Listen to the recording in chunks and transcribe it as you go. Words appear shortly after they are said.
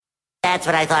That's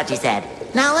what I thought you said.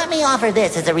 Now let me offer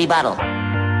this as a rebuttal.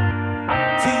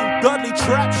 Team Dudley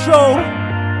Trap Show.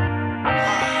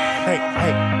 Hey.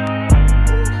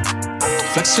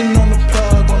 Flexing on the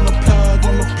plug, on the plug,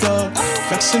 on the plug.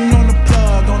 Flexing on the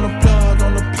plug, on the plug,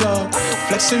 on the plug.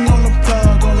 Flexing on the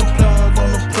plug, on the plug,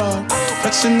 on the plug.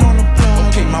 Flexing on the plug.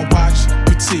 Okay, my watch,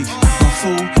 petite. My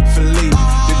fool, Philippe.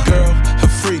 The girl,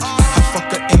 her freak. I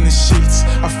fuck her in the sheets.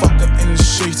 I fuck her in the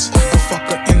sheets. I fuck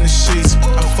her in the sheets.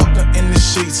 I fuck her in the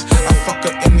sheets. I fuck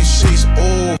her in the sheets.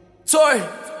 Oh. Toy,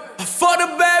 I fucked a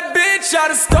bad bitch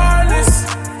out of Starless.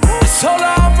 I told her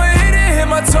I'ma hit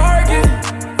my target.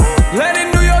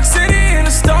 Landed New York City in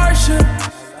a starship.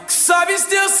 Cause I be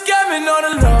still scamming on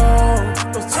the low.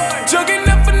 Jugging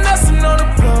up for nothing on the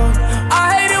plug.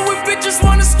 I hate it when bitches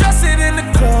wanna stress it in the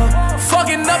club.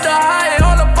 Fucking up the high,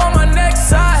 all up on my neck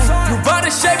side. You bout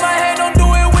to shake my hand, don't do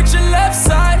it with your left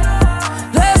side.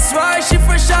 That's right, she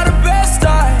fresh out of Best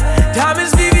Eye.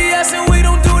 Diamonds VVS and we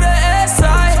don't do the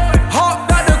SI. Hawk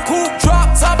got the coupe,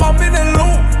 drop top, I'm in the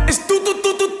loop. It's do,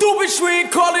 bitch, we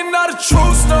ain't calling out a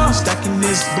truce now. Stacking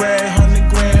this bread, 100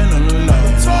 grand on the low.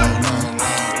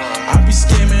 I be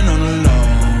scamming on the low.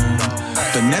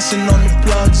 Finessing on the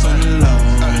plugs on the low.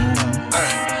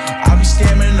 I be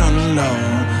scamming on the low.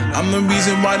 I'm the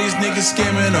reason why these niggas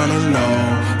scamming on the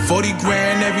low. 40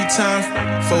 grand every time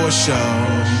for a show.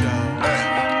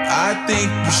 I think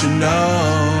you should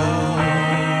know.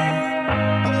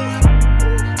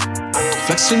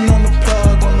 Flexing on the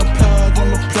plug, on the plug,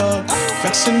 on the plug.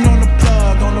 Flexing on the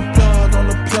plug, on the plug, on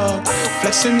the plug.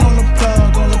 Flexing on the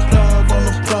plug, on the plug, on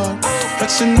the plug.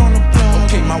 Flexing on the plug.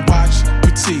 Okay, my watch,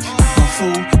 petite. My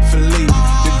fool, Philippe.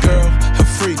 The girl, her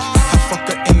freak. I fuck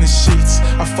her in the sheets.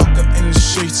 I fuck her in the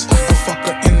sheets. I fuck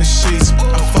her in the sheets.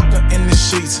 I fuck her in the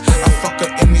sheets. I fuck her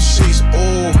in the sheets.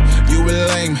 Oh, you a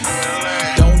lame.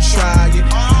 Don't try it.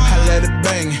 I let it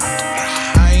bang.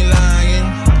 I ain't lying.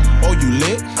 Oh, you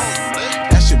lit?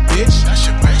 That's your bitch.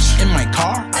 In my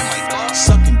car.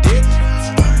 Sucking dick.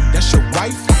 That's your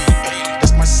wife.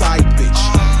 That's my side bitch.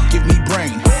 Give me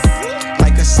brain.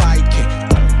 Like a sidekick.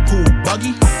 Cool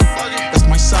buggy. That's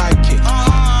my sidekick.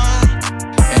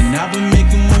 And I've been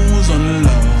making moves on the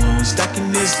low.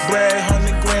 Stacking this bread,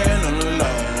 100 grand on the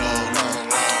low.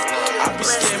 I be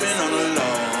scamming on the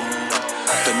low.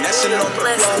 Finessing on the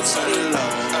plugs on the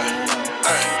low.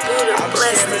 I be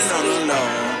scamming on the low.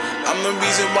 I'm the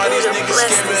reason why these niggas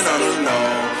scamming on the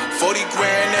low. 40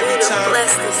 grand every time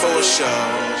for a show.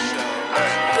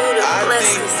 I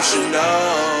think you should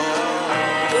know.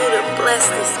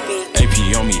 AP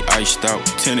on me iced out,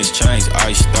 tennis chains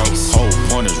iced out. Whole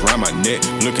pointers round my neck,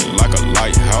 looking like a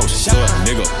lighthouse. Little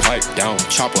nigga pipe down,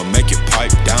 chopper make it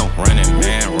pipe down. Running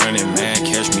man,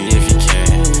 catch me if you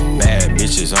can. Bad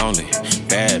bitches only,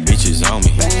 bad bitches on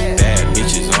me. Bad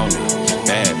bitches on me,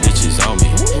 bad bitches on me.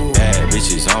 Bad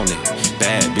bitches only,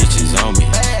 bad bitches on me.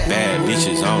 Bad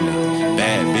bitches only,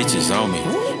 bad bitches on me.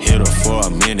 Hit her for a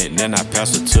minute, then I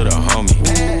pass her to the homie.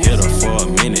 Hit her for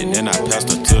a minute, then I pass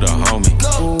her to the homie.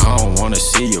 I don't wanna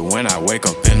see you when I wake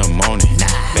up in the morning.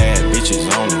 Bad bitches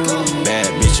only, bad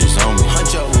bitches on me.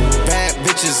 Bad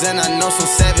bitches and I know some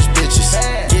savage bitches.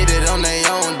 Get it on their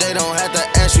own, they don't have to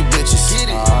ask you bitches.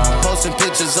 Posting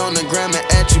pictures on the gram and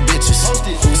at you bitches.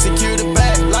 Secure the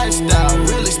bag, lifestyle,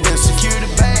 real expensive. Secure the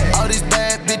bag. All these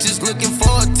bad bitches looking for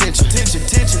attention.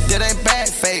 That ain't bad,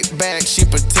 fake bag, she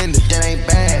pretended. That ain't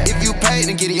bad. If you pay,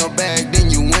 then get in your bag, then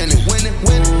you win it.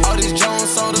 All these Jones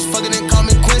sodas fucking and call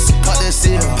me Quincy. Pop that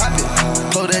seal, pop it,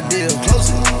 close that deal. Close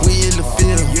it. We in the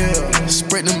field, yeah.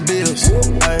 Spread them bills,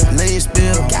 lay it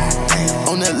spill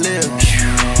on that lip.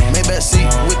 Maybach seat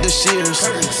with the shears.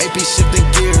 AP shifting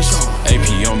gears. AP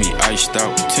on me iced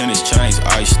out, tennis chains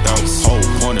iced out. Whole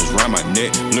pointers round my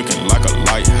neck, looking like a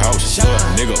lighthouse. Little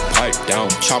nigga pipe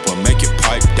down, chopper make it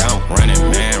pipe down. Running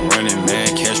man,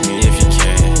 catch me if you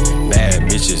can. Bad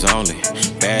bitches only,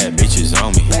 bad bitches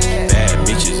on me. Bad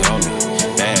bitches only,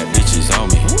 bad bitches on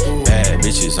me. Bad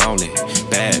bitches only,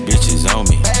 bad bitches on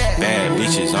me. Bad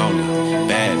bitches only,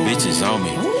 bad bitches on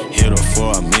me. Hit her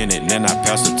for a minute, then I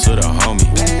pass her to the homie.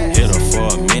 Hit her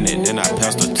for a minute, then I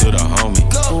pass her to the homie.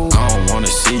 I don't wanna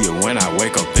see you when I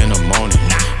wake up in the morning.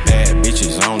 Bad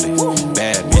bitches only,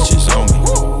 bad bitches on me.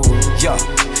 Yeah,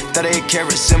 38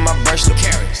 carats in my bracelet.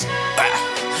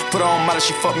 Put on Molly,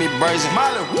 she fuck me brazen.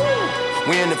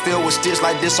 We in the field with sticks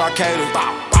like this arcade.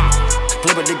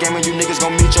 Flip at the game and you niggas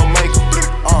gon' meet your maker.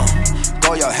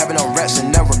 Go y'all having no rats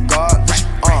in that regard.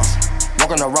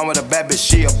 Walking around with a bad bitch,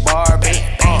 she a Barbie.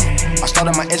 I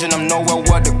started my engine, I'm nowhere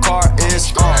where the car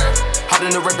is. Hopped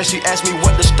in the rap and she asked me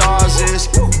what the stars is.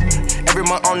 Every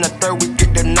month on the 3rd we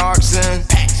get the narcs in.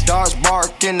 Dogs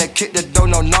barking, they kick the door,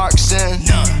 no narcs in.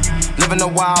 Living a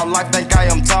wild life, think I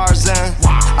am Tarzan.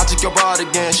 I took your broad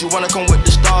again, she wanna come with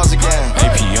the stars again.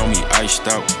 AP on me iced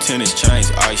out, tennis chains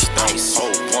iced out.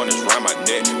 Whole pointers round my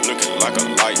neck, looking like a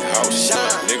lighthouse.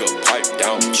 Nigga pipe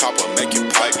down, chopper make you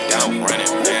pipe down.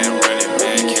 Running man,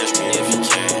 catch me if you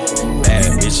can.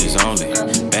 Bad bitches only,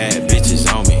 bad bitches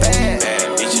on me. Bad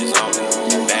bitches on me,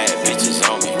 bad bitches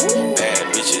on me. Bad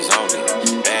bitches on me,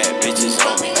 bad bitches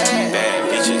on me. Bad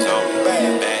bitches on me,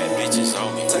 bad bitches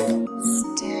on me.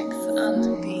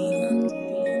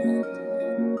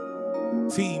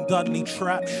 Team Dudley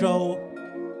Trap Show.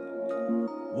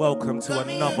 Welcome to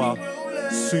another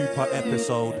super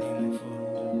episode.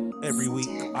 Every week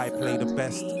I play the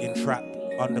best in trap,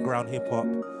 underground hip hop,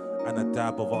 and a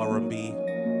dab of R&B,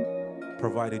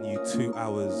 providing you 2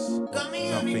 hours of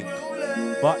nothing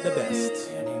but the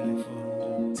best.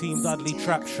 Team Dudley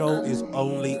Trap Show is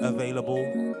only available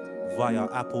via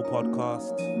Apple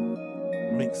Podcast,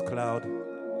 Mixcloud,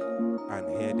 and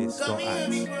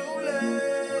HearThis.at.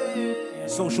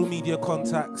 Social media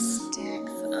contacts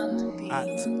at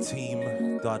Team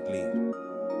Dudley.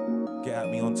 Get at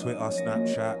me on Twitter,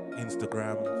 Snapchat,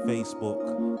 Instagram, Facebook,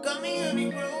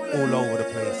 all over the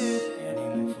place.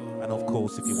 And of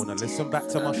course, if you want to listen back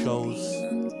to my shows,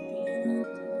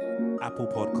 Apple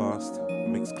Podcast,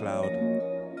 Mixcloud,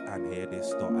 and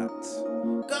HearThis.at.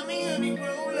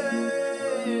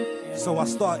 So I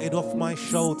started off my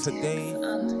show today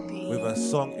with a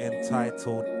song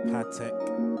entitled Patek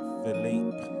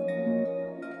Philippe.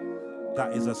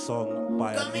 That is a song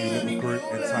by a new little group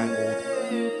entitled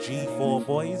G4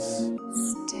 Boys,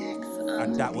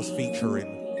 and that was featuring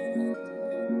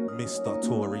Mr.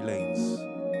 Tory Lanez.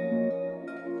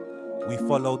 We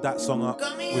followed that song up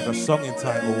with a song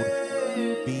entitled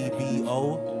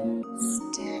BBO,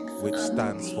 which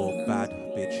stands for Bad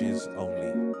Bitches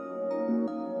Only.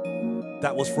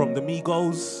 That was from the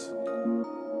Migos,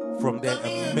 from their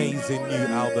amazing new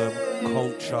album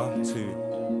Culture 2.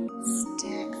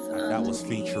 And that was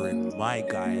featuring my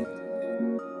guy,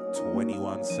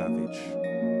 21 Savage.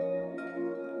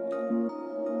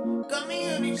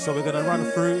 So we're gonna run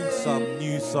through some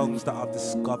new songs that I've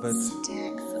discovered,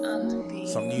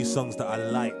 some new songs that I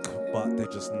like, but they're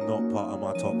just not part of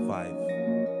my top 5.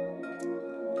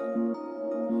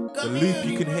 The loop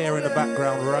you can hear in the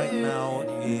background right now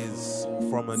is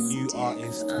from a new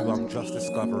artist who I'm just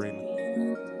discovering.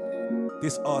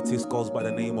 This artist goes by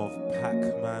the name of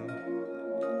Pac-Man,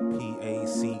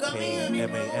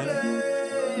 P-A-C-K-M-A-N.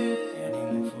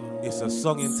 It's a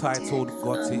song entitled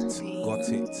Got It, Got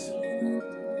It.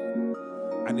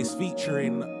 And it's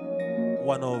featuring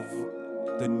one of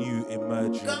the new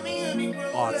emerging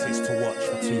artists to watch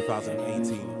for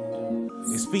 2018.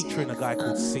 It's featuring a guy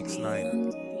called 6ix9ine.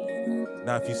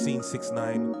 Now, if you've seen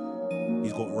 6ix9ine,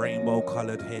 he's got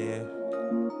rainbow-coloured hair.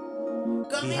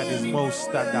 He had his most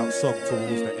standout song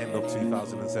towards the end of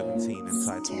 2017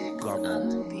 entitled Gummo.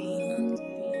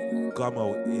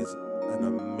 Gummo is an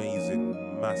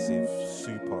amazing, massive,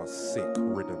 super sick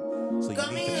rhythm. So you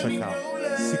need to check out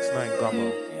 6ix9ine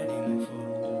Gummo.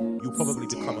 You'll probably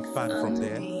become a fan from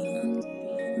there,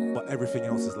 but everything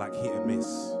else is like hit and miss.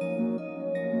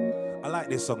 I like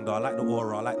this song though, I like the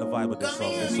aura, I like the vibe of this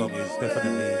song. This song is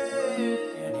definitely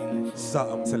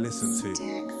something to listen to.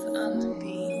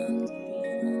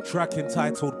 Track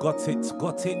entitled Got It,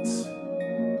 Got It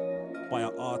by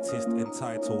an artist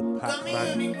entitled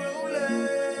Pac-Man,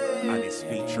 and it's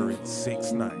featuring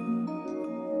 6ix9ine.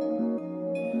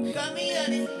 Got me at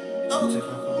it, oh,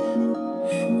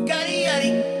 got it at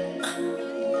it,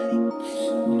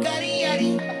 got it at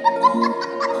it.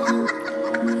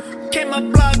 Came my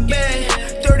block bang,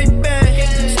 30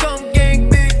 bang, scum gang,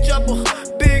 big chopper,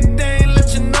 big thing,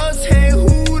 let your nuts hang,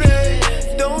 who they?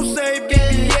 Don't say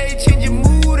BBA, change your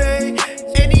mood,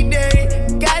 any day.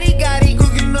 Got it,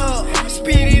 cooking up,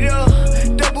 speed it up,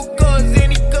 double cars,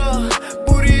 any car,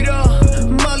 boot it up,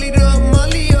 molly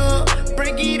up,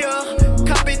 break it up,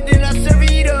 cop it, then I serve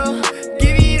it up,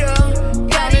 give it up.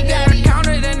 Got it, count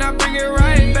it, then I bring it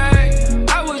right back.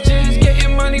 I was just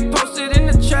getting money posted in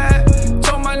the chat.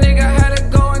 Told my nigga had to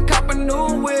go and cop a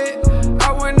new whip.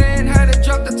 I went in, had to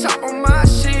drop the top on my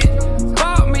shit.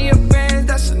 Bought me a Benz,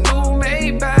 that's a new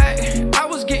Maybach. I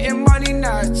was getting money,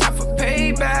 now it's time for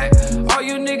payback. All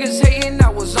you niggas hating, I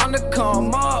was on the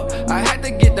come up. I had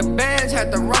to get the bands,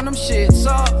 had to run them shits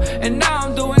up. And now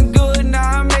I'm doing good,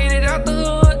 now I made it out the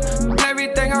hood.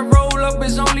 Everything I roll up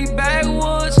is only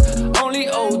backwoods. Only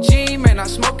OG, man, I'm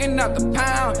smoking out the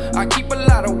pound. I keep a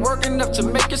lot of work enough to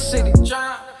make a city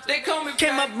drown. They call me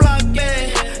came my block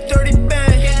bang, 30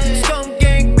 bang, scum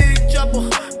gang, big chopper,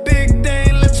 big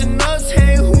thing, let your nuts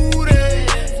hang, who they?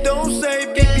 Don't say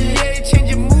BBA, change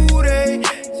your mood,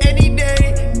 any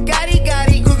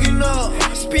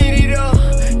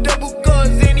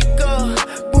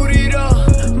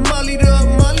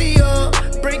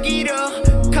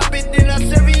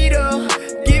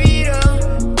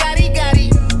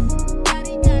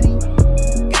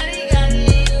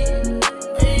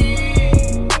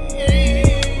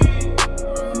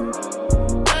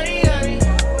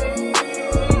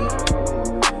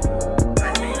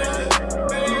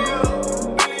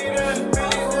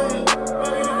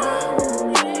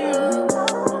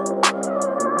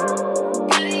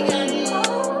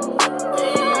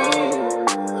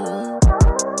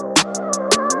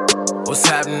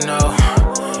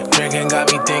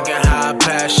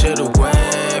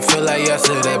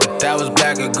yesterday, but that was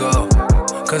back ago.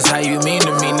 Cause how you mean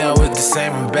to me now is the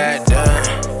same from back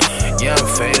then. Yeah, I'm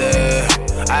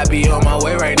faded. I be on my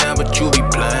way right now, but you be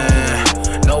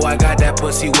playing. Know I got that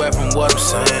pussy wet from what I'm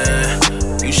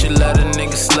saying. You should let a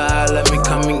nigga slide, let me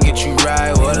come and get you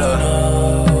right. What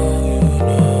up?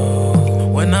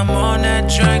 When I'm on that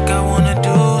drink, I wanna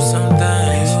do some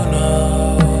things.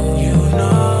 You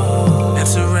know.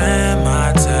 Answering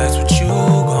my text, what you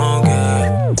gon'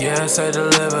 get? Yes, I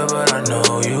deliver, but I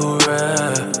know you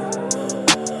read.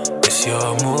 It's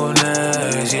your move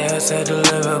next. Yes, I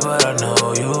deliver, but I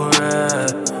know you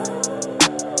read.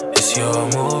 It's your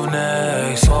move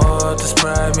next. For the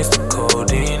Sprite, Mr.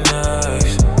 Codeine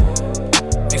next.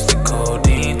 Mr.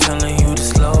 Codeine telling you to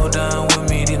slow down with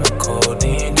me. These my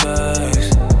codeine guys.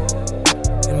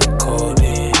 These my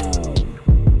codeine.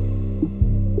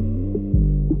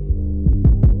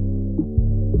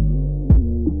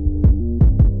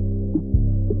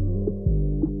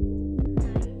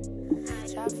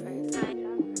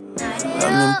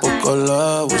 Dame un poco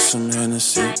love with some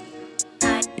Hennessy.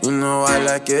 You know I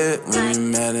like it when you're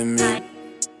mad at me.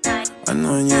 I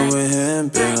know you with him,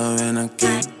 pero ven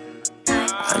aquí.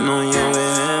 I know you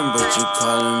with him, but you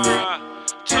calling me.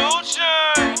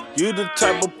 You the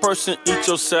type of person eat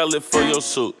your salad for your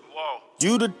soup.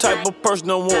 You the type of person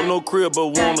don't want no crib but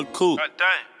want a coupe.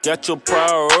 Got your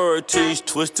priorities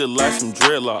twisted like some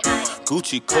dreadlock.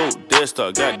 Gucci coat, Death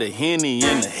Star, got the Henny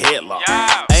in the headlock.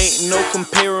 Ain't no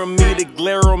comparing me, the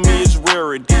glare on me is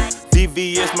rarity.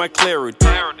 VVS my clarity,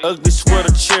 ugly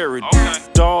sweater charity.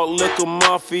 Dog liquor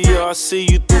mafia, I see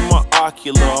you through my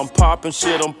ocular. I'm popping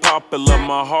shit, I'm popular,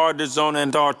 my heart is on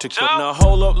Antarctica. Now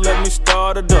hold up, let me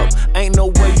start it up. Ain't no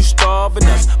way you starving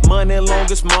us. Money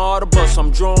long as martyr bus, I'm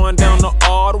drawing down the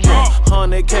Ottawa.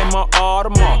 100K my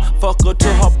Audemars, fuck her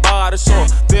to her body sore.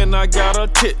 Then I got her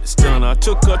tits done, I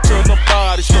took her to the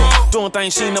body store. Doing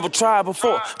things she never tried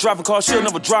before. Driving cars she'll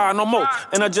never drive no more.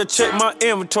 And I just checked my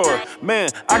inventory. Man,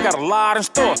 I got a lot in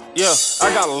store. Yeah,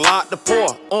 I got a lot to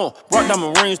pour. Brought down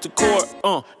my rings to court.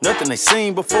 Nothing they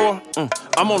seen before.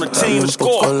 I'm on the team to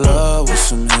score. Dame un poco love with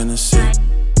some Hennessy.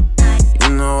 You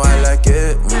know I like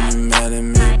it when you're mad at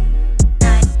me.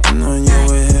 I know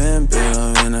you with him,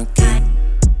 pero ven aquí.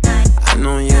 I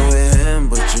know you with him,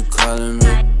 but you calling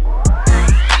me.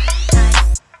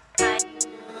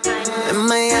 In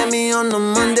Miami on a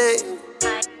Monday.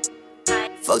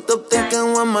 Fucked up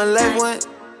thinking where my life went.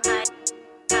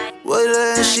 With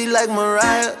her and she like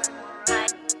Mariah.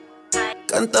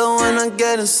 Canta when I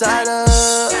get inside her.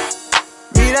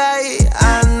 Mira ahí,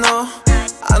 I know.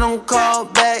 I don't call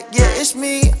back, yeah, it's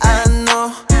me, I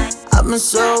know. I've been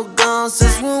so gone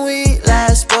since when we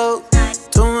last spoke.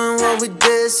 Doing what we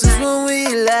did since when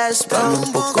we last spoke. Dame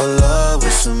un poco love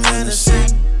with some Hennessy.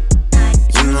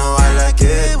 You know I like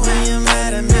it when you're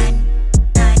mad at me.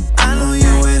 I know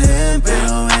you with him,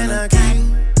 pero ven aquí.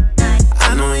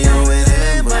 I know you with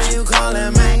him, but you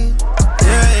calling me.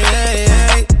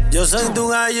 Yeah. Yo soy tu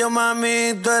gallo,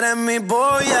 mami, tú eres mi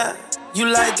polla. You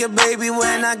like it, baby,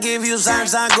 when I give you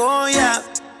salsa Goya.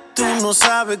 Tú no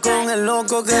sabes con el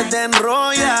loco que te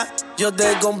enrolla. Yo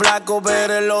te complaco,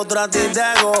 pero el otro a ti te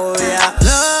agobia.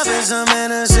 Love is a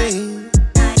Hennessy.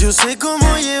 Yo sé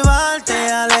cómo llevarte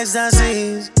al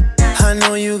éxtasis. I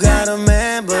know you got a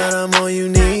man, but I'm all you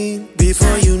need.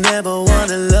 Before you never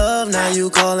wanted love, now you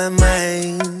calling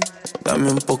me. Dame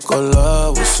un poco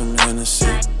love with some Hennessy.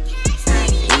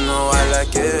 You know I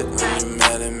like it when you're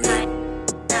mad at me.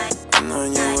 I know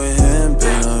you with him,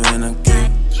 pero ven aquí.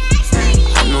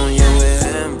 I know you with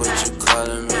him, but you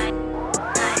calling me.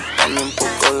 Dame un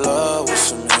poco love with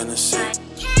some Hennessy.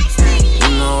 You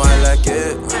know I like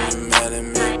it when you're mad at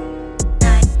me.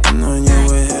 I know you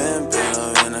with him,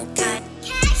 pero ven aquí.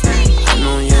 I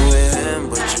know you with him,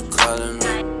 but you calling me.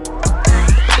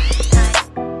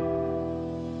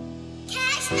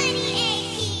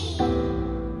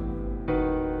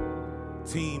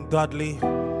 Team Dudley.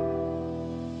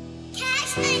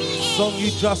 Song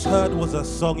you just heard was a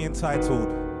song entitled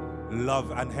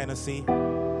Love and Hennessy.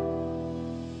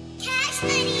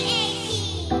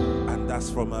 And that's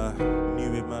from a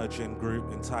new emerging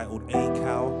group entitled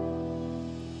A-Cow.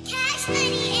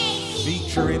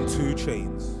 Featuring 2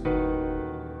 Chainz.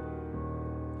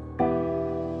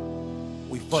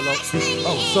 We followed.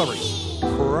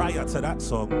 Prior to that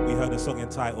song, we heard a song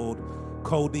entitled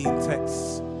Codeine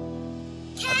Texts.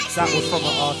 And that was from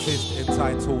an artist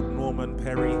entitled Norman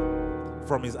Perry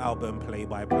from his album Play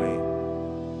by Play.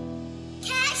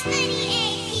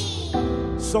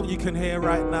 Song you can hear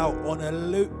right now on a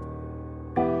loop.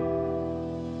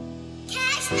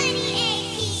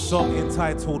 Song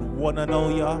entitled Wanna Know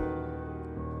Ya.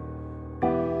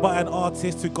 by an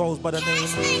artist who goes by the name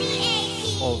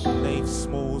of Nate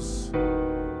Smalls,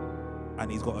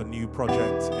 and he's got a new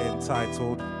project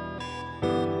entitled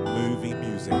Movie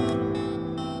Music.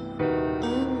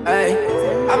 Hey,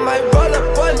 I might roll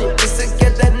up on you just to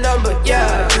get that number,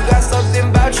 yeah. You got something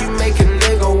about you, make a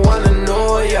nigga wanna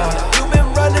know, yeah. You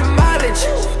been running mileage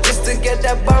just to get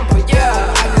that bumper,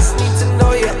 yeah. I just need to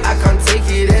know you, I can't take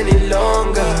it any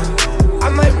longer. I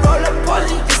might roll up on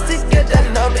you just to get that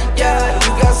number, yeah.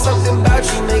 You got something about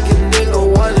you, make a nigga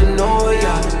wanna know,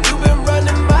 yeah. You been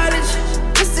running mileage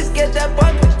just to get that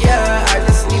bumper, yeah. I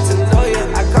just need to know you,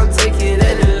 I can't take it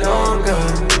any longer,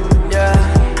 yeah.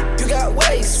 You got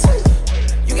waist,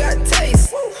 you got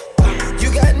taste, you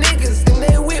got niggas in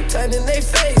they whip turning they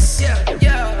face, yeah,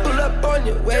 yeah. Pull up on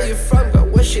you, where you from, girl,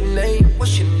 what's your name?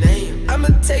 What's your name? I'ma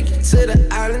take you to the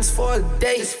islands for a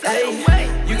day, hey.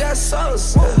 You got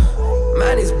sauce,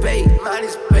 mine is bait, mine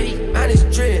is bait, mine is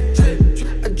drip,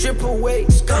 a drip away,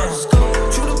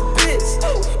 true the bits,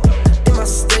 in my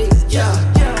state, yeah.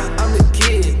 I'm the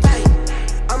kid,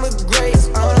 I'm a great,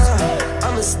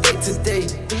 I'm a state today.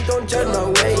 Please don't judge my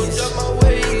ways.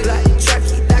 Like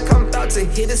Tracky, like I'm about to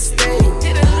hit a stage.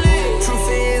 Truth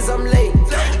is I'm late,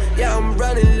 yeah I'm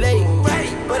running late,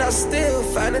 but I still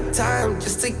find the time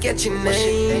just to get your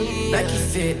name. Nike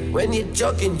fit, when you're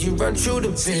jogging you run through the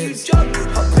biz.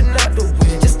 Hopping out the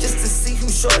way, just to see who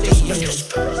shorty is.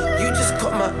 You just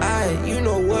caught my eye, you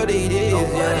know what it is,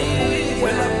 yeah.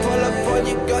 When I pull up on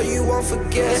you, girl, you won't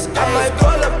forget. I might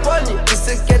pull up on you just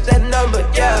to get that number,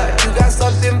 yeah. You got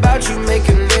something about you, make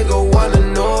a nigga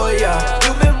wanna know, yeah.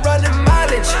 You been running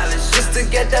mileage just to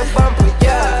get that bumper,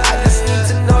 yeah. I just need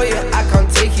to know you, I can't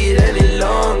take it any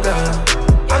longer.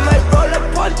 I might roll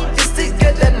up on you just to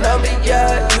get that number,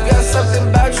 yeah. You got something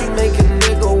about you, make a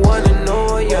nigga wanna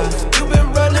know, yeah. You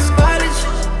been running mileage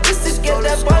just to get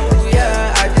that bumper,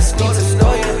 yeah. I just need to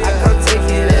know you, I can't take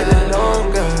it any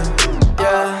longer,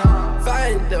 yeah.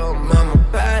 Fine though, mama,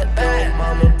 bad though,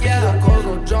 mama. Yeah, don't cause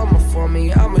no drama for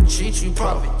me, I'ma treat you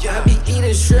proper, yeah. I be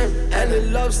eating shrimp and the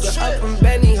lobster up in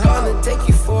Benihana, take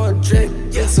you for a drink,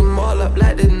 mix them all up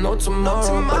like there's no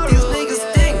tomorrow. But these niggas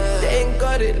think they ain't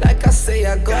got it, like I say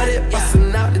I got it.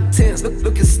 Bustin' out the tents,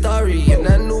 look at Starry and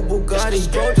that new Bugatti,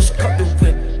 bro, just cut the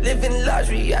whip. Living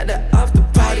luxury at the after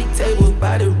party tables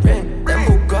by the rent. That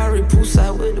Bulgari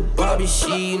poolside with the Bobby,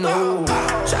 she know.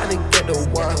 Tryna get the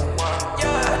one,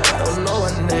 I don't know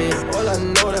her name. All I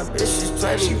know that bitch is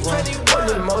 21.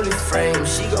 Holy moly frame,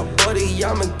 she got body,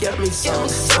 I'ma get me some.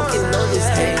 Soaking on this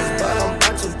haze, but I'm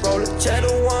about to roll a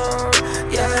cheddar one,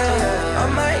 yeah.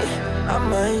 I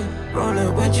might roll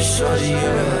it with you, shorty,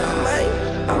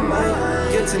 yeah. I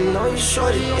might get to know you,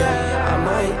 shorty, yeah. I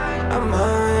might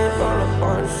roll up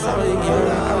on you, shorty,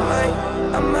 yeah.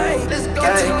 I might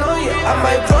get to know you. I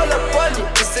might roll up on you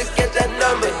just to get that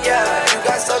number, yeah. You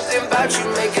got something about you,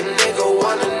 make a nigga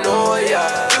wanna know,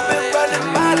 yeah. You been running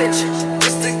mileage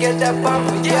just to get that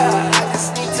bumper, yeah. I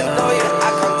just need to know you, I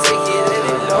can't take it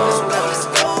any longer.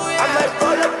 I might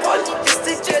roll up on you just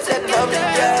to get that number,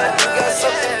 yeah. You got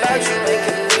something about you, make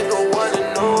a nigga wanna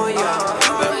know, yeah.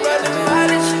 You been running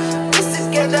mileage just to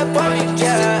get that bumper,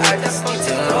 yeah. I just need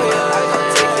to know you, I can't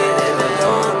take it any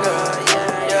longer,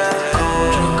 yeah.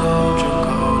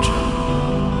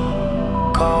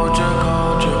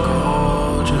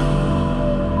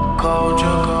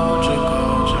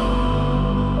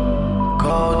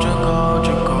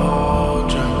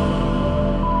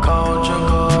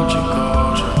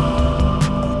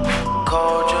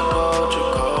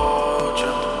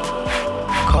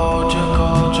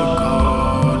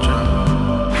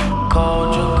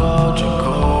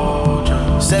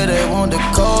 Say they want the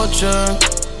culture.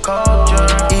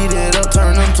 Eat it up,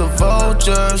 turn them to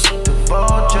vultures.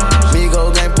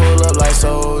 Migos gang pull up like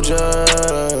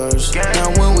soldiers. Now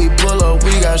when we pull up,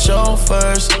 we got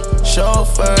chauffeurs.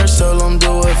 Tell them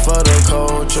do it for the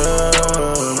culture.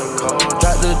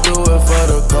 Got to do it for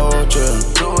the culture.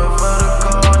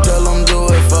 Tell them do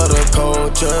it for the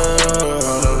culture.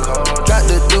 Got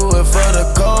to do it for the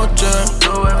culture.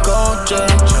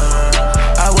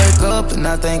 I wake up and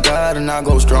I thank God and I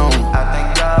go strong.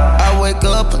 I wake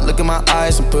up and look in my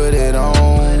eyes and put it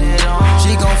on.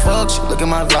 She gon' fuck, she look at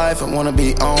my life and wanna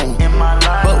be on.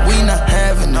 But we not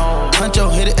having it.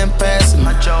 Huncho hit it and pass it.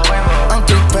 I'm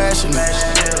too passionate.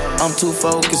 I'm too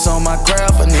focused on my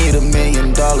craft. I need $1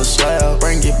 million slab.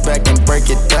 Bring it back and break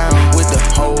it down with the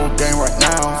whole gang right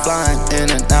now. Flying in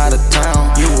and out of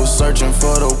town. You was searching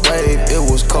for the wave. It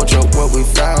was culture what we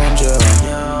found, yeah.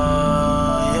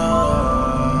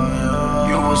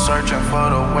 You was searching for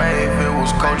the wave. It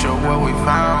was culture what we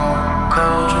found.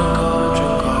 Culture.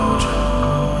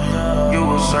 You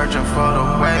was searching for the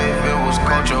wave. It was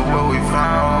culture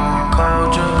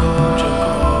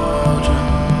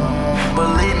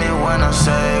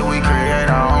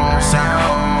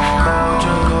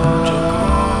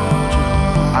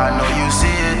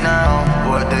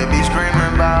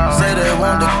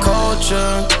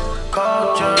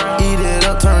culture. Eat it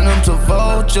up, turn them to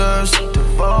vultures.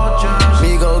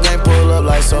 Migo gang pull up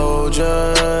like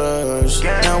soldiers.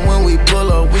 Now when we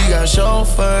pull up, we got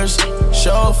chauffeurs.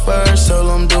 Tell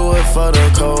them do it for the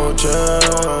culture.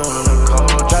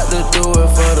 Got to do it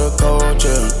for the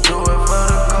culture.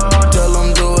 Tell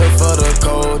them do it for the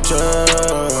culture.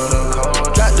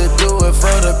 Got to do it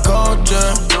for the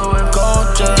culture.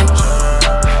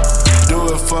 Do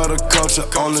it for the culture,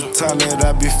 only time that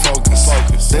I be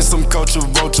focused. There's some culture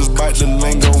vultures, bite the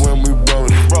lingo when we roll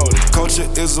it. Culture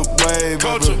is a wave,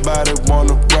 everybody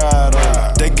wanna ride on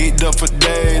it. They geeked up for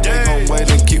days, they gon' wait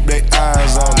and keep their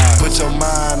eyes on it. Put your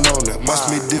mind on it,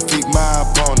 watch me defeat my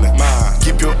opponent.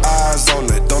 Keep your eyes on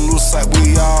it, don't lose sight,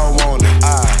 we all want it.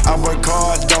 I work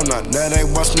hard, don't I? Now they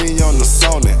watch me on the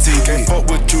Sony. Can't fuck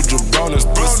with you jabronis,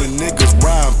 pussy niggas,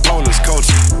 rhyme ponies,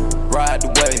 culture. Ride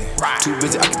the wave, too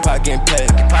busy occupied getting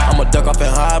paid. I'ma duck off and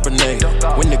hibernate.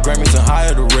 Win the Grammys and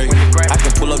higher the rate. I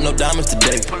can pull up no diamonds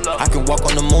today. I can walk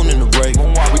on the moon in the break.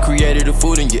 We created the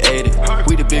food and you ate it.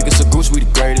 We the biggest of groups, we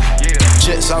the greatest.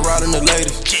 Jets, I ride in the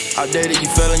latest. Outdated, you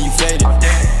fell and you faded.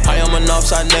 I am an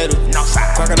offside native.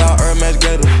 Crocodile, Hermes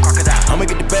gator. I'ma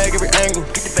get the bag every angle.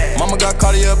 Mama got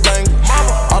Cartier bangles.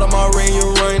 Audemars ring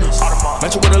Uranus.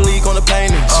 Match it with a leak on the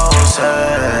paintings. Oh,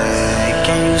 say,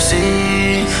 can you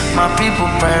see my people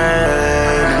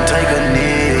pray and take a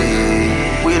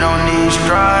knee? We don't need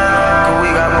strife, cause we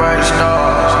got bright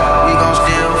stars. We gon'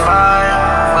 still fight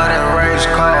for that race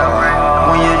car.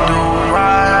 When you do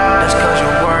right, that's cause you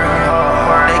work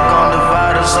hard. They gon'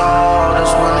 divide us all,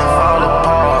 that's when they fall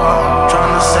apart.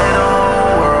 Tryna say the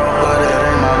whole world, but it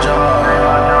ain't my job.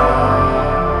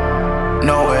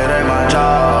 No, it ain't my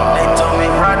job. They told me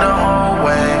ride the whole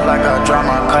way like I drive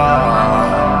my car.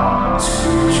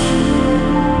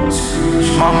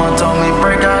 Mama told me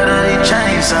break out of these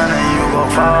chains, son, and you gon'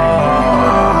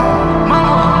 fall.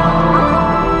 Mama,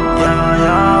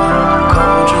 yeah,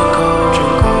 culture.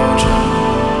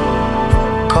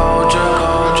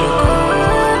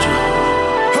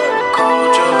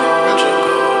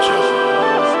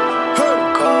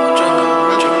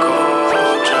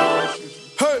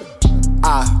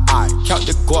 I count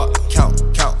the guap, count.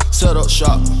 Set up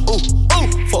shop, ooh,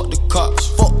 fuck the cops,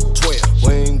 fuck 12.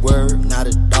 Wing word, not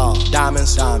a dog.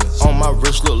 Diamonds, on my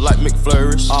wrist look like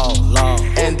McFlurries. All long.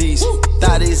 And these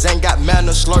thotties ain't got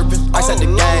manners slurping. Ice at the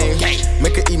game,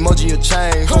 make an emoji a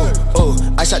chain.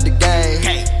 Ice at the game,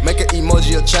 make an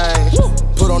emoji a chain.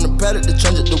 Put on the pallet to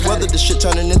change it, the weather, the shit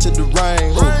turning into the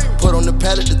rain. Put on the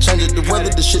pallet to change it, the weather,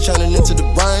 the shit turning into the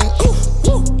rain.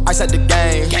 Ice at the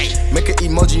game, make an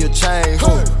emoji a chain.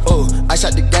 Ice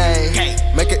at the game,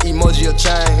 make an emoji a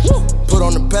chain. Put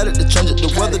on the pallet to change it, the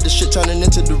weather, the shit turning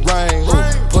into the rain.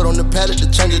 Put on the pallet to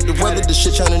change it, the weather, the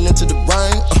shit turning into the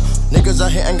rain. Niggas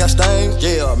out here ain't got stains.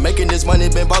 Yeah, making this money,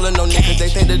 been ballin' on niggas. They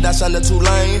think that I sounded too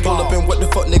lame. Pull up and what the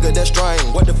fuck, nigga, that's strange.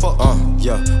 What the fuck?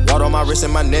 Yeah. Water on my wrist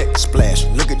and my neck, splash.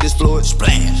 Look at this fluid,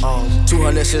 splash.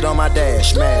 200 shit on my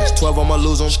dash, smash. 12 I'ma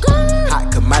lose 'em.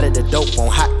 Hot commodity, dope on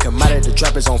hot commodity. The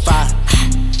trap is on fire.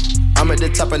 I'm at the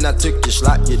top and I took your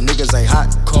slot. You niggas ain't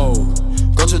hot, cold.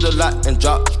 Go to the lot and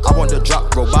drop. I want the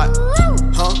drop robot.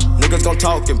 Niggas gon'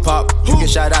 talk and pop. You get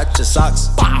shot out your socks.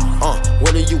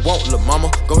 What do you want, lil' mama?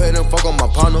 Go ahead and fuck on my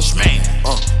partner.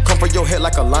 Come for your head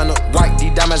like a liner. White,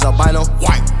 these diamonds albino.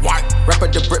 White. Wrap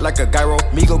up the brick like a gyro.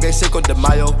 Migo get Cinco de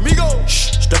Mayo.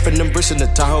 Stuffing them bricks in the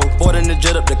Tahoe. Boarding the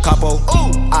jet up the capo.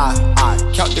 I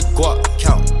count the guap.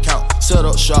 Count. Set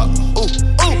up shop.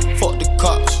 Fuck the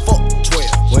cops. Fuck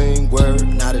 12. Wing word,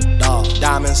 not a dog.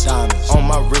 Diamonds. On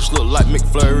my wrist look like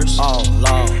McFlurries. All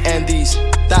long. And these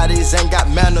thotties ain't got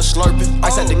manners slurping.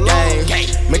 Ice at the game,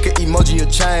 make an emoji a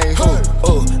chain.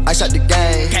 Ice at the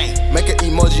game, make an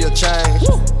emoji a chain.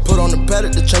 Put on the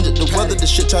pallet to change it, the weather, the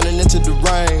shit turning into the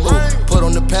rain. Put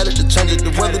on the pallet to change it,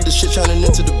 the weather, the shit turning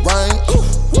into the rain.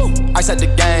 Ice at the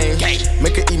game,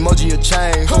 make an emoji a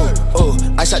chain.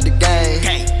 Ice at the game,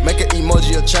 make an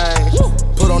emoji a chain.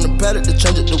 Put on the pallet to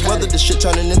change it, the weather, the shit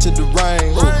turning into the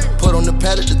rain. Put on the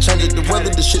pallet to change it, the weather,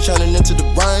 the shit turning into the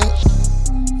rain.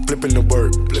 Flipping the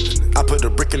word, I put a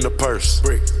brick in the purse.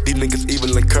 These niggas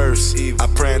evil and curse. I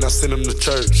pray and I send them to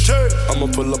church. I'ma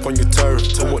pull up on your turf.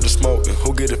 Who want the smoke and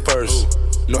who get it first?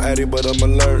 No addy, but I'm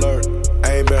alert.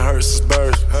 I ain't been hurt since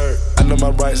birth. I know my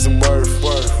rights and worth.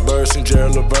 Birds and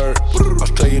Gerald Levert.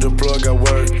 Australia the plug, I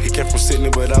work. He came from Sydney,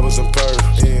 but I was in Perth.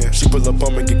 She pull up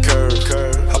on me, get curved.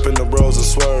 Hop in the rolls and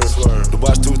swerve. The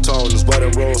watch two-tone is white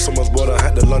and roll. So much water, I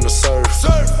had to learn to surf.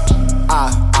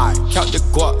 I count the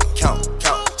guap. Count.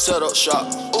 Set up shop.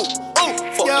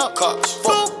 Fuck the cops.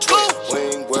 Fuck 12.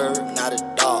 Wing word, not a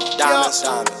dog. Diamonds.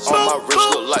 On my wrist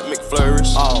look like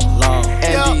McFlurries. All long.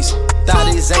 And these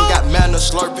niggas ain't got manners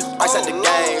slurping. Ice at the game,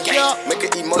 make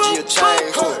an emoji a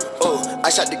change.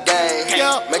 Ice at the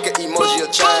game, make an emoji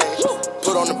a change.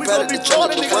 Put on the pallet to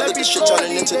change the weather, the shit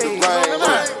turning into the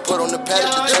rain. Put on the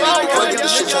pallet to change the weather, the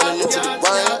shit turning into the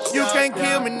rain. You can't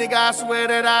kill me, nigga, I swear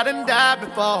that I done died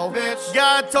before. Bitch.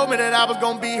 God told me that I was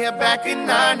gonna be here back in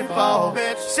 94.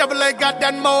 Bitch. Chevrolet got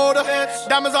that motor, bitch.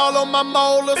 Diamonds all on my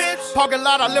molars. Bitch. Parking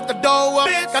lot, I lift the door up.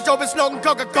 Bitch. Got your bitch smoking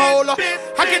Coca-Cola.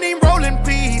 Bitch. I can't even roll in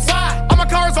peace. Why? All my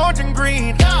cars orange and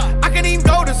green. I can't even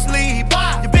go to sleep.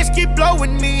 Why? Your bitch keep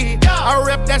blowing me. I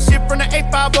rep that shit from the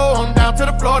 850 on down to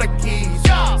the Florida Keys.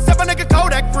 7 nigga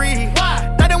Kodak free.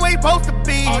 Why? That ain't where you supposed to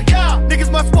be.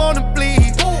 Niggas must wanna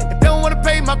bleed. If they don't wanna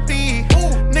pay my fee.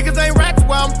 Niggas ain't rats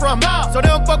where I'm from, so they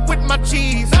don't fuck with my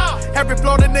cheese. Every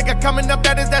Florida nigga coming up,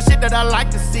 that is that shit that I like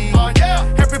to see.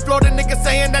 Every Florida nigga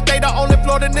saying that they the only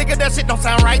Florida nigga, that shit don't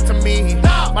sound right to me.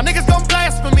 My niggas gon'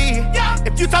 blasphemy.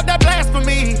 If you talk that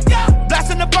blasphemy,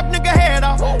 blasting the fuck nigga head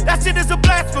off, that shit is a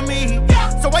blasphemy.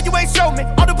 So why you ain't show me?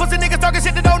 All the pussy niggas talking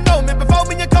shit that don't know me. Before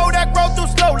me and Kodak roll through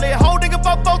slowly, holding a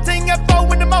 14 at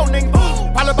 4 in the morning.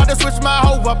 Probably about to switch my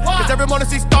hoe up, cause every morning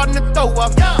she starting to throw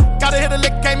up. Gotta hit a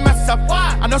lick, can't mess up.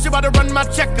 I know she about to run my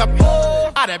checkup.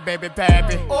 I that baby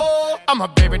pappy, I'm her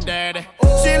baby daddy.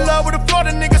 She in love with a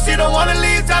Florida nigga, she don't wanna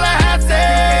leave Tallahassee.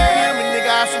 Hear me, nigga,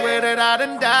 I swear that I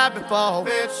done died before.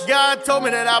 Bitch. God told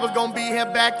me that I was gonna be here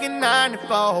back in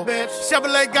 94. Bitch.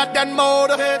 Chevrolet got that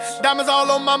motor, bitch. Diamonds all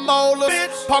on my molars.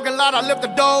 Bitch. Parking lot, I lift the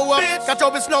door up. Bitch. Got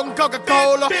your bitch smoking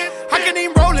Coca-Cola. I can't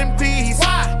even roll in peace.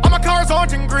 Why? All my cars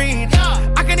orange and green.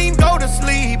 I can't even go to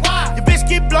sleep. Why? Your bitch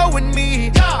keep blowing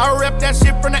me. I rep that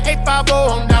shit from the 850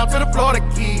 on down to the Florida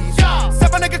Keys.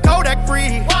 7 nigga Kodak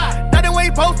free. Why? That ain't where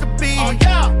you supposed to be.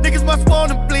 Niggas must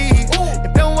wanna bleed.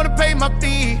 If they don't wanna pay my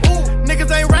fee.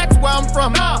 Niggas ain't rats where I'm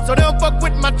from, so they don't fuck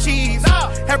with my cheese.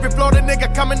 Every Florida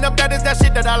nigga coming up, that is that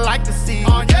shit that I like to see.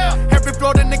 Every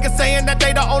Florida nigga saying that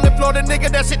they the only Florida nigga,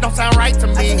 that shit don't sound right to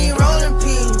me. I can even roll in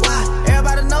peace, why?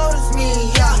 Everybody notice me,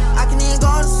 I can even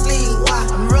go to sleep, why?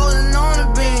 I'm rolling on the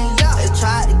beam, They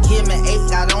tried to kill me, 8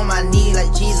 got on my knee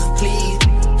like Jesus, please.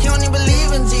 He don't even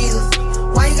believe in Jesus.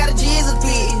 Why you got a Jesus,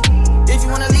 please? If you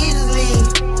wanna leave, just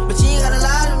leave. But you ain't gotta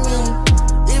lie to me.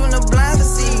 Even the blind can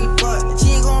see, but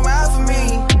you ain't gon' ride for me.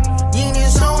 You ain't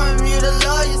even showing me the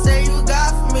love you say you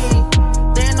got for me.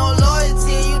 There ain't no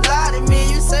loyalty, you lied to me.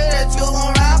 You say that you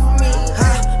gon' ride for me.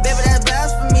 Baby, that's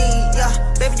blasphemy,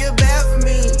 Baby, you're bad for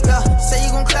me, Say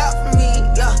you gon' clap for me,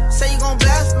 Say you gon'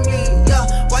 blast for me,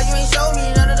 Why you ain't show me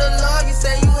none of the love you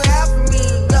say you have for me,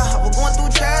 We're going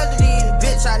through tragedy,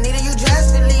 bitch, I needed you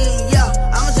drastically,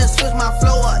 I'ma just switch my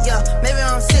flow up, Maybe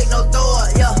I'm sick, no throw up,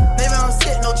 Maybe I'm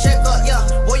sick, no check up,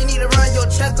 Boy, you need to run your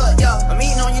check up, I'm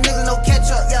eating on you niggas, no catch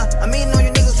up, I'm eating on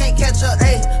you niggas, can't catch up,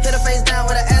 ayy. Hit a face down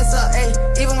with an ass up,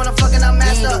 ayy. Even when I'm fucking, I'm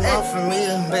messed up, ayy. You ain't the one for me,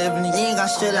 baby, you ain't got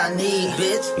shit I need,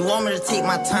 bitch. You want me to take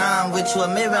my time with you, or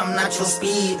maybe I'm not your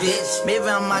speed, bitch. Maybe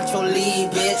I'm not your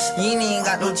lead, bitch. You ain't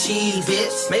got no cheese,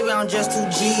 bitch. Maybe I'm just too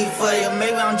G for you,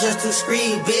 maybe I'm just too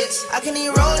screed, bitch. I can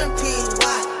even roll in peace,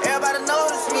 why? Everybody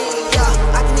notice me,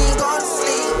 I can even go to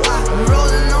sleep, why? I'm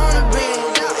rolling on the beam,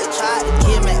 They tried to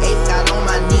kill me, 8 got on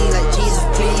my knee like Jesus,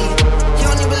 please. You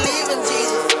don't even believe in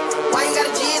Jesus. Why you got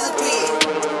a Jesus, please?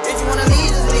 If you wanna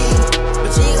leave, just leave.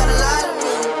 But you ain't gotta lie to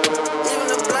me. Even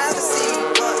the blind can see,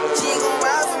 but you ain't gon'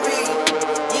 ride for me.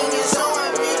 You ain't even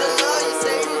showing me the love you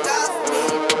say you got for me.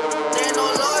 There ain't no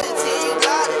loyalty, you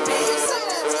got to me. You say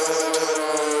that you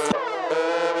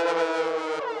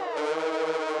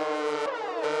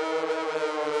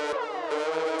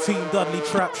Team Dudley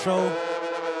Trap Show.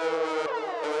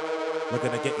 We're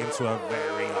gonna get into a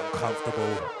very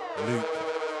uncomfortable loop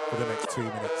for the next 2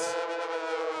 minutes.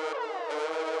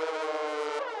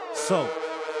 So,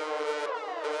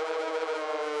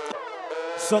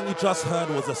 song you just heard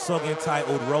was a song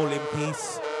entitled Roll in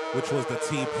Peace, which was the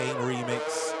T-Pain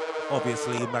remix.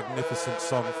 Obviously, magnificent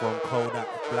song from Kodak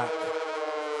Black.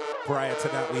 Prior to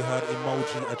that, we heard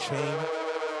Emoji a Chain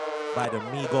by the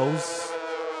Migos.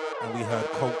 And we heard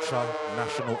Culture,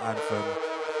 National Anthem,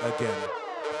 again,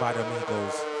 by the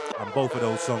Migos. And both of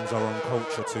those songs are on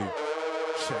Culture too.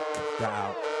 Check that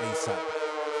out ASAP.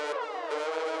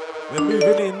 We're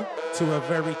moving in to a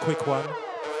very quick one.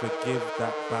 Forgive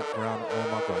that background, oh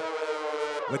my God.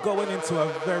 We're going into a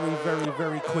very, very,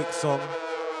 very quick song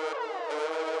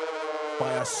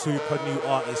by a super new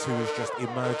artist who is just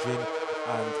emerging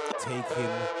and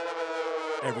taking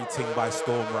everything by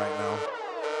storm right now.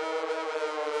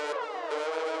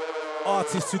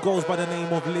 Artist who goes by the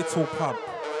name of Little Pump.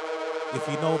 If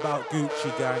you know about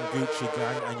Gucci Gang,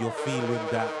 and you're feeling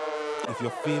that, if you're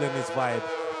feeling his vibe.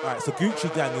 Alright, so Gucci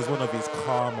Gang is one of his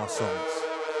calmer songs.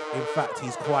 In fact,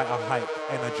 he's quite a hype,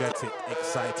 energetic,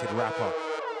 excited rapper.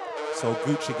 So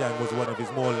Gucci Gang was one of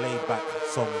his more laid-back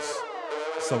songs,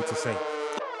 so to say.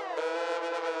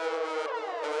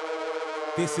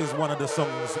 This is one of the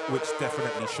songs which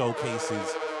definitely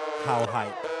showcases how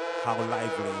hype, how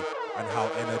lively, and how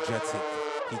energetic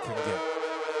he can get.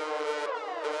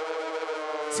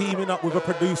 Teaming up with a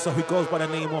producer who goes by the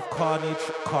name of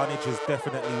Carnage. Carnage is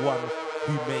definitely one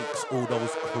who makes all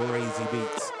those crazy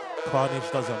beats. Carnage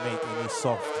doesn't make any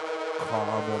soft,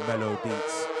 calm or mellow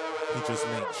beats. He just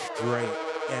makes straight,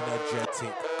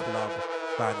 energetic club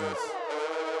bangers.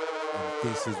 And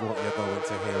this is what you're going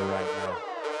to hear right now.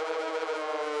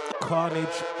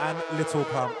 Carnage and Little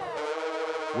Pump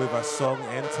with a song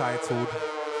entitled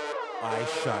I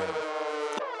Shine.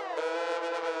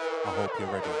 I hope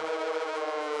you're ready.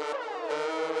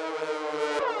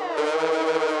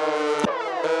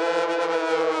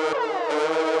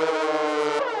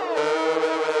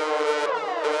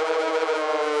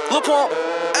 Lil Pump,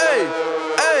 ayy,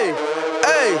 ayy,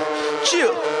 ayy,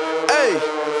 chill, ayy,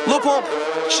 Lil Pump,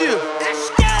 chill.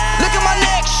 Look at my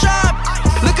neck shine,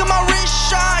 look at my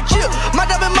wrist shine, chill. My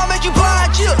diamond might make you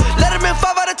blind, chill. Let him in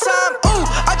 5 at a time, ooh.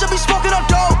 I just be smoking on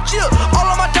dope, chill. All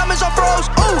of my diamonds are froze,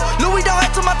 ooh. Louis down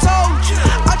head to my toes,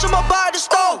 I just my body the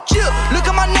stove, chill. Look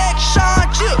at my neck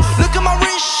shine, chill. Look at my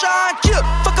wrist shine, chill.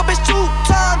 Fuck up bitch 2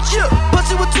 times, chill.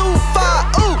 Pussy with 2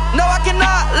 5, ooh. No, I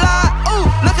cannot lie, ooh.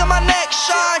 Look at my neck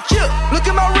shine, chill. Look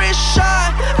at my wrist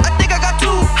shine. I think I got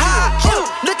too high, ooh.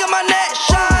 Look at my neck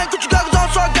shine. Gucci goggles on,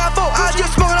 so I got 4 eyes.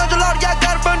 Just smoking on gelato, yeah, I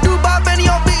got it from Dubai. Benny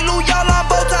on Big Lou, y'all on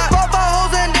bow tie. 4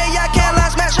 hoes in there, yeah, I can't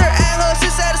lie. Smash her and her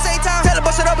sis at the same time. Tell her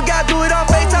bust it up, we gotta do it on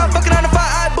FaceTime. Fucking on the 5,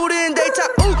 I booty in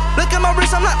daytime. Ooh, look at my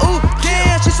wrist, I'm like, ooh,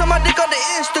 damn. She saw my dick on the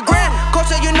Instagram.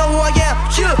 Coach said, you know who I am.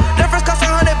 Chill, that first cost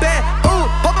 100 band. Ooh,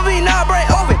 poppin' me now, brain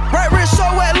open. Right wrist so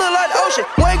wet, look like the ocean.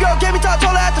 One girl gave me top,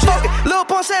 told her after smoking. Lil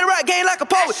Pump said rap game like a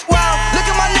poet. Wow, look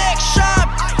at my neck shine.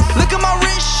 Look at my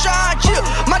wrist shine, chill.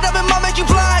 My diamond might make you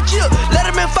blind, chill. Let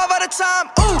him in 5 at a time,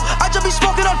 ooh. I just be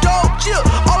smoking on dope, chill.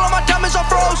 All of my diamonds are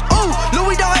froze, ooh.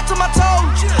 Louis down head to my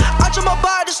toes. I just my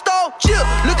body the stove, chill.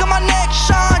 Look at my neck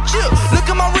shine, chill. Look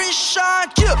at my wrist shine,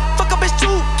 chill. Fuck up bitch 2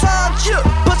 times, chill.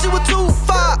 Pussy with 2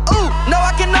 5, ooh. No,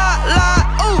 I cannot lie,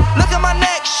 ooh. Look at my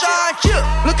neck shine, chill.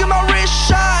 Look at my wrist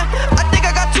shine. I think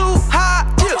I got too high,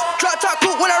 chill. Drop top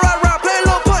cool when I ride around. Play a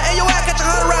little punt and your ass catch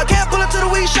 100 round. Can't pull up to the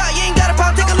weed shot, you ain't got a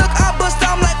pound. Take a look, I bust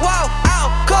down, I'm like wow, ow.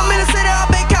 Come in the city, I'll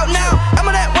bank out now. I'm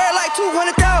on that word like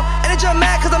 200,000. And they jump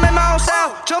mad cause I made my own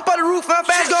sound. Jump on the roof, I'm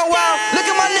fast, going wild. Look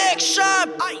at my neck shine.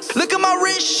 Look at my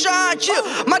wrist shine, chill.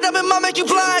 My diamond might make you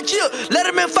blind, chill. Let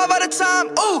him in 5 at a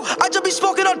time, ooh. I just be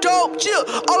smoking on dope, chill.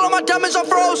 All of my diamonds are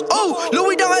froze, ooh.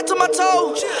 Louis down head to my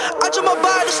toes. I just my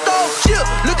body the stove, chill.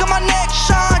 Look at my neck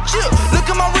shine, chill. Look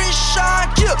at my wrist shine,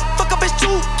 chill. Fuck up bitch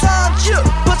 2 times, chill.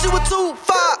 Pussy with 2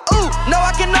 5, ooh. No,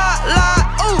 I cannot lie,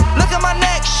 ooh. Look at my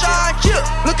neck shine, chill.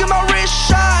 Look at my wrist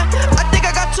shine. I think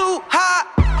I got too high.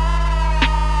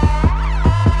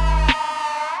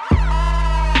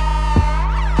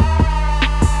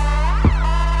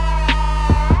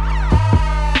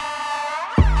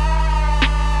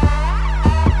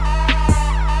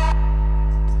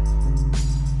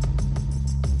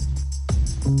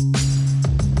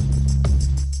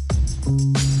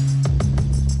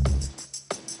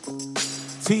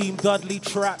 Team Dudley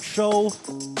Trap Show.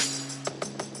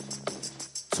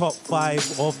 Top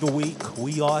 5 of the week.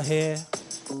 We are here.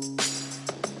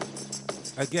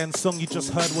 Again, song you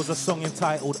just heard was a song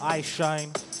entitled I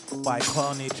Shine by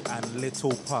Carnage and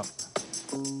Little Pump.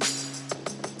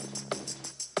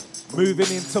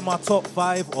 Moving into my top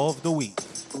 5 of the week.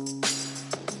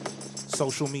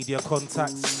 Social media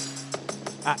contacts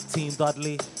at Team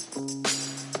Dudley.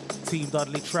 Team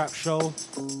Dudley Trap Show.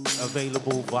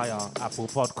 Available via Apple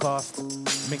Podcast,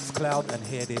 Mixcloud, and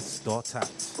HearThis.at.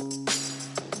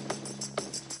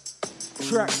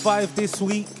 Track 5 this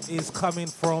week is coming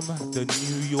from the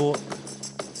New York.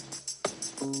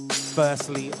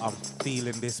 Firstly, I'm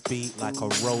feeling this beat like a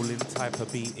rolling type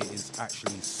of beat. It is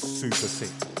actually super sick.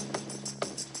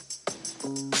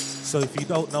 So if you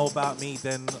don't know about me,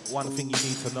 then one thing you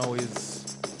need to know is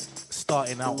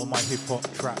starting out on my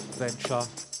hip-hop trap venture,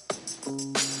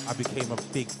 I became a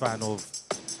big fan of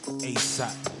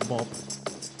ASAP Mob.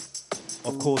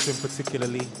 Of course, in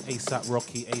particularly ASAP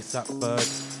Rocky, ASAP Ferg,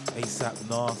 ASAP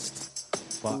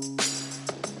Nast. But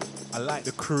I like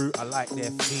the crew, I like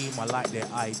their theme, I like their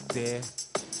idea.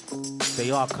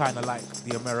 They are kind of like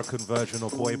the American version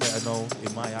of Boy Better Know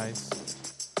in my eyes.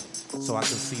 So I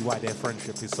can see why their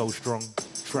friendship is so strong,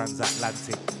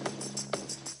 transatlantic.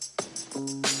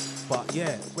 But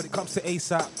yeah, when it comes to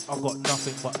ASAP, I've got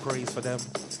nothing but praise for them.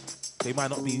 They might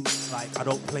not be like, I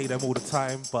don't play them all the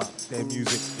time, but their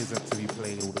music isn't to be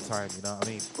played all the time, you know what I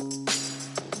mean?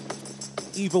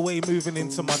 Either way, moving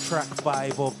into my track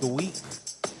 5 of the week,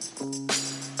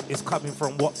 it's coming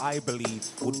from what I believe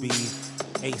would be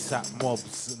ASAP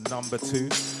Mob's number 2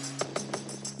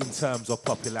 in terms of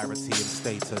popularity and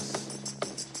status.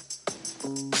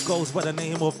 Goes by the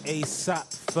name of ASAP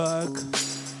Ferg.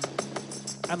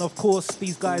 And of course,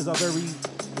 these guys are very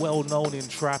well known in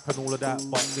trap and all of that,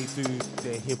 but they do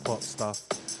their hip hop stuff.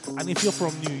 And if you're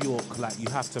from New York, like, you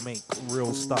have to make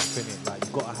real stuff in it. Like,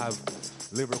 you gotta have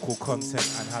lyrical content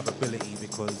and have ability,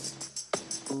 because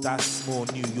that's more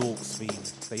New York's theme.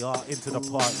 They are into the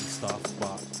party stuff,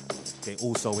 but they're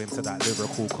also into that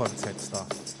lyrical content stuff.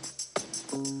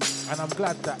 And I'm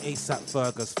glad that ASAP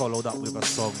Ferg has followed up with a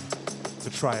song to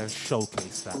try and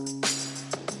showcase that.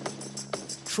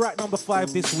 Track number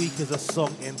 5 this week is a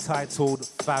song entitled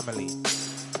Family.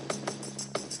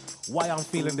 Why I'm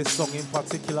feeling this song in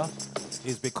particular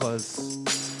is because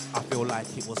I feel like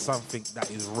it was something that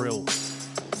is real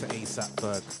to ASAP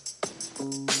Ferg.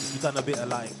 If you've done a bit of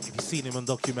like, if you've seen him on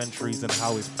documentaries and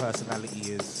how his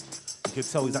personality is, you can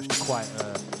tell he's actually quite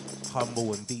a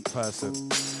humble and deep person.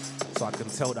 So I can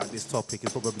tell that this topic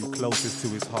is probably closest to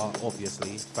his heart,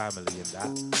 obviously, family and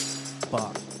that.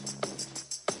 But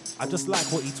I just like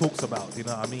what he talks about, you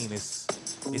know what I mean? It's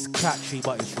catchy,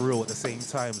 but it's real at the same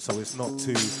time, so it's not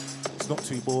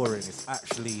too boring. It's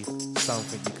actually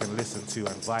something you can listen to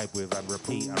and vibe with and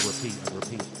repeat and repeat and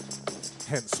repeat.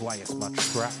 Hence why it's my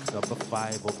track number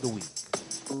 5 of the week.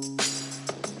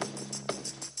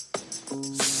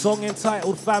 Song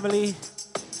entitled Family,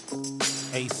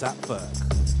 ASAP Ferg.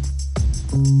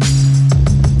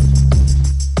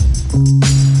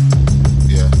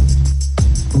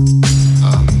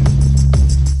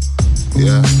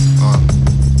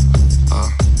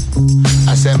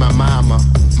 I said my mama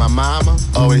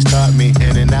always taught me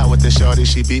in and out with the shorty.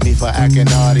 She beat me for acting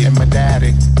naughty. And my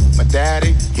daddy,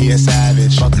 he a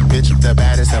savage. Fuck the bitch with the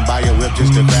baddest and buy a whip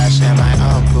just to crash. And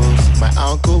my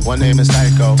uncle, one name is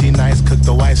Psycho. T-Nice cooked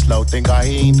the white slow. Thank God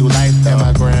he ain't do life though.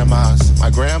 And my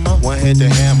grandma, one hit the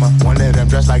hammer. One of them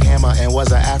dressed like Hammer and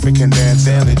was an African dance.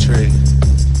 Family tree.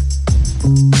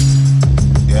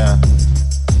 Yeah.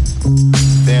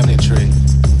 Family tree.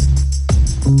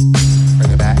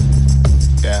 Bring it back.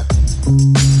 Yeah.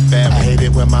 Family. I hate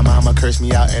it when my mama cursed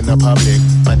me out in the public.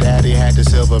 My daddy had the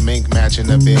silver mink matching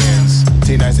the Benz.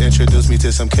 T-Nice introduced me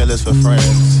to some killers for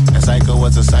friends. And Psycho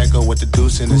was a psycho with the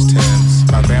deuce in his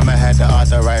tins. My grandma had the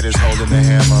arthritis holding the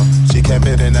hammer. She kept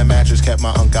it in the mattress, kept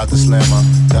my unk out the slammer.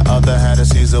 The other had a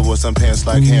Caesar with some pants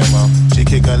like Hammer. She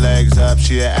kick her legs up,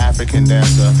 she an African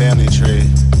dancer. Family tree.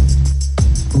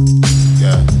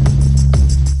 Yeah.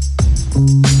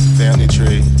 Family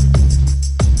tree.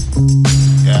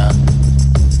 Yeah.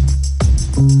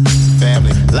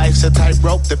 Family. Life's a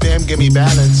tightrope, the fam give me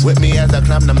balance. With me as I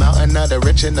climb the mountain of the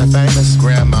rich and the famous.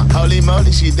 Grandma, holy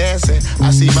moly, she dancing.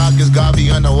 I see Marcus Garvey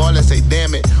on the wall and say,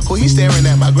 damn it. Who he staring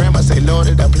at? My grandma say, Lord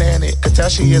of the planet. Could tell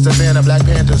she is a fan of Black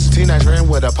Panthers. T-Nice ran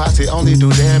with a posse, only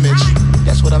do damage.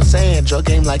 That's what I'm saying, drug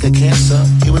game like a cancer.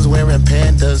 He was wearing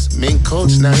pandas, mink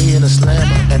coats, now he in a slammer.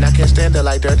 And I can't stand her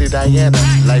like Dirty Diana.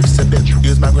 Life's a bitch,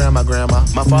 use my grandma.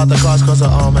 My father calls cause her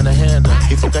arm and a handle.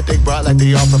 He forgot they brought like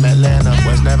they all from Atlanta.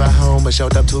 Was never home but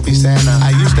showed up to be Santa. I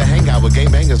used to hang out with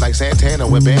gangbangers like Santana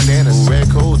with bandanas, red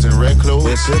coats and red clothes,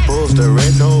 with pit bulls, the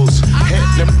red nose. Head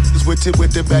them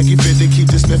with the baggy fit to keep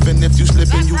the sniffing. If you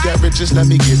slipping, you got rich, just let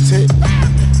me get it.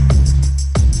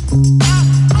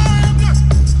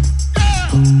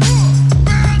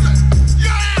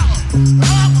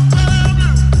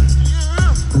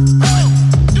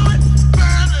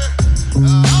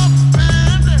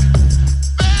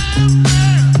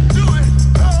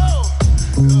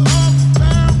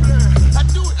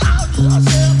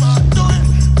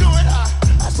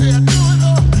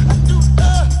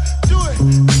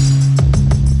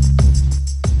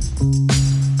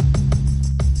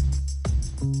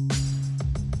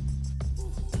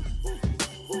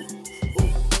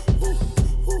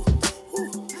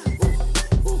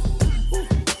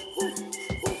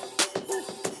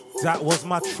 That was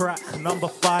my track number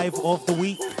 5 of the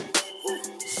week.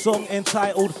 Song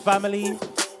entitled Family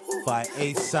by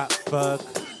ASAP Ferg,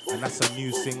 and that's a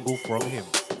new single from him.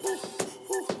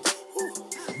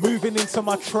 Moving into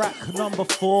my track number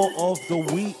 4 of the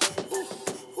week,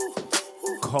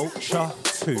 Culture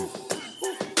 2.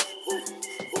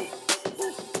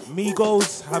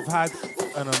 Migos have had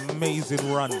an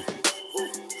amazing run.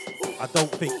 I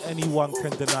don't think anyone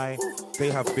can deny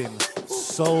they have been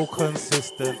so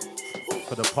consistent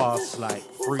for the past like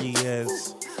 3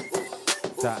 years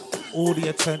that all the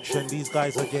attention these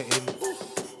guys are getting,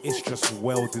 it's just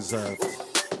well deserved.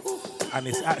 And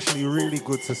it's actually really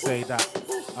good to say that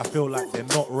I feel like they're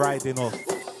not riding off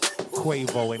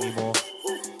Quavo anymore.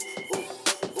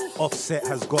 Offset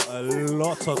has got a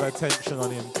lot of attention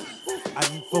on him.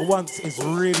 And for once, it's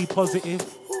really positive.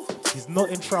 He's not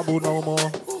in trouble no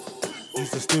more.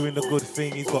 He's just doing the good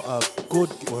thing. He's got a good...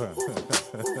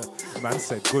 Man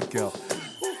said good girl.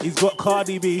 He's got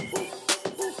Cardi B.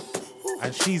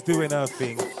 And she's doing her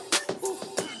thing.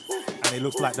 And it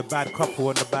looks like the bad couple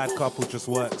and the bad couple just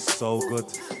works so good.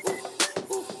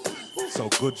 So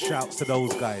good shouts to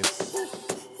those guys.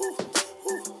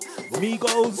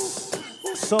 Migos.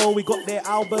 So we got their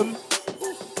album,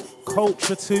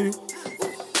 Culture 2.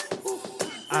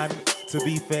 And to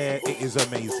be fair, it is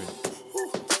amazing.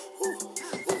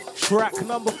 Track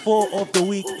number 4 of the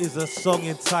week is a song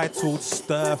entitled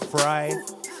Stir Fry.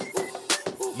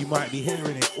 You might be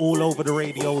hearing it all over the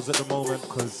radios at the moment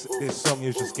because this song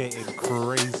is just getting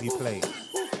crazy play.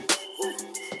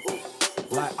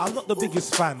 Like, I'm not the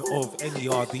biggest fan of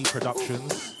NERD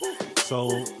productions, so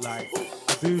like,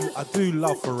 I do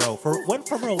love Pharrell. When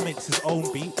Pharrell makes his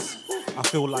own beats, I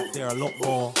feel like they're a lot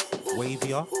more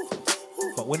wavier.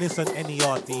 But when it's an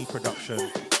NERD production,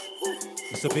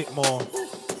 it's a bit more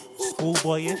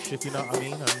schoolboyish, if you know what I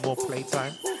mean, and more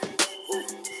playtime.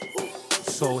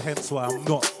 So hence why I'm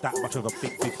not that much of a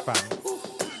big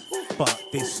fan. But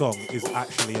this song is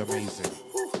actually amazing.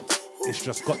 It's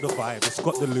just got the vibe, it's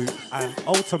got the loop, and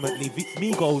ultimately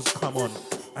Migos come on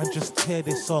and just tear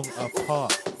this song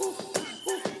apart.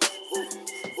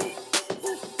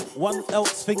 One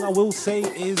else thing I will say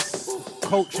is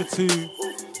Culture 2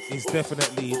 is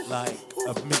definitely like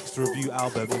a mixed review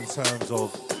album in terms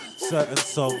of certain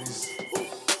songs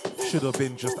should have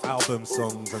been just album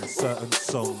songs and certain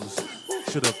songs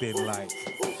should have been like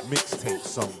mixtape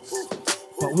songs.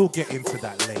 But we'll get into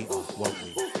that later, won't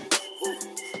we?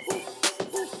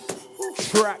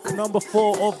 Track number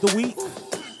 4 of the week,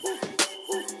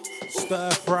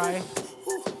 Stir Fry,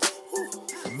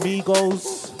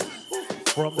 Migos,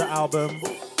 from the album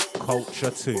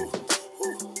Culture 2.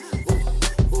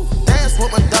 Dance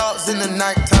with my dogs in the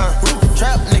nighttime.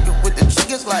 Trap nigga with the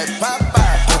chickens like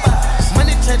Popeye.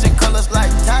 Money changing colors like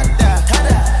tie-dye.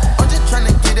 I'm just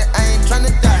tryna get it, I ain't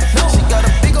tryna die. She got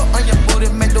a big ol' on your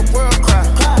booty, make the world cry.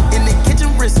 In the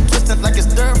kitchen, wrist twisted like it's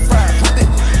stir fry.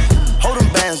 Hold them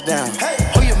bands down,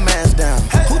 hold your mans down.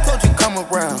 Who told you come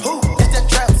around? It's that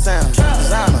trap sound.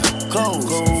 Designer, clothes,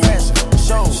 fashion,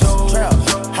 shows, trap,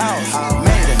 house,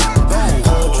 made it,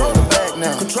 gold. Control the bag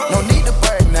now, no need to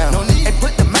brag now. Hey,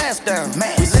 put the mask down,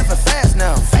 we living fast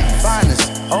now.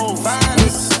 Finest, old,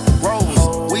 finest,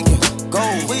 rose, we can go,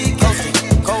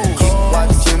 coasting, cold.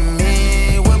 Watching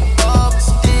me with Bob,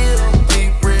 still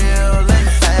be real and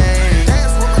fame.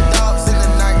 Dance with my dogs in the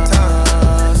nighttime.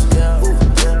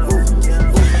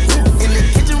 In the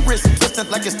kitchen, wrist twisted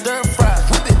like it's stir fry.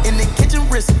 Whip it in the kitchen,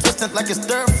 wrist twisted like it's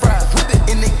stir fry. Whip it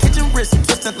in the kitchen, wrist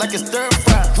twisted like it's stir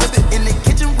fry. Whip it in the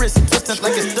kitchen, wrist twisted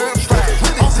like it's stir fry.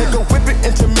 Take a whip it,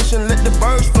 intermission, let the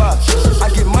birds fly. I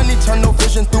get money, turn no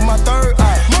vision through my third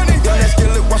eye. Money, got that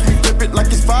skillet, watch me flip it like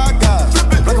it's Five Guys.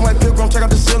 Black and white pilgrim, check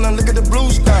out the ceiling, look at the blue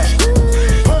sky.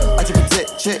 I take a jet,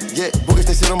 check, yeah, boogies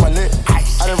they sit on my neck.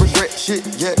 I don't regret shit,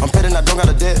 yeah, I'm petting, I don't got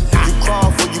a debt. You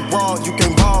crawl for you raw, you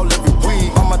can ball every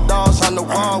week. All my dogs on the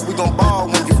wall, we gon'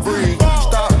 ball when you free.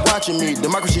 Stop watching me,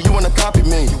 democracy, you wanna copy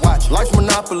me. Life's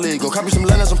monopoly, go copy some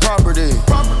land and some property.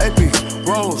 AP,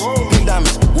 Rose, pink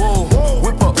diamonds, wool,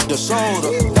 whip up the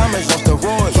soda, diamonds on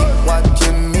steroids.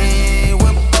 Watching me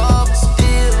whip up,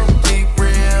 still be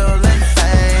real and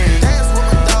fame. Dance with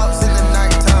my dogs in the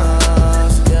nighttime.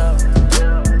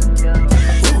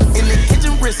 In the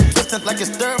kitchen, wrist twisted like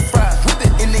it's stir fry. Whip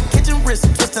it in the kitchen, wrist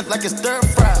twisted like it's stir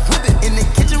fry. Whip it in the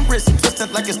kitchen, wrist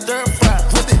twisted like it's stir fry.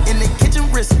 Whip it in the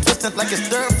kitchen, wrist twisted like it's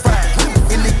stir fry.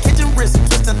 In the kitchen, wrist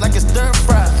twisted like it's stir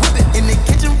fry. Whip it in the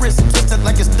kitchen, wrist twisted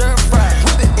like it's stir fry.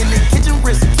 Whip it in the kitchen,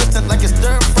 wrist twisted like it's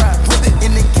stir fry. Whip it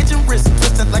in the kitchen, wrist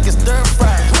twisted like it's stir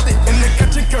fry. Whip it in the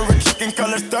kitchen, curry chicken,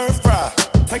 color stir fry.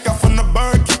 Take off from the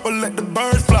bird, keep her, let the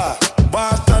birds fly.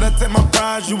 Why I started to take my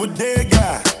prize, you a dead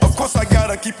guy. Of course I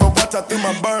gotta keep a watch out through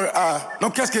my bird eye. No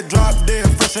casket drop dead,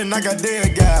 fresh and I got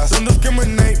dead guys. Don't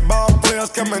discriminate, ball players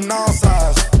coming all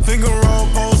sides. Finger roll,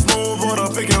 post move, or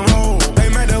the pick and roll. They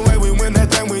made the way we win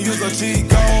that thing, we use a cheat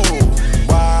code.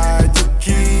 Why you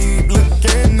keep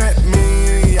looking at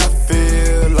me? I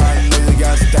feel like nigga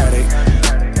got static.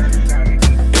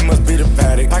 It must be the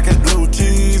paddock. Package blue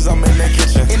cheese, I'm in the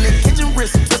kitchen. In the kitchen,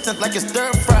 wrist twisted like it's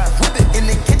stir fry. Whip it in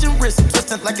the kitchen, wrist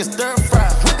twisted like it's stir fry.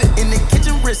 Whip it in the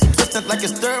kitchen, wrist twisted like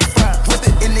it's stir fry. Whip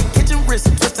it in the kitchen, wrist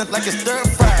twisted like it's stir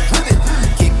fry. Whip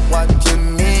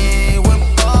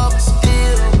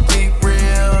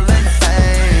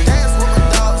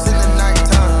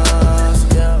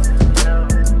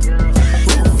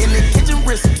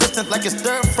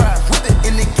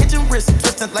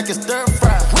twisted like it's stir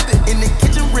fry. Whip it in the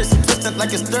kitchen, wrist twisted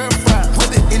like it's stir fry.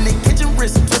 Whip it in the kitchen,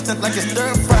 wrist twisted like it's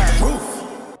stir fry.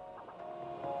 Roof.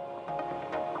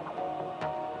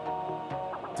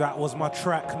 That was my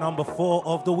track number 4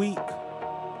 of the week.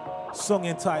 Song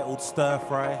entitled Stir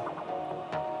Fry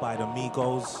by the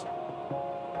Migos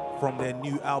from their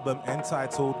new album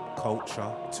entitled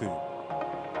Culture 2.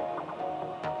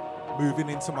 Moving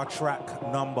into my track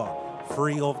number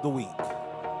 3 of the week.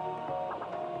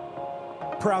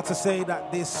 Proud to say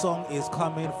that this song is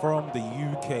coming from the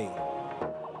UK.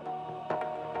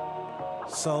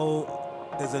 So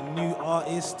there's a new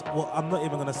artist. Well, I'm not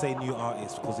even going to say new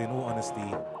artist because in all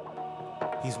honesty,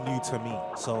 he's new to me.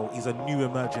 So he's a new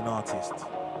emerging artist.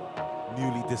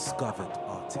 Newly discovered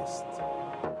artist.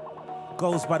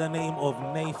 Goes by the name of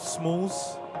Nath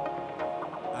Smalls.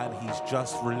 And he's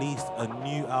just released a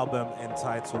new album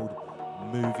entitled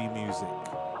Movie Music.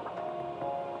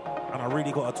 And I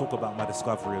really got to talk about my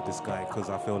discovery of this guy because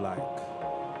I feel like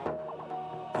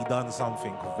he done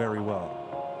something very well.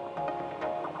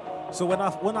 So when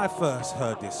I first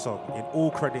heard this song, in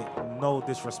all credit, no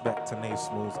disrespect to Nath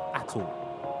Smalls at all.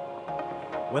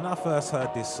 When I first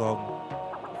heard this song,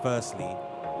 firstly,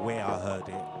 where I heard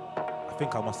it, I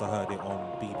think I must have heard it on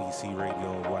BBC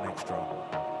Radio 1 Extra.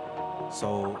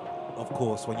 So, of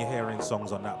course, when you're hearing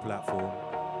songs on that platform,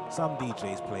 some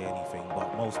DJs play anything,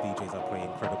 but most DJs are playing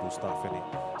incredible stuff in it.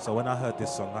 So when I heard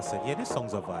this song, I said, yeah, this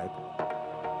song's a vibe.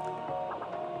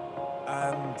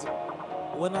 And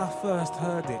when I first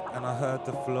heard it, and I heard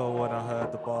the flow, and I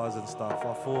heard the bars and stuff,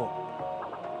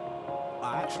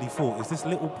 I actually thought, is this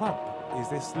Little Pump? Is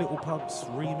this Little Pump's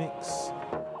remix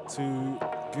to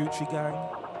Gucci Gang?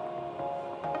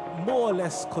 More or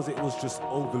less because it was just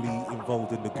overly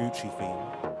involved in the Gucci theme.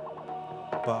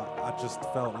 But I just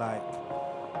felt like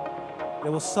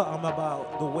there was something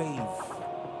about the wave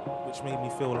which made me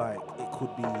feel like it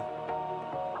could be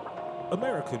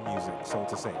American music, so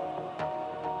to say.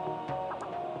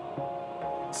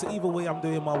 So either way, I'm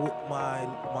doing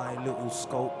my little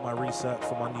scope, my research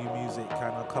for my new music,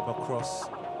 and I come across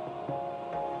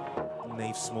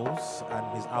Nath Smalls and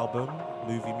his album,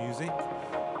 Movie Music.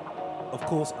 Of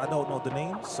course, I don't know the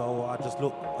name, so I just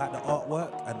looked at the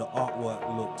artwork, and the artwork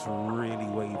looked really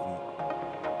wavy.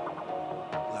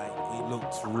 Like, it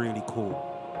looked really cool.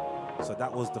 So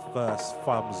that was the first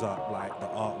thumbs up, like the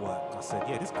artwork. I said,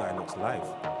 yeah, this guy looks live.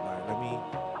 Like, let me,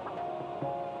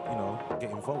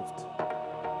 get involved.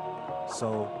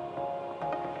 So,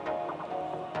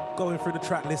 going through the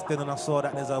track listing, and I saw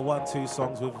that there's 1-2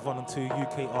 songs with 1 or 2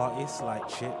 UK artists like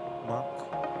Chip,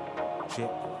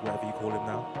 whatever you call him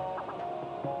now.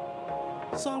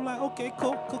 So I'm like, okay,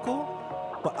 cool.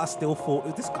 But I still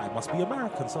thought this guy must be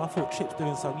American, so I thought Chip's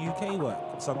doing some UK work,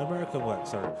 some American work,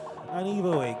 sorry. And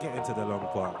either way, get into the long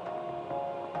part.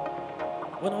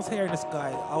 When I was hearing this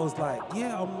guy, I was like,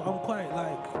 yeah, I'm quite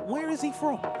like, where is he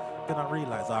from? Then I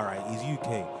realized, all right, he's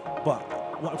UK. But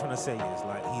what I'm trying to say is,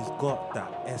 like, he's got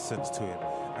that essence to him,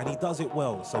 and he does it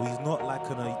well. So he's not like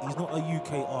he's not a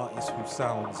UK artist who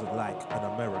sounds like an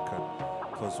American,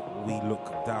 because we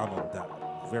look down on that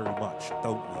very much,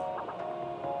 don't we?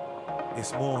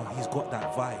 It's more, he's got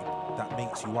that vibe that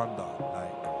makes you wonder,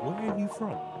 like, where are you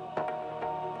from?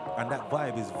 And that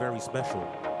vibe is very special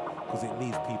because it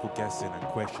leaves people guessing and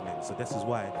questioning. So this is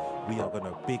why we are going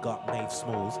to big up Nath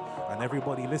Smalls, and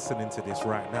everybody listening to this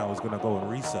right now is going to go and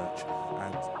research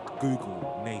and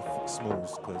Google Nath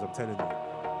Smalls, because I'm telling you,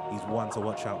 he's one to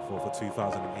watch out for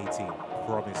 2018.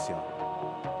 Promise you.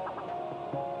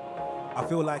 I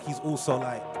feel like he's also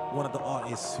like one of the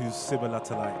artists who's similar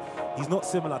to, like, he's not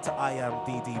similar to I Am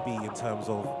DDB in terms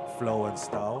of flow and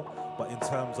style, but in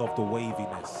terms of the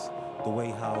waviness, the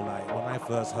way how, like, when I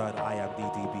first heard I Am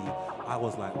DDB, I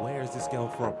was like, where is this girl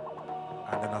from?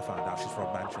 And then I found out she's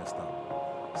from Manchester.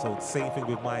 So same thing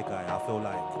with my guy. I feel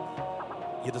like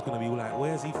you're just going to be like,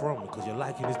 where's he from? Because you're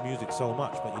liking his music so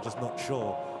much, but you're just not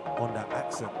sure on that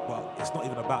accent. But it's not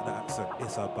even about the accent,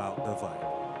 it's about the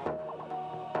vibe.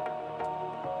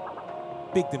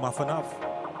 Bigged him up enough.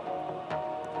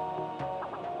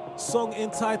 Song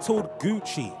entitled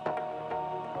Gucci.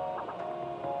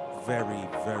 Very,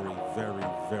 very, very,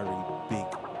 very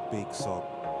big song.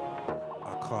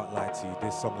 I can't lie to you,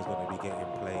 this song is going to be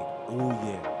getting played all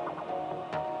year.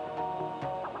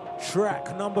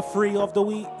 Track number 3 of the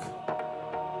week.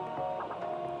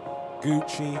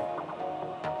 Gucci,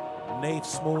 Nath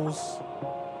Smalls,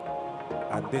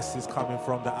 and this is coming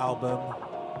from the album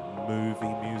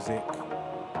Movie Music.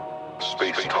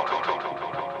 Space Talk.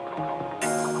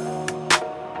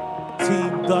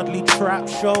 Team Dudley Trap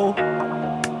Show.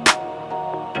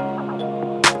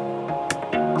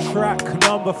 Track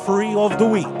number 3 of the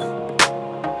week.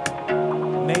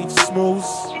 Nate Smalls,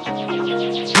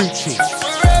 Gucci.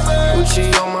 Gucci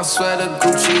on my sweater,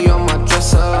 Gucci on my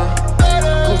dresser.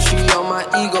 Gucci on my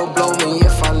ego, blow me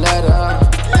if I let her.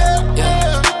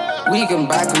 Yeah, we can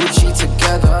buy Gucci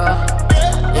together.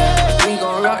 Yeah, we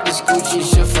gon' rock this Gucci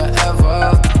shit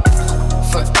forever.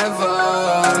 Forever,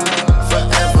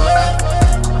 forever.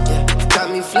 Yeah, got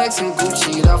me flexing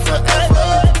Gucci down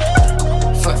forever.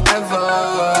 Forever,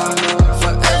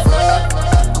 forever.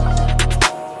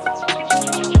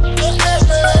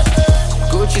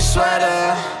 Gucci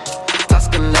sweater,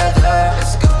 Tuscan leather.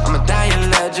 I'ma die a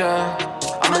legend.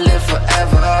 I'ma live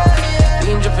forever.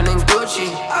 Been dripping in Gucci,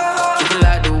 dripping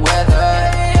like the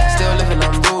weather. Still living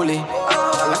unruly,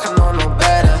 like I know no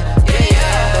better.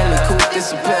 Yeah, then the coupe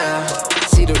disappear.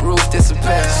 See the roof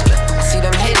disappear. I see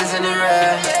them haters in the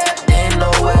red. They ain't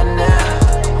nowhere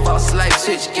near. Boss like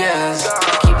switch gears.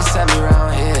 Keep it semi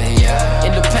round here, yeah.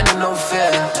 Independent, no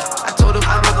fear. I told them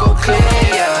I'ma go clear,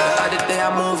 yeah. Other day I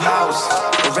move house.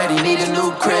 Already need a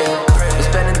new crib. Been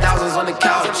spending thousands on the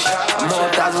couch. More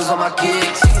thousands on my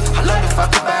kicks. I love to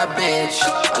fuck a bad bitch.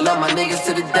 I love my niggas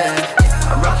to the death.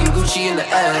 I'm rocking Gucci in the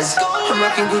ass. I'm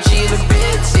rocking Gucci in the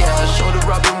bits, yeah. Shoulder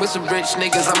rubbing with some rich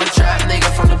niggas. I'm a trap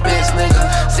nigga from the bits, nigga.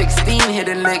 16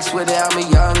 hitting licks with it. I'm a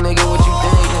young nigga. What you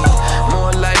thinking?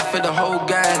 More life for the whole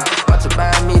gang. About to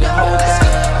buy me the whole thing.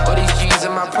 All these G's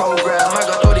in my program. I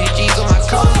got all these G's on my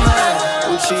clothes, man.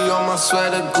 Gucci on my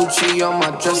sweater. Gucci on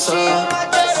my dresser.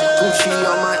 Gucci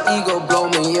on my ego. Blow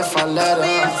me if I let her.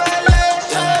 Yeah.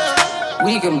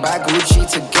 We can buy Gucci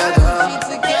together.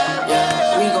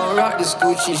 Yeah, we gon' rock this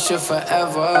Gucci shit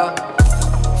forever.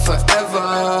 Forever,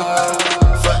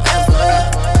 forever.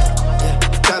 Yeah,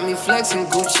 got me flexing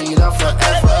Gucci down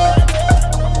forever.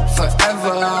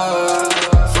 Forever,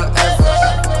 forever.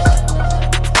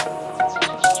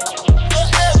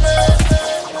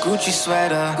 Gucci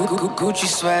sweater, Gucci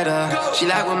sweater. She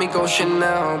like when we go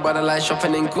Chanel, but I like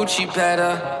shopping in Gucci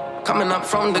better. Coming up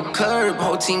from the curb,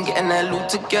 whole team getting that loot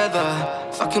together.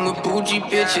 Fucking with bougie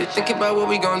bitches, thinking about what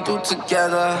we gon' do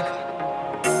together.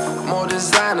 More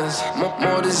designers,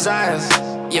 more desires.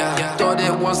 Yeah, thought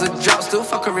it was a job, still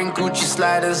fuck her in Gucci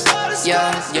sliders.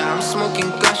 Yeah, I'm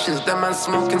smoking gushes, that man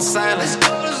smoking silence.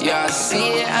 Yeah, I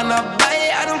see it and I buy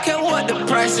it, I don't care what the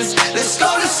price is. Let's go,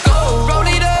 roll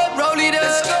it up, roll it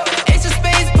up. Ace of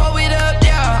spades, pull it up,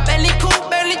 yeah. Bentley coupe,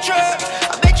 Bentley truck.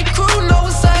 I bet your crew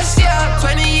knows us, yeah.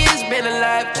 20 years been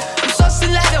alive, I'm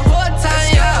saucing like the whole time,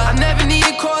 yeah. I never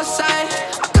needed cosign,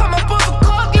 I come up with a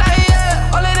cork like,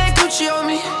 yeah. All of that Gucci on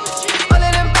me, all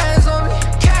of them bands on me,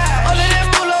 all of that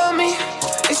moolah on me.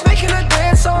 It's making her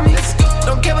dance on me.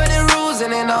 Don't give her the rules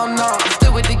and then I'm not. I'm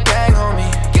still with the gang,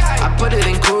 homie. I put it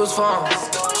in cruise form,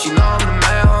 she know I'm the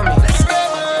man, homie.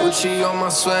 Gucci on my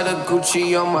sweater,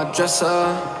 Gucci on my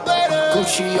dresser.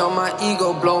 Gucci on my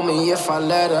ego, blow me if I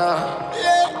let her.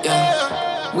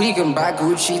 Yeah, we can buy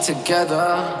Gucci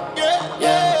together.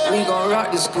 Yeah, we gon'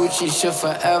 rock this Gucci shit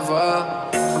forever.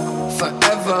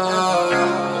 Forever,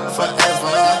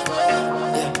 forever.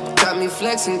 Yeah, got me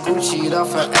flexing Gucci down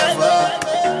forever.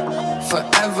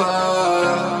 Forever,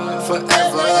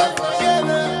 forever.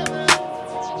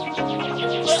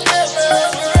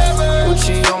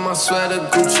 Gucci on my sweater,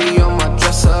 Gucci on my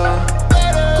dresser.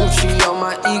 Gucci on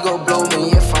my ego, blow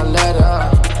me if I let her.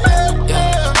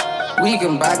 Yeah, we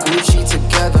can buy Gucci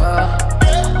together.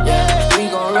 Yeah, we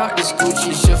gon' rock this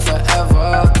Gucci shit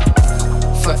forever.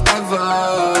 Forever,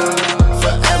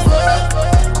 forever.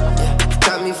 Yeah,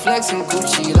 got me flexing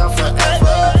Gucci down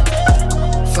forever.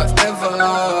 Forever,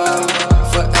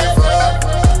 forever.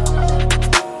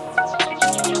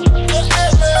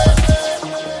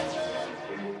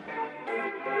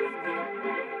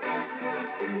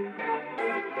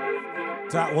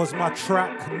 That was my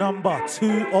track number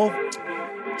 3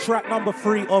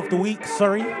 of the week,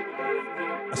 sorry.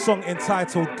 A song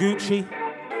entitled Gucci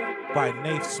by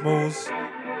Nate Smalls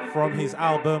from his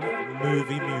album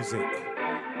Movie Music.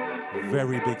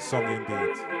 Very big song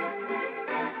indeed.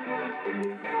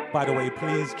 By the way,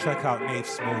 please check out Nate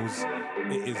Smalls.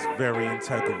 It is very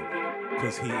integral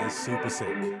because he is super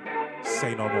sick.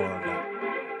 Say no more on that.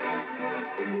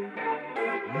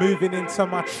 Moving into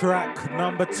my track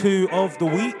number 2 of the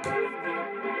week.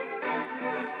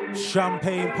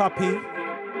 Champagne Puppy,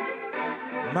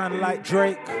 Man Like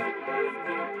Drake,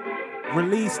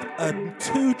 released a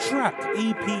 2-track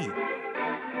EP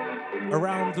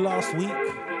around last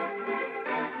week.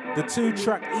 The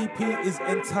 2-track EP is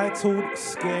entitled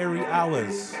Scary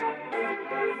Hours.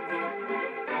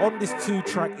 On this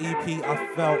 2-track EP, I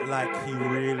felt like he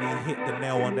really hit the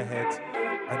nail on the head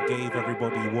and gave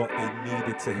everybody what they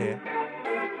needed to hear.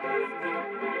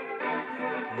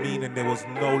 Meaning there was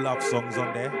no love songs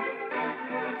on there.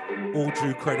 all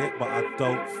due credit, but I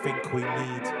don't think we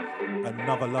need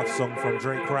another love song from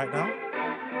Drake right now.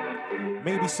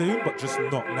 Maybe soon, but just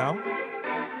not now.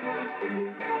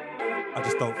 I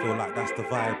just don't feel like that's the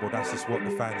vibe, or that's just what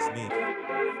the fans need.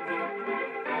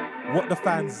 What the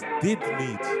fans did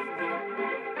need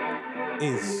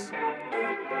is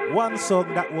one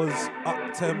song that was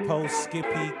up-tempo,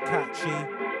 skippy, catchy,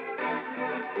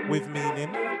 with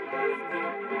meaning,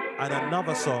 and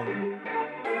another song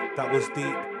that was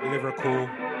deep, lyrical,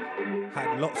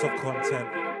 had lots of content,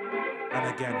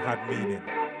 and again had meaning.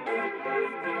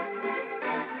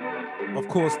 Of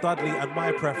course, Dudley and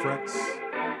my preference,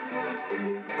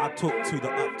 I took to the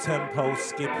up-tempo,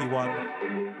 skippy one.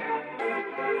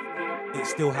 It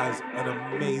still has an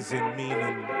amazing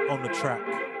meaning on the track.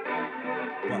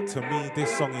 But to me,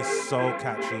 this song is so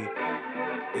catchy.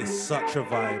 It's such a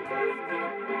vibe.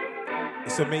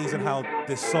 It's amazing how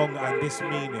this song and this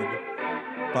meaning,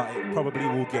 but it probably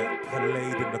will get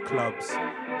played in the clubs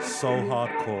so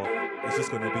hardcore. It's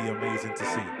just going to be amazing to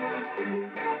see.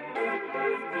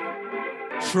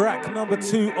 Track number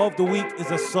 2 of the week is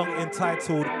a song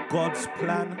entitled God's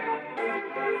Plan.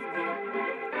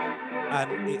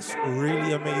 And it's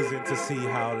really amazing to see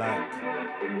how, like,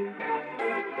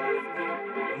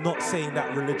 not saying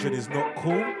that religion is not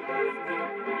cool,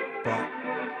 but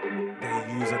they're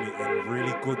using it in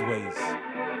really good ways,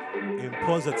 in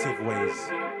positive ways.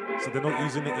 So they're not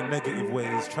using it in negative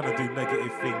ways, trying to do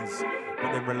negative things,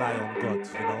 but then rely on God,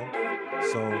 you know?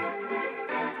 So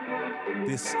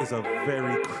this is a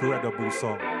very credible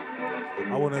song.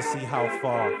 I want to see how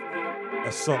far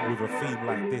a song with a theme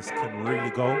like this can really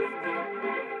go.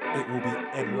 It will be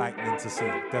enlightening to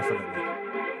see, definitely.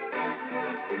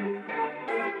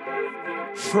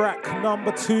 Track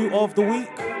number 2 of the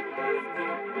week,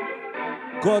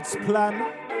 God's Plan,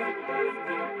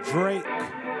 Drake,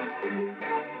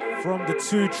 from the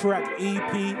 2-track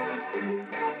EP,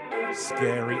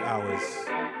 Scary Hours.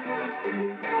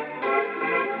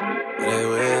 They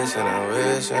wish and I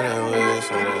wish and I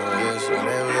wish and I wish and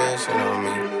they wishing on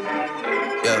me.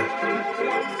 Yeah.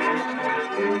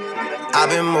 I've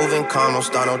been moving calm, don't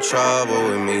start no trouble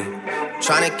with me.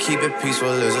 Trying to keep it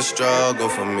peaceful is a struggle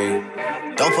for me.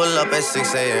 Don't pull up at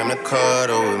 6 a.m. to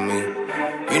cuddle with me.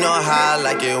 You know how I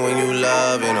like it when you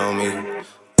loving on me.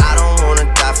 I don't wanna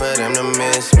die for them to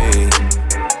miss me.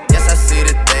 Yes, I see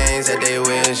the things that they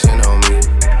wishing on me.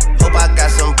 Hope I got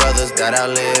some brothers that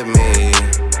outlive me.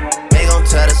 They gon'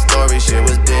 tell the story, shit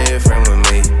was different with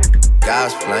me.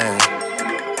 God's plan,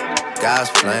 God's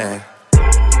plan.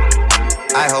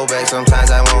 I hold back, sometimes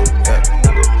I won't, yeah.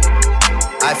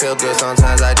 I feel good,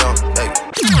 sometimes I don't, hey.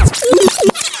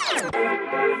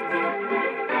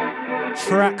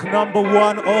 Track number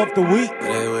 1 of the week.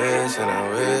 They wish and I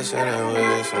wish and I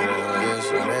wish and I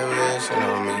wish and they wishing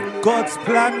on me. God's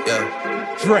Plan,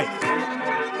 yeah. Drake.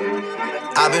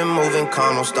 I've been moving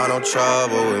calm, don't start no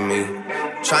trouble with me.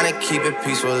 Trying to keep it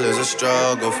peaceful is a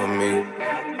struggle for me.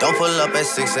 Don't pull up at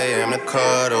 6 a.m. to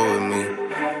cuddle with me.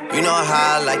 You know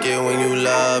how I like it when you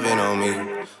loving on me.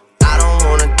 I don't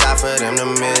wanna die for them to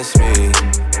miss me.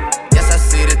 Yes, I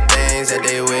see the things that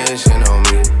they wishing on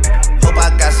me. Hope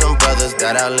I got some brothers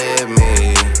that outlive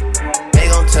me. They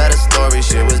gon' tell the story,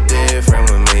 shit was different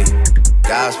with me.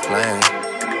 God's plan,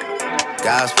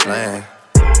 God's plan.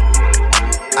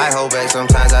 I hold back,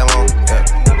 sometimes I won't, yeah.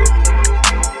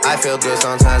 I feel good,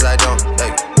 sometimes I don't,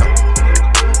 hey.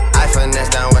 I finesse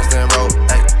down Western Road,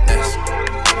 hey, next.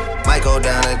 Might go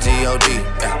down to G.O.D.,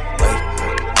 yeah, wait.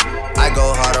 I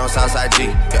go hard on Southside G,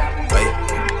 yeah, wait.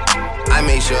 I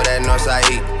make sure that Northside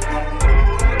eat.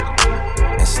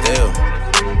 And still,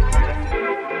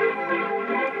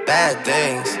 bad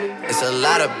things. It's a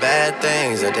lot of bad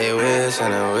things that they wish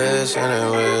and they wish and they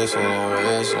wish and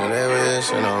they wish and they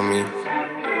wishing on me.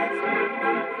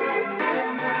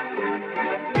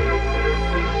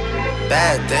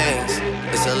 Bad things.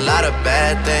 It's a lot of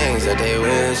bad things that they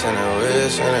wish and they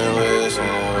wish and they wish and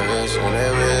they wish and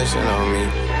they wishing on me.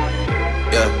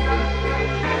 Yeah.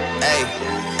 Hey,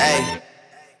 hey.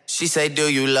 She say, do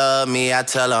you love me? I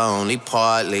tell her only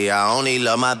partly. I only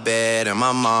love my bed and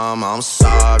my mom. I'm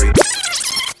sorry.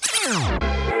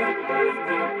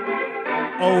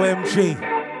 OMG.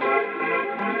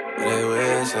 They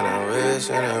wish and I wish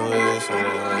and I wish and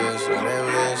I wish and they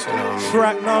wishing on me.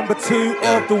 Track number 2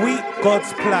 of the week,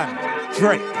 God's Plan,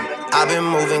 Drake. I've been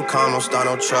moving calm, don't start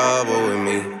no trouble with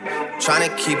me. Trying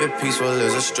to keep it peaceful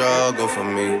is a struggle for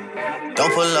me.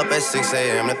 Don't pull up at 6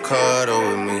 a.m. to cuddle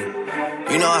with me.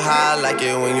 You know how I like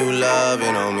it when you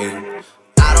loving on me.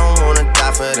 I don't wanna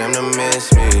die for them to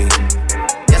miss me.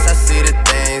 Yes, I see the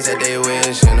things that they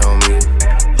wishing on me.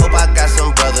 Hope I got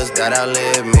some brothers that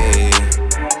outlive me.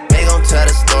 They tell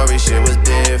the story, shit was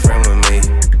different with me.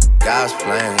 God's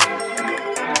plan,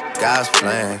 God's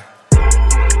plan.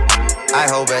 I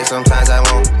hold back, sometimes I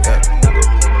won't, yeah.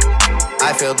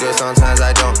 I feel good, sometimes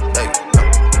I don't, hey, no.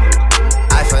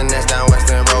 I finesse down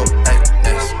Western Road, hey,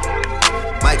 next.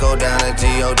 Might go down to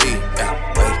G.O.D., yeah,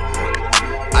 wait.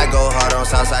 I go hard on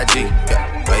Southside G, yeah,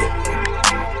 wait.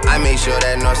 I make sure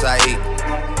that Northside E.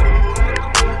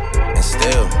 And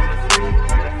still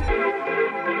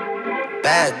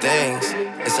bad things.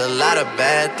 It's a lot of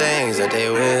bad things that they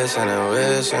wish and they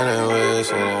wish and they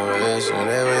wish and they wish and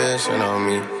they wishing on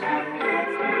me.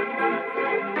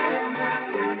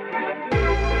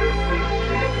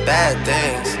 Bad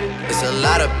things. It's a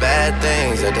lot of bad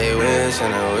things that they wish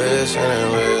and they wish and they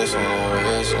wish and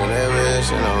they wish and they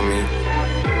wishing on me.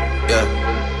 Yeah.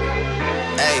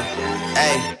 Hey,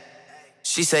 hey.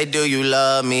 She say, do you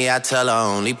love me? I tell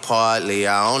her only partly.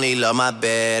 I only love my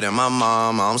bed and my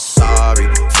mama, I'm sorry.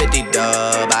 50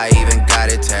 dub, I even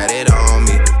got it tatted on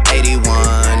me.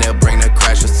 81, they'll bring the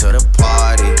crashers to the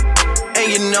party. And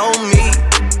you know me,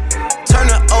 turn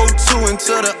the 02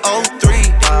 into the 03,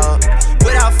 dawg.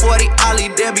 Without 40 Ollie,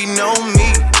 there be no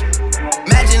me.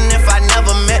 Imagine if I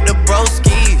never met the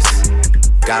broskies.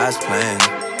 God's plan,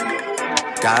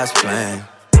 God's plan.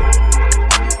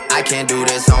 I can't do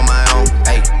this on my own,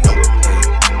 hey, no, hey.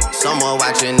 Someone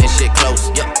watching this shit close,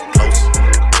 yup, close.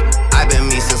 I've been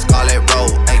me since Scarlet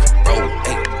Road, hey, road,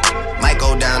 hey. Might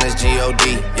go down as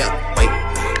G.O.D., yup, wait.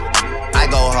 I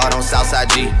go hard on Southside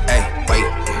G, hey, wait.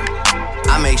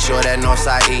 I make sure that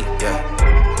Northside E, yeah.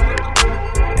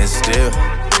 And still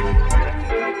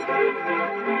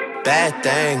bad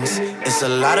things. It's a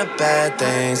lot of bad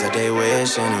things that they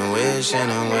wishing and wishing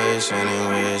and wishing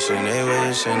and wishing they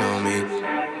wishing on me.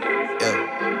 Yeah.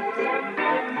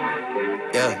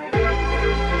 Yeah.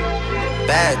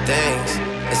 Bad things.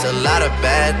 It's a lot of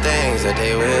bad things that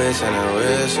they wish and they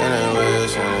wish and they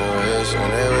wish and they wish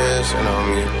and they wishing on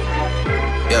me.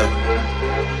 Yeah.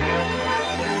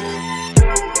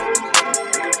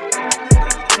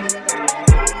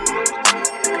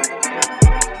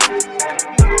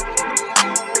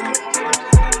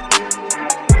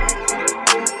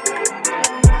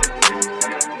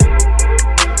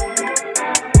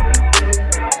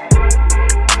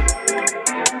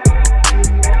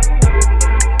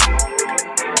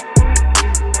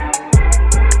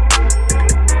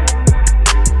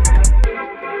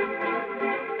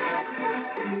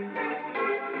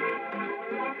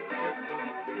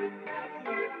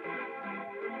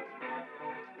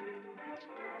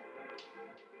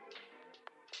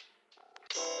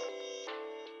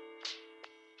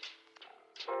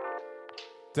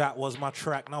 That was my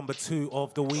track number 2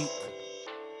 of the week.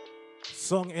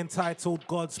 Song entitled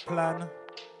God's Plan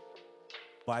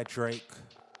by Drake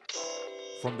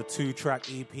from the 2-track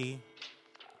EP,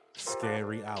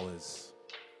 Scary Hours.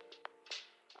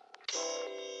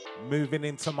 Moving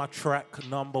into my track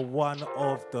number 1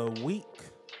 of the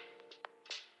week,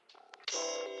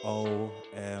 OMG.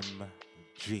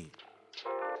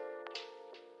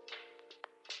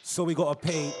 So we gotta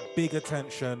pay big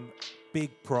attention,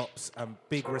 big props and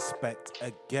big respect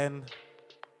again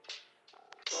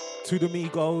to the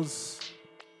Migos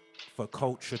for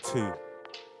Culture 2.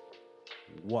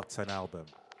 What an album.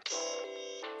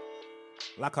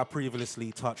 Like I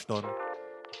previously touched on,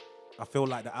 I feel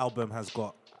like the album has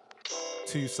got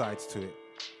 2 sides to it.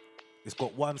 It's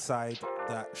got one side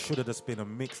that should have just been a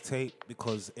mixtape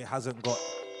because it hasn't got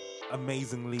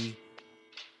amazingly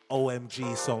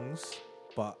OMG songs,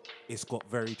 but it's got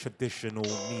very traditional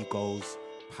Migos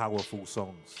powerful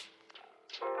songs.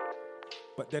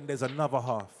 But then there's another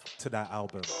half to that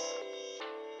album,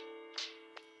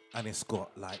 and it's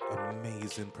got like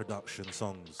amazing production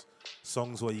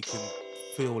songs where you can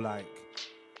feel like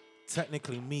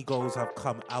technically Migos have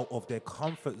come out of their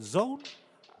comfort zone,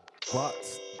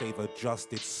 but they've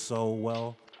adjusted so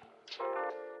well,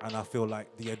 and I feel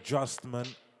like the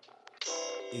adjustment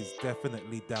is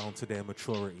definitely down to their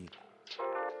maturity.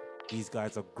 These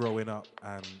guys are growing up,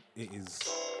 and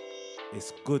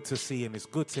it's good to see and it's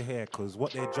good to hear, because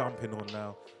what they're jumping on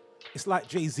now, it's like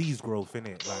Jay-Z's growth,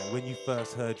 innit? Like when you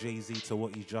first heard Jay-Z to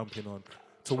what he's jumping on,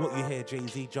 to what you hear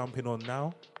Jay-Z jumping on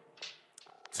now,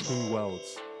 2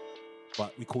 worlds.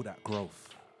 But we call that growth.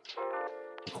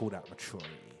 We call that maturity.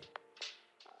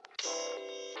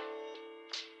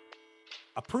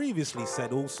 I previously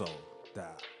said also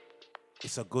that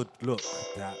it's a good look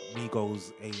that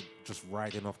Migos ain't just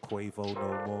riding off Quavo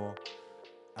no more,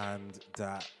 and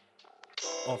that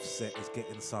Offset is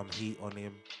getting some heat on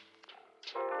him.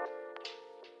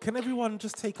 Can everyone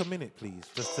just take a minute, please,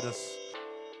 just to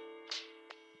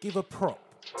give a prop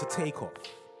to Takeoff?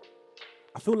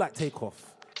 I feel like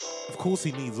Takeoff, of course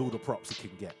he needs all the props he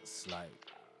can get. It's like,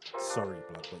 sorry,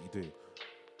 blood, but you do.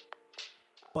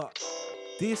 But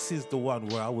this is the one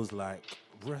where I was like,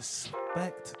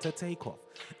 respect to Takeoff.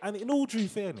 And in all due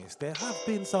fairness, there have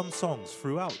been some songs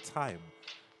throughout time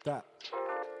that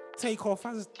Takeoff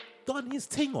has done his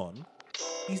thing on.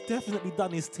 He's definitely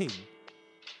done his thing.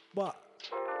 But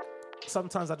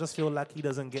sometimes I just feel like he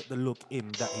doesn't get the look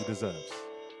in that he deserves.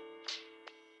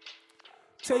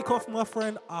 Takeoff, my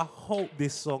friend, I hope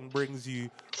this song brings you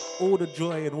all the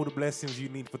joy and all the blessings you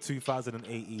need for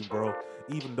 2018, bro.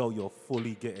 Even though you're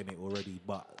fully getting it already,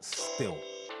 but still.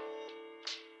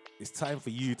 It's time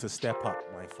for you to step up,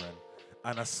 my friend.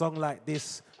 And a song like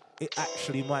this, it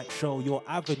actually might show your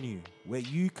avenue where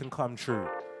you can come true.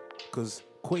 Because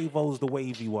Quavo's the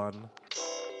wavy one.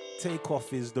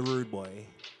 Takeoff is the rude boy.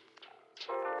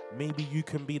 Maybe you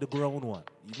can be the grown one.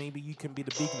 Maybe you can be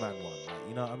the big man one. Like,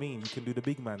 you know what I mean? You can do the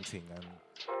big man thing and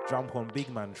jump on big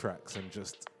man tracks and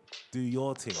just do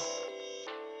your thing.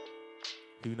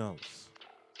 Who knows?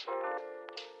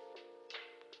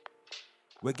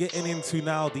 We're getting into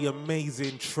now the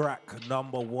amazing track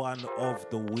number 1 of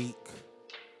the week.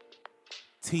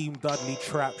 Team Dudley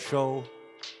Trap Show.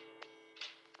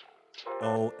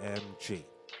 OMG.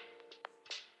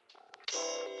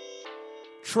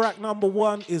 Track number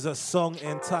 1 is a song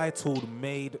entitled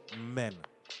Made Men.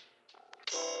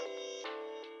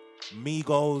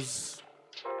 Migos,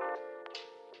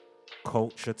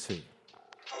 Culture 2.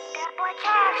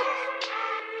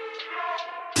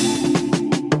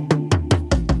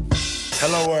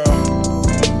 Hello world.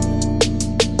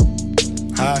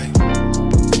 Hi.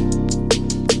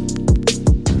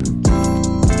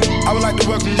 I would like to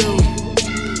welcome you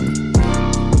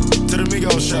to the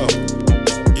Migos show.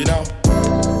 You know,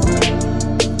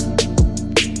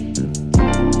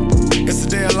 it's a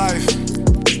day of life.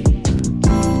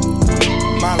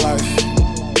 My life.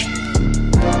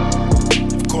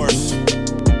 Of course.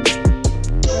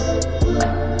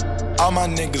 All my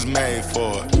niggas made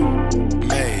for it.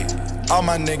 Made. All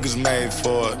my niggas made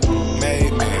for it,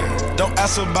 made man. Don't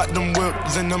ask about them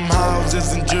whips and them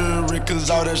houses and jewelry, cause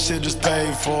all that shit is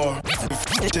paid for.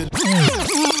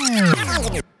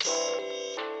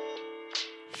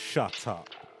 Shut up.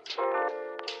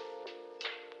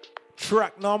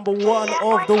 Track number 1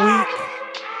 of the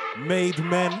week, Made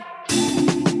Men,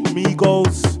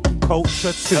 Migos,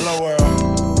 Culture 2. Hello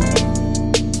world.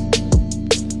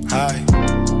 Hi.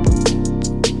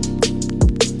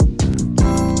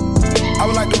 I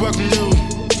would like to welcome you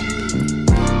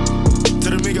to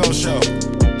the Migos show.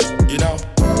 You know,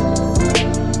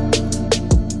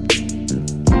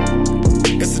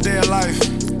 it's a day of life.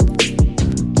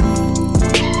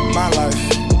 My life.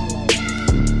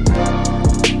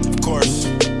 Of course.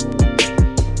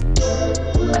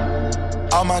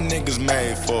 All my niggas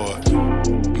made for it.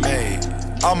 Made.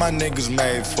 All my niggas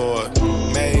made for it.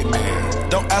 Made man.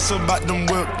 Don't ask about them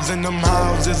whips and them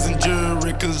houses and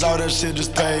jewelry, cause all that shit is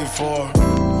paid for.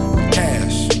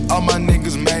 Cash, all my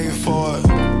niggas made for it.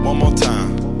 One more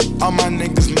time. All my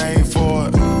niggas made for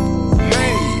it.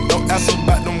 Made. Don't ask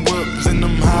about them whips and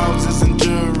them houses and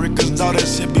jewelry, cause all that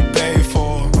shit be paid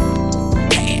for.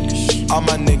 Cash, all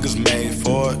my niggas made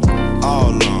for it.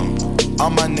 All along. All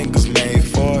my niggas made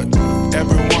for it.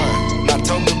 Everyone. Not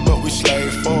Toby, but we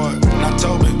slave for it. Not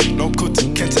Toby, no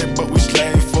Kuta Kente, but we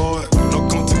slave for it.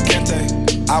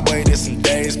 I waited some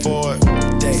days for it.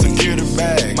 Secure the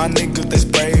bag, my niggas they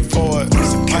sprayed for it.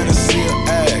 Pint of seal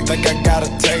egg, think I got a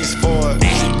taste for it.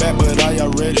 She bad but I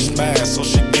already smashed, so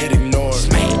she get ignored.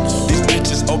 These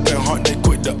bitches open heart, they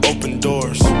quit the open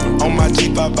doors. On my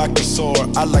G5 I can soar,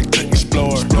 I like to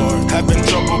explore. Having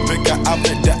trouble pick an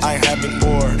outfit that I haven't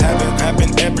worn.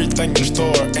 Having everything in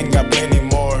store, ain't got plenty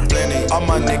more. All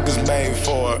my niggas made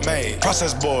for it. Made.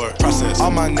 Process board. Process.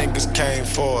 All my niggas came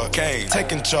for it. Came.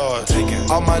 Taking charge.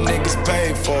 All my niggas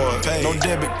paid for it. Paid. No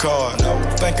debit card. No.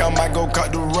 Think I might go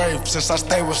cut the rape since I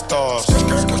stay with stars.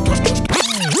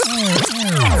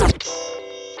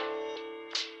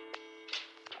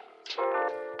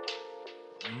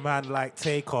 Man like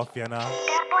Takeoff, you know.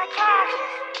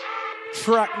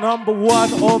 Track number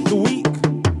 1 of the week,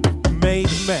 Made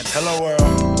Men. Hello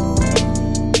world.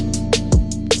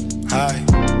 Hi.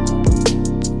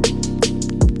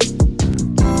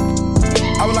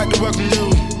 I would like to welcome you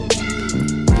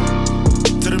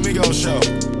to the Migos show.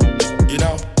 You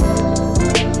know,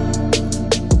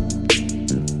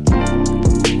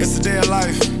 it's a day of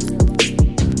life.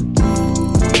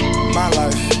 My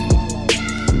life.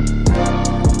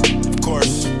 Of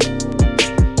course.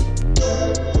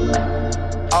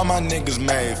 All my niggas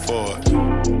made for it.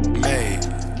 Made.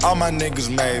 All my niggas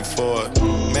made for it.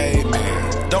 Made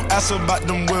man. Don't ask about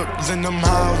them whips and them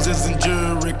houses and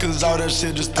jewelry, cause all that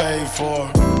shit is paid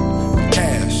for.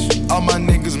 Cash, all my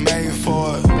niggas made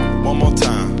for it. One more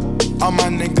time, all my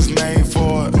niggas made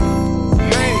for it.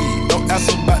 Made, don't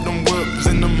ask about them whips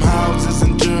and them houses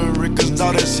and jewelry, cause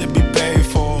all that shit be paid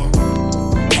for.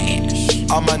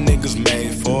 Cash, all my niggas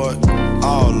made for it.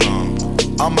 All along,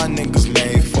 all my niggas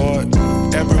made for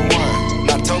it. Everyone,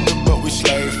 not Toby, but we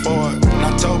slave for it.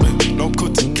 Not Toby, no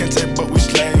Kuta Kente, but we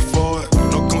slave for it.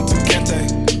 No Kunta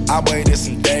Kente, I waited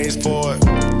some days for it.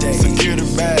 Secure the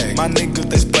bag, my niggas,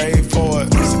 they sprayed for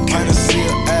it. Hennessy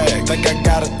a egg, think I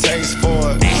got a taste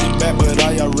for it. She bad, but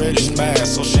I already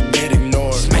smashed, so she get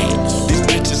ignored. These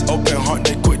bitches open heart,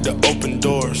 they quit the open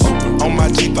doors. On my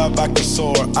G5 I can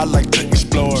soar, I like to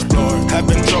explore.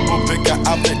 Having trouble pick an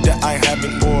outfit that I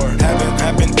haven't wore.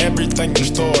 Having everything in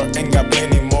store, ain't got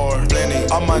plenty more.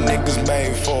 All my niggas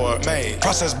made for it, made.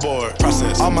 Process board,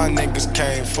 process. All my niggas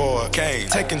came for it, came.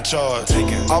 Taking charge,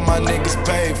 all my niggas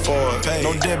paid for it, paid.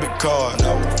 No debit card,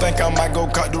 no. Think I might go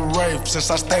cut the rape since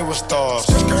I stay with stars.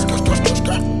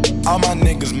 All my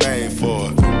niggas made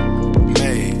for it,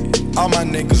 made. All my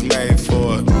niggas made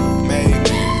for it,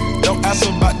 made. Don't ask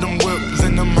about them whips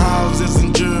and them houses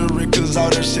and jewelry, cause all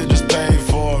that shit is paid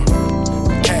for.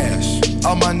 Cash,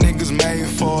 all my niggas made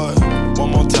for it.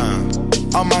 One more time,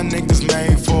 all my niggas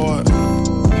made for it.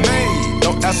 Made,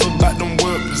 don't ask about them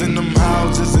whips and them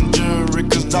houses and jewelry,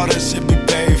 cause all that shit be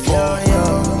paid for.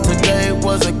 Today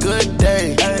was a good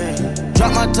day.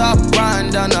 Drop my top,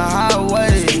 riding down the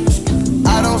highway.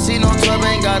 I don't see no club,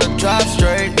 ain't gotta drive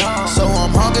straight. So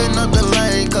I'm hogging up the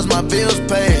lane, cause my bills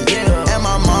paid. And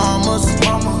my mamas,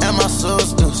 and my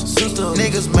sisters.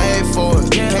 Niggas made for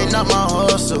it, can't knock my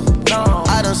hustle.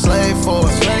 I done slaved for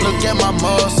it, look at my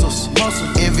muscles.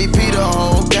 MVP the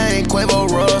whole gang, Quavo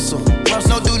Russell.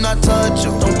 No, do not touch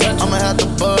you, I'ma have to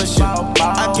bust you.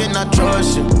 I cannot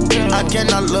trust you, I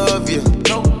cannot love you.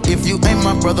 If you ain't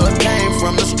my brother, came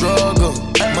from the struggle.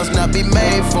 Must not be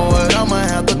made for it, I'ma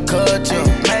have to cut you.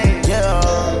 Yeah.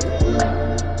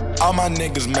 All my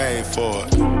niggas made for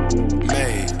it,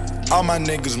 made. All my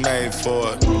niggas made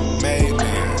for it, made,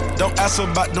 man. Don't ask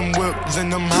about them whips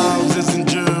and them houses and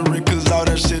jewelry, cause all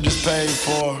that shit is paid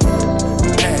for.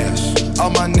 Cash, all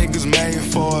my niggas made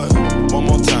for it. One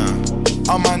more time,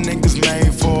 all my niggas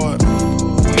made for it,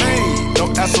 made.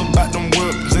 Don't ask about them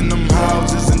whips and them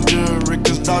houses and jewelry,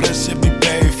 cause all that shit be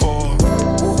paid for.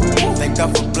 Thank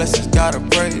God for blessings, gotta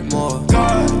pray more.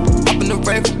 God, up in the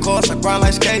rave, of course, I grind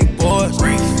like skateboards.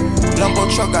 Lambo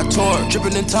truck, I tore,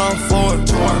 dripping in Tom Ford.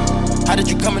 How did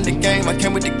you come in the game? I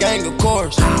came with the gang, of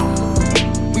course.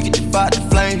 We can divide the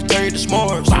flames, turn you to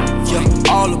s'mores.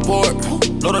 Yeah, all aboard.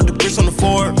 Load up the bricks on the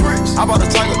Ford. I bought a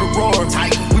tiger to roar.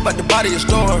 We bout to body a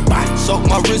store. Soak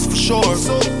my wrist for sure.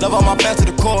 Love all my past to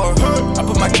the core. I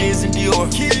put my kids in Dior.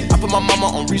 I put my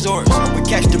mama on resorts. We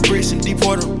catch the bricks and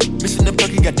deport them. Missing the plug,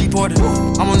 he got deported.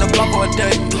 I'm on the block for a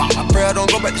day. I pray I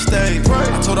don't go back to stage.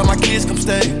 I told her my kids come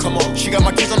stay. Come on, she got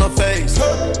my kids on her face.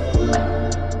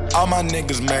 All my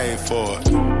niggas made for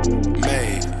it,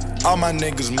 made. All my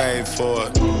niggas made for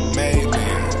it, made,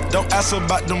 man. Don't ask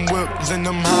about them whips and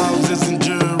them houses and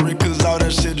jewelry, cause all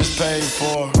that shit is paid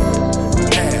for.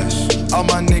 Cash, all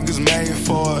my niggas made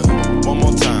for it. One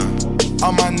more time,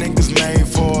 all my niggas made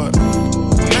for it,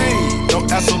 made. Don't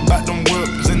ask about them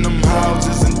whips and them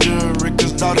houses and jewelry,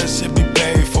 cause all that shit be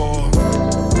paid for.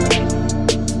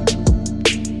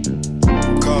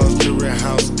 Cars, jewelry,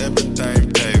 house,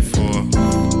 everything paid for.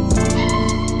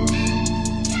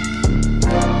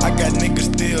 I got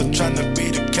niggas still tryna be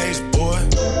the case, boy.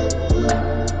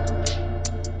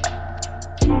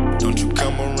 Don't you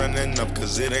come on running up,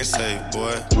 cause it ain't safe,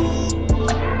 boy.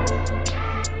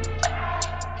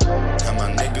 Got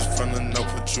my niggas from the north,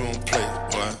 put you on plate,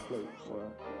 boy.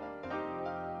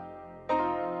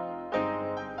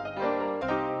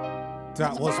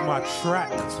 That was my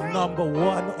track number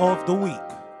 1 of the week.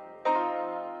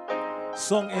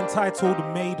 Song entitled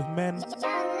Made Men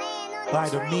by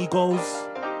the Migos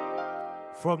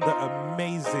from the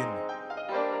amazing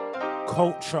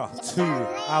Culture 2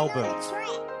 album.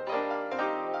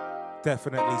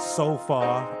 Definitely so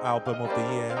far album of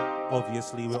the year.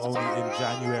 Obviously we're only in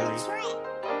January,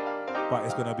 but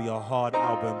it's gonna be a hard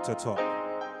album to top.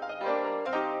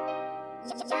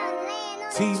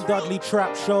 Team Dudley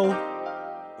Trap Show,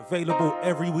 available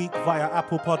every week via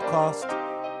Apple Podcast,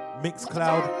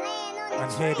 Mixcloud,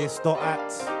 and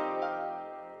hearthis.at.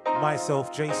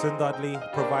 Myself, Jason Dudley,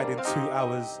 providing 2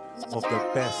 hours of the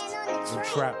best in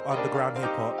trap, underground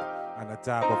hip-hop, and a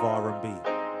dab of R&B.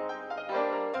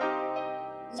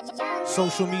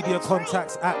 Social media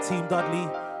contacts at Team Dudley.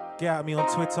 Get at me on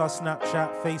Twitter,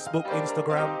 Snapchat, Facebook,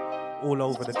 Instagram, all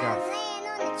over the gaff.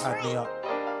 Add me up.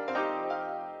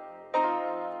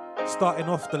 Starting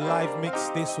off the live mix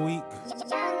this week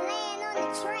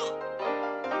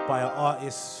by an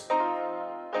artist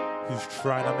who's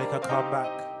trying to make a comeback.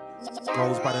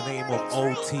 Goes by the name of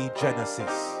OT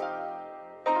Genesis.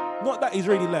 Not that he's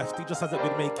really left, he just hasn't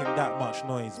been making that much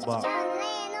noise, but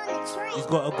he's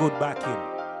got a good backing.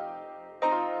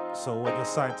 So when you're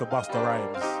signed to Busta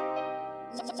Rhymes,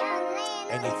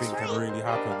 anything can really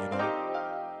happen, you know.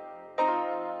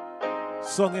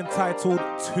 Song entitled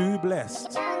Too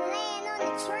Blessed.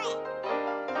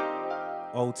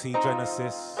 OT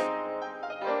Genesis.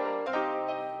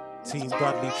 Team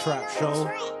Dudley Trap Show.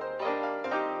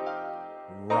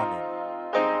 Running.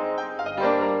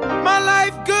 My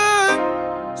life good,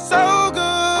 so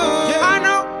good. Yeah, I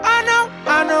know,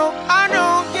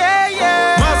 yeah,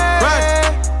 yeah.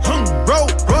 Maserati,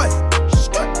 Rolls Royce,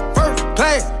 first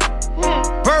class,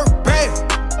 Burberry.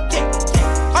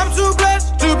 I'm too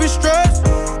blessed to be stressed.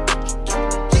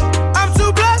 I'm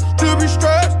too blessed to be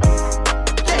stressed.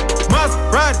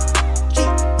 Maserati,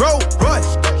 Rolls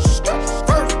Royce, first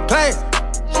class,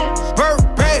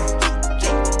 Burberry.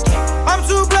 I'm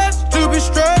too blessed to be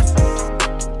stressed.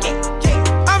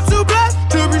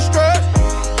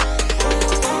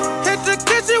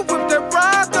 With that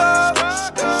rock up.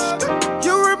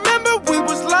 You remember we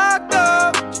was locked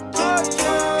up.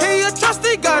 He a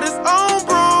trusty, got his own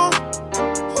broom.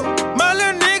 My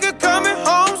little nigga coming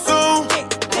home soon.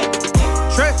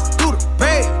 Track through the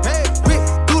bag, whip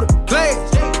through the glass.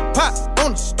 Pop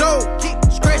on the stove,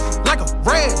 scratch like a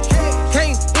rag.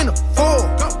 Came in a Ford,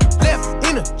 left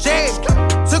in a Jag.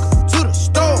 Took her to the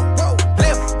store,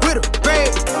 left with a bag.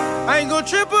 I ain't gon'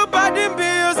 trip about them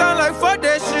bills, I'm like fuck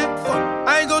that shit.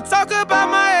 I ain't gon' talk about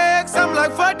my ex, I'm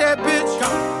like, fuck that bitch.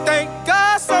 Thank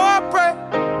God, so I pray.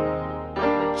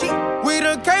 We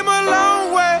done came a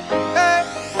long way. Hey,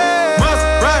 hey.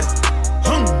 Maserati,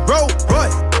 Rolls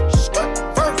Royce,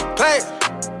 first class,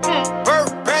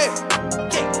 Burberry.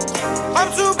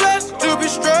 I'm too blessed to be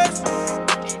stressed.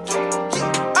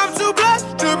 I'm too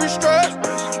blessed to be stressed.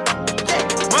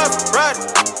 Maserati,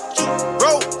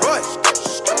 Rolls Royce,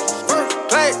 first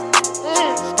class,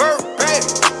 Burberry.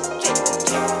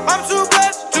 I'm too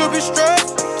blessed to be stressed.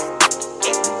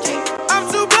 I'm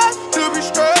too blessed to be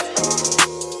stressed.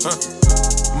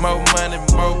 More money,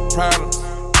 more problems.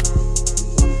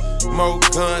 More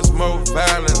guns, more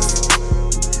violence.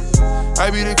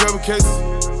 I beat a couple cases.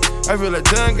 I feel like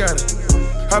John got it.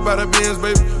 How about a Benz,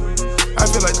 baby? I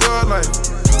feel like God life.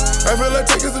 I feel like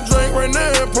taking some drink right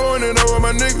now and pouring it over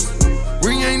my niggas.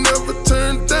 We ain't never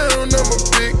turned down, I'm a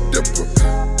big dipper.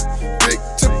 Big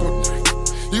tipper.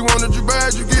 You want it, you buy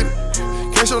it, you get it.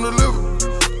 Cash on the liver,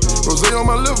 rose on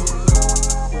my liver.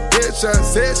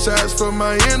 Headshots for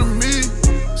my enemy.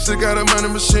 Still got a money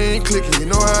machine clicking, you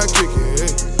know how I kick it.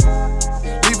 Hey.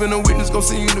 Leaving a witness, gon'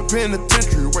 see you in the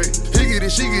penitentiary. Wait, he get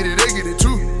it, she get it, they get it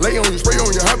too. Lay on you, spray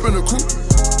on you, hop in the coupe.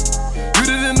 You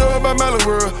didn't know about Mally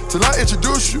World till I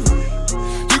introduced you.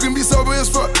 You can be sober as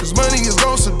fuck, cause money is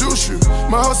gon' seduce you.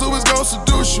 My hustle is gon'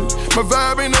 seduce you. My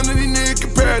vibe ain't none of these niggas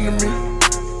compared to me.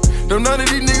 No, none of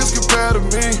these niggas compare to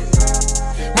me.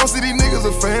 Most of these niggas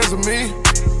are fans of me.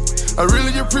 I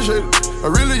really appreciate it. I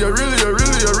really do.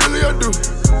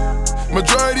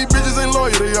 Majority of these bitches ain't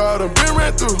loyal, they all done been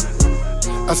ran through.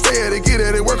 I stay at it, get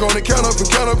at it, work on it, count up and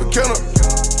count up and count up.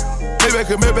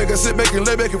 Mayback, I sit back and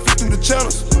lay back and flick through the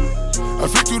channels. I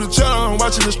flick through the channel, I'm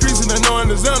watching the streets and they know I'm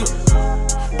the Xander.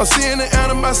 I'm seeing the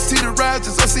animosity, the riots,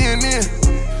 just I'm seeing in.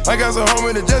 I got some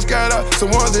homies that just got out,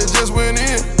 some ones that just went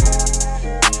in.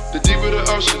 The deeper the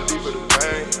ocean, deeper the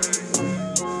pain.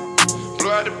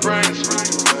 Blow out the brains,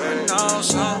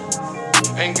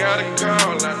 ain't gotta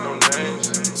call out no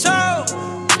names.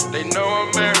 They know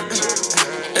I'm married.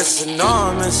 It's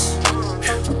enormous.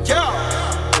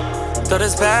 Throw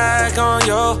this bag on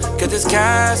you, get this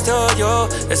cash to you.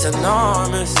 It's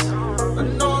enormous.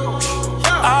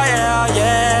 Oh yeah, oh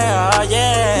yeah, oh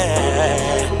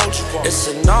yeah. It's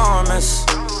enormous.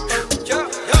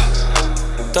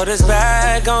 Throw this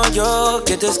bag on you,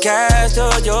 get this cash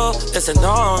to you. It's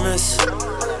enormous.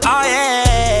 Oh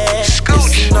yeah, it's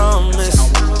enormous.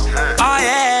 Oh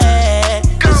yeah.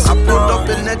 I pulled up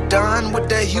in that Don with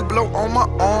that Hublot on my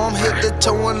arm. Hit the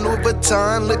toe in Louis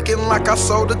Vuitton, looking like I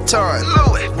sold a ton.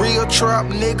 Real trap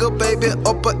nigga, baby,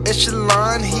 upper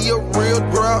echelon. He a real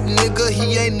drop nigga,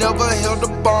 he ain't never held a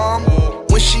bomb.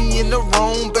 When she in the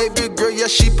room, baby girl, yeah,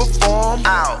 she perform.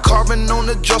 Carving on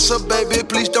the dresser, baby,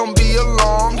 please don't be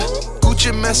alarmed.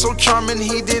 Gucci man so charming,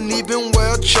 he didn't even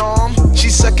wear a charm. She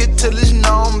suck it till it's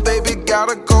numb, baby, got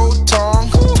a gold tongue.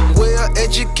 Well well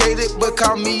educated, but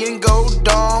call me and go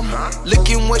dumb.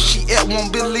 Looking where she at,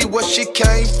 won't believe where she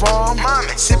came from.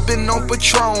 Sipping on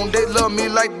Patron, they love me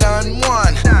like Don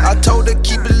Juan. I told her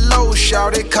keep it low,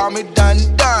 shout it, call me Don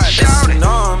Don. It's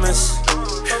enormous.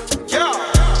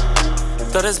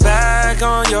 Throw this bag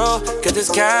on you, get this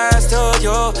cash to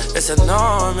you. It's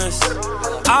enormous.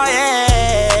 Oh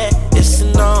yeah, it's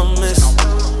enormous.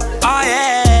 Oh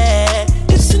yeah,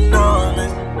 it's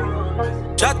enormous.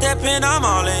 Drop that pin, I'm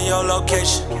all in your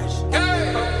location.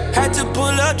 Had to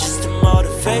pull up just to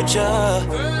motivate ya.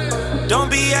 Don't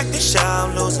be acting shy,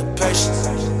 I'm losing patience.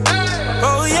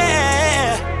 Oh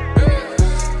yeah,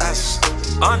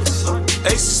 honest,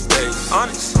 ace of spades,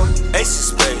 honest,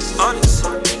 ace of spades, honest,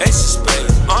 ace of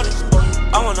spades, honest.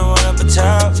 I wanna run up a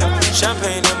tab,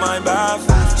 champagne in my bath,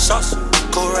 sauce,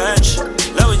 cool ranch.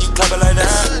 Love when you clap it like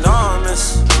that,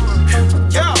 enormous.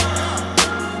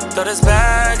 Throw this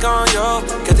bag on you,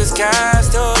 get this cash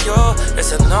to you.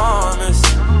 It's enormous.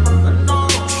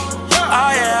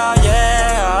 Oh yeah, oh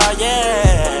yeah, oh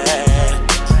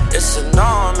yeah. It's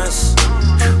enormous.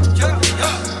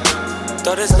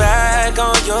 Throw this bag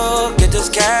on you, get this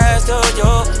cash to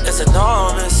you. It's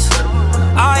enormous.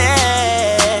 Oh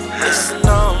yeah, it's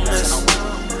enormous.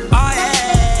 Oh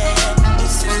yeah,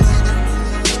 it's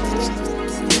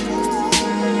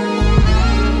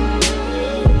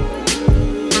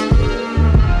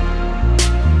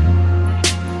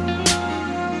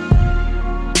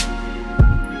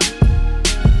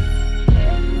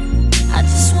I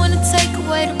just wanna take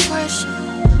away the pressure.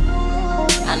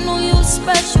 I knew you were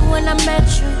special when I met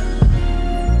you.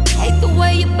 Hate the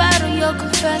way you battle your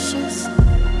confessions.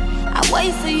 I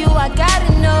wait for you, I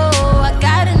gotta know, I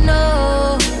gotta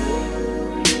know.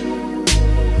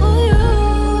 Who you?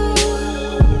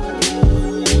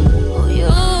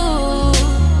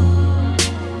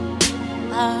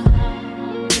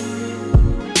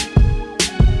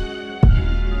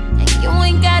 And you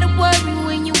ain't gotta worry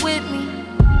when you with me.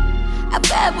 I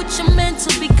bad with your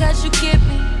mental because you get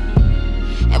me.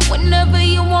 And whenever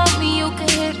you want me, you can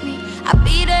hit me. I'll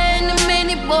be there in a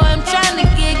minute, boy, I'm trying to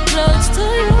get close to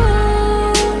you.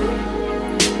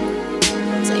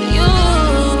 To you.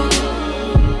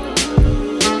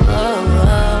 Oh,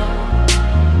 oh.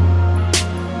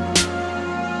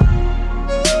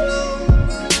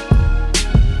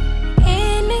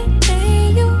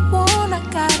 Anything you want, I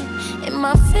got it. In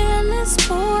my feelings,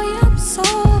 boy, I'm so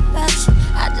about you.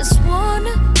 I just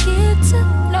wanna get to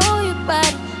know your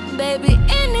body. Baby,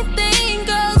 anything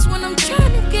goes when I'm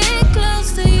trying to get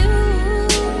close to you.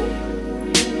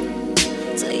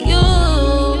 To you.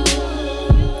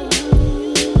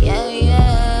 Yeah,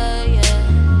 yeah,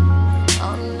 yeah.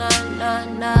 Oh, nah, nah,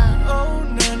 nah. Oh,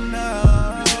 nah,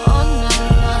 nah. Oh,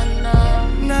 nah,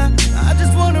 nah, nah. Nah, I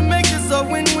just wanna make this a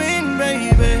win-win,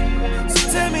 baby. So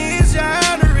tell me, is your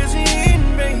out or is you in,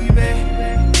 baby?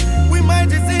 We might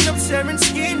just end up sharing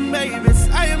skin, baby.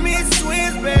 Siamese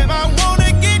twins, babe. I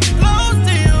wanna get close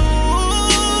to you.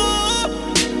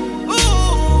 Ooh,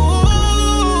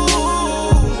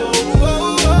 oh,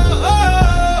 oh, oh.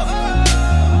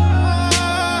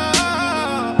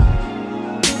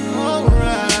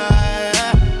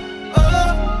 Alright.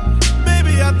 Oh,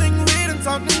 baby, I think we done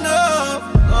talked enough.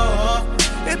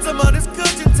 It's about this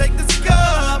cushion, take this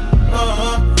cup.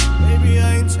 Baby, I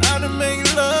ain't tryna make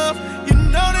love. You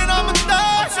know that I'm a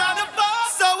thug.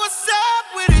 So what's up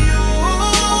with you?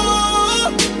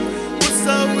 What's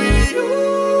up with you?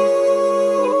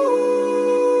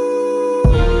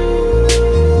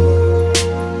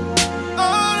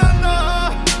 Oh, no.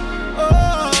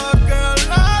 Oh, girl,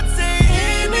 I'd say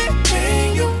anything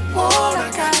you want. I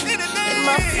got it. In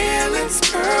my feelings,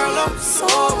 girl, I'm so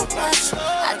about you.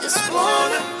 I just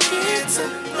wanna get to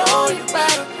know your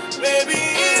body. Baby,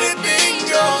 anything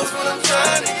goes when I'm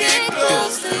trying to get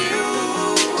close to you.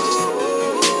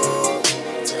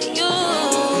 To you.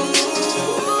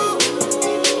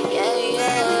 Yeah,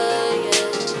 yeah, yeah.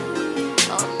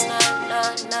 Oh, nah,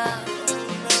 nah, nah.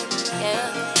 Yeah.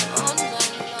 Oh, nah,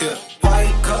 nah. Yeah.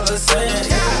 White collar sand,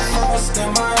 lost in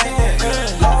my hand,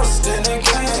 lost in the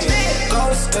can,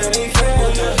 ghost in the fan,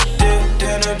 dipped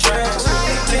in a trance,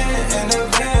 dipped in the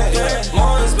van,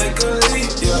 Mars make a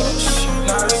leap,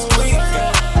 not a squeak.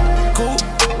 Cool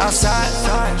outside,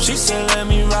 she said let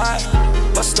me ride,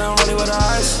 bust down rolling with the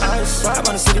ice, ride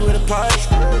by the city with a pipe,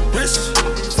 rich,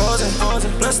 frozen,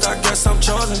 blessed I guess I'm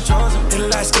chosen, hit a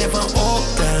light skin from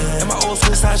open, and my old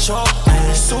school side short,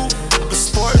 super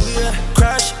sport,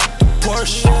 crash the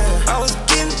Porsche, I was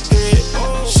getting hit,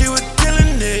 she was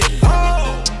killing it,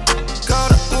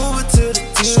 called an Uber to the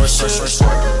dealership,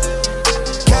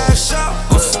 cash out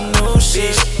on some new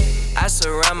shit. I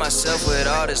surround my myself with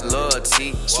all this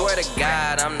loyalty. Swear to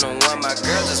God, I'm the one my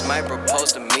girl just might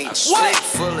propose to me. Clique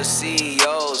full of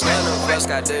CEOs, none of us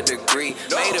got the degree.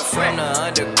 Made it from the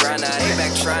underground, now they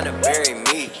back trying to bury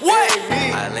me.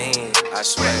 I lean, I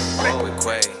sweat, with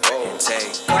Quay and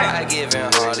Tay. I give in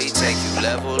Harley, take you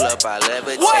level up, I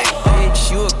levitate.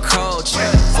 Bitch, you a culture,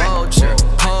 vulture,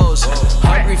 pose,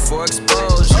 hungry for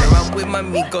exposure. I'm with my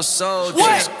Miko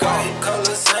soldiers.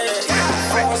 Colors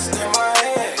frost in my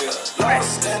hand,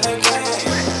 lost in the game.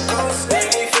 Ghost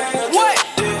anything,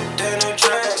 dipped in a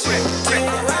trance, team in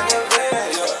the van,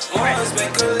 ones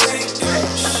make a leak,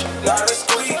 not a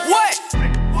squeak.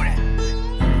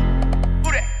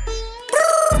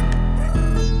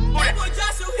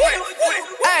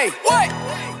 Hey,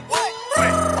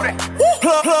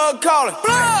 plug calling.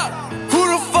 Who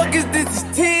the fuck is this? It's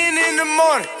 10 in the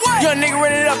morning. Young nigga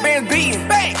running up, bands beating.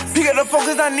 Pick up the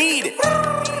focus, I need it.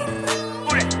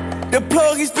 The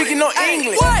plug, he's speaking on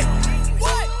English. Plug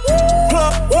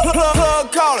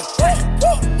calling.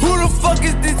 Who the fuck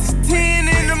is this? It's 10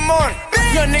 in the morning.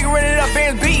 Young nigga running up,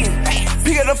 bands beating.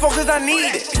 Pick up the focus, I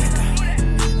need it.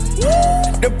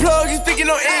 The plug, he's speaking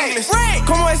on English.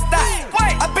 Come on, stop.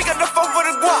 I pick up the phone for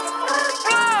the guap.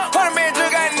 100 man drug,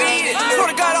 I need it. Swear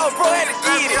to God, old bro had to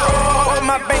get it. Oh,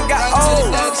 my bank got old.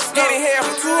 Getting hair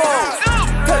for 2 hoes.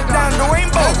 Touchdown the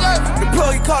rainbow. The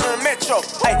plug, he called it a metro.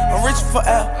 Ay, I'm rich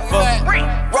forever.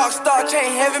 Rockstar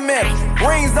chain, heavy metal.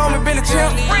 Rings on me, Billy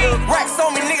Chimp. Racks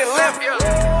on me, nigga left.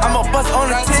 I'm a bust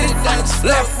on the titty.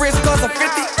 Left wrist cause of 50.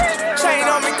 Chain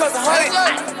on me cause of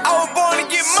 100. I was born to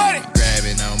get money.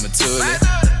 Grabbing on my toolie.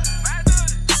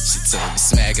 She told me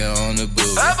smack her on the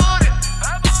booty.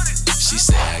 She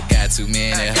said I got too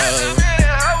many hoes.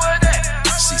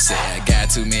 She said I got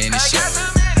too many shows.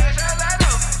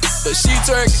 But she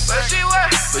twerking.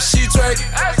 But she twerking.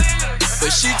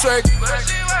 But she twerking.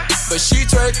 But she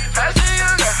twerking.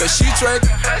 But she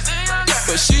twerking.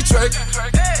 But she twerking.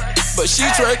 But she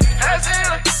twerking.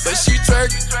 But she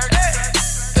twerking.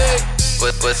 Hey.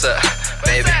 What's up,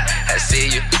 baby? I see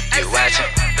you, you watching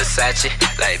Versace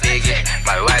like Biggie,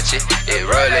 might watch it, it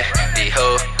rollin'. The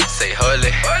hoe say holy,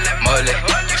 moly,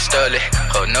 you stole it.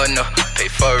 Oh no, pay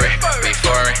for it, be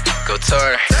foreign, go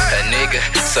touring. A nigga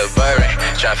suburban,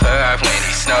 drop her off when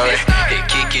he snoring. Hit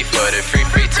Kiki for the free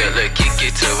till look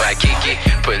Kiki to Waikiki.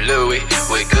 Put Louis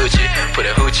with Gucci, put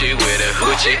a hoochie with a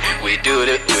hoochie. We do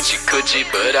the hoochie coochie,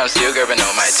 but I'm still grabbing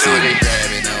on my tootie.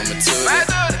 Grabbing on my tootie.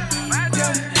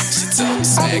 Told me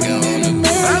swagger on the booty.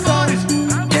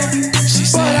 She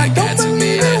said I got too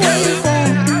many hoes.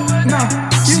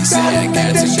 She said I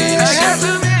got too many shows.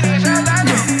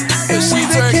 But she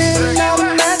twerking.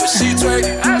 But she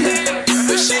twerking.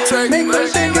 But she twerking.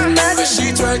 But she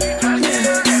twerking.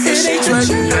 But she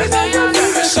twerking.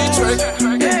 But she twerking.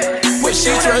 But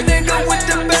she twerking.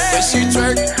 But she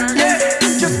twerking.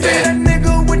 Just get that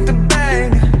nigga with the bang.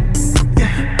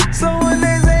 So when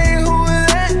they say who is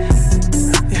that?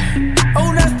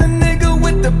 Oh, that's the nigga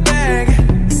with the bag.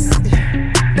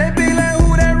 They be like,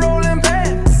 who that rollin'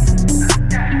 past?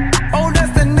 Oh,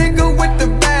 that's the nigga with the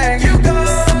bag. You go,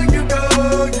 you go,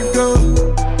 you go.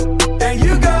 There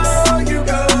you go, you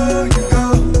go, you go.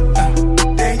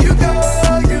 There you go,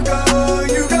 you go,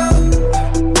 you go.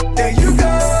 There you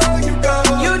go, you go.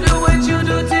 You do what you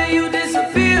do till you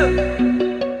disappear.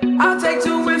 I'll take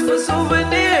 2 whips for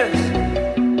souvenirs.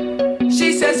 She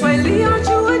said, Sway aren't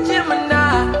you a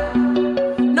Gemini?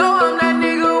 No, I'm that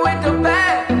nigga with the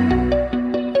bag.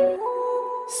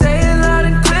 Say it loud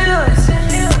and clear.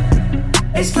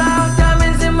 It's loud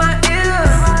diamonds in my ear.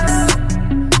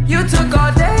 You took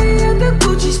all day at the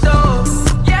Gucci store.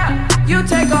 Yeah, you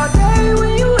take all day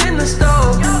when you in the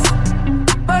store.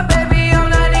 But baby, I'm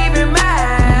not even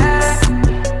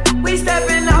mad. We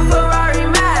stepping out Ferrari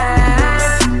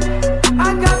Max.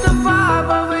 I got the vibe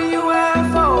of a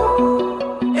UFO.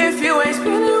 If you ain't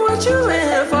spinning, what you in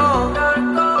here for?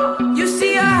 You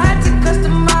see, I had to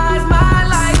customize my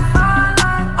life.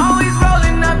 Always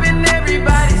rolling up in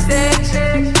everybody's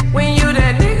section. When you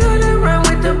that nigga that run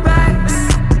with the back,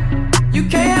 you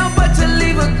can't help but to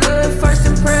leave a good first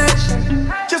impression.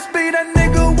 Just be that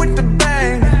nigga with the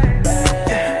bang.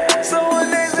 So when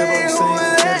they say who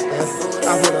is that?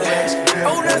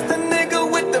 Oh, that's the nigga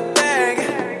with the bag.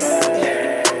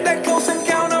 That close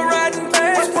encounter riding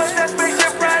fast. What's that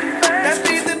spaceship riding fast? That's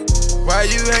the. Why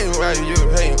you hating? Why you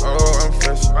hating? Oh, I'm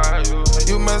fresh.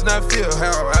 You must not feel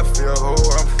how I feel. Oh,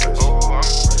 I'm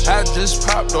fresh. I just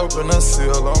popped open a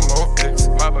seal on my ex.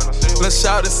 Let's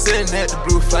shout it sitting at the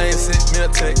blue flame, sent me a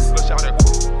text.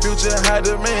 Future high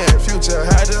demand, future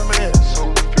high demand.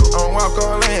 I don't walk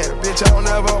on land, bitch, I don't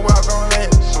never walk on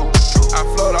land. I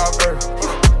float off earth,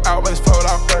 I always float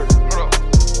off earth.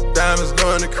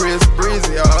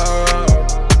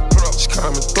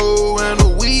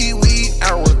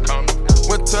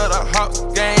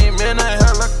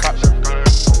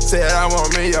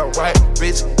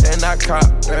 I cop,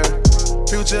 yeah.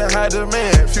 Future high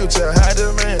demand, future high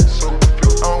demand.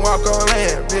 I don't walk on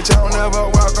land, bitch, I don't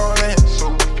never walk on land.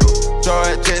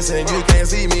 George Jetson, you can't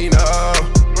see me, no.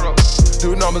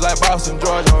 Do numbers like Boston,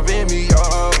 George on Vimeo.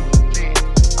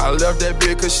 I left that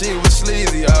bitch cause she was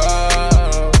sleazy,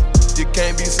 oh. You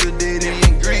can't be sedated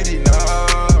and greedy, no.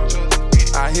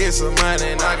 I hit some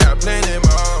money and I got plenty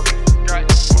more.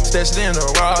 Stashed it in the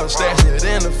wall, stashed it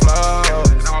in the floor.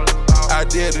 I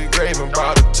did the grave and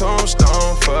bought a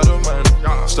tombstone for the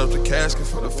money. Stuffed the casket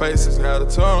for the faces, got a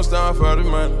tombstone for the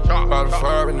money. Bought a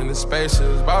foreign in the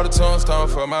spaceships, bought a tombstone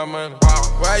for my money.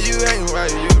 Why you hating,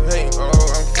 why you hating, oh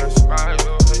I'm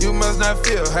fresh. You must not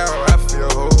feel how I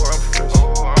feel, oh I'm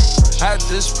fresh. I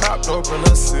just popped open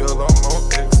a seal, I'm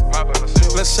on X.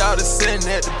 Let's shout it, sitting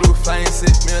at the blue flame,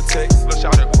 sent me a text.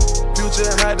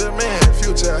 Future high demand,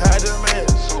 future high demand.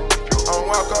 I don't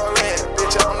walk on land,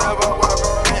 bitch, I don't never walk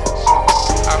on land.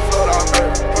 I float off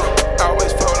earth,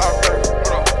 always float off earth.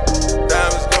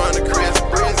 Diamonds going to Chris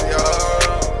Breezy, oh.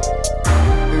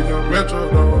 You got Metro,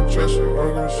 don't trust you,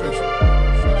 I'm gonna trust you.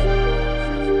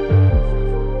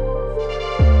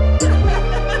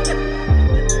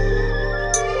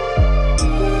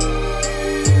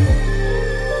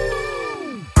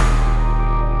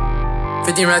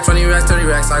 15 racks, 20 racks, 30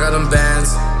 racks, I got them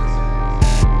bands.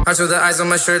 I show the ice on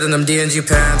my shirt and them D&G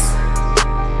pants.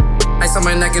 Ice on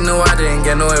my neck and no, I didn't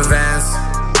get no advance.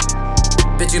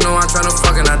 Bitch, you know I'm tryna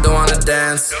fuck and I don't wanna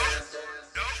dance.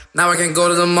 Now I can't go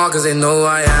to the mall cause they know who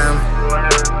I am.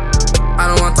 I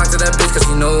don't wanna talk to that bitch cause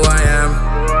she know who I am.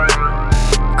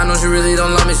 I know she really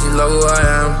don't love me, she love who I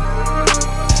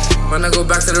am. When I go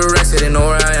back to the racks, they know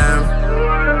where I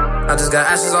am. I just got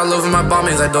ashes all over my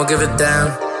bombings, I don't give a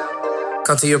damn.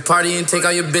 Come to your party and take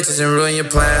all your bitches and ruin your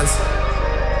plans.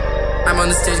 I'm on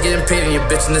the stage getting paid and your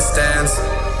bitch in the stands.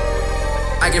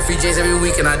 I get free J's every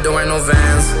week and I don't wear no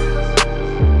Vans.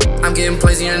 I'm getting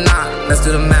plays and you're not, let's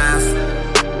do the math.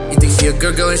 You think she a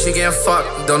good girl and she getting fucked,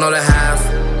 you don't know the half.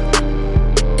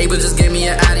 Abel just gave me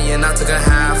an Addy and I took a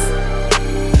half.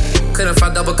 Couldn't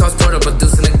find double cups poured up, but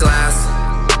deuce in the glass.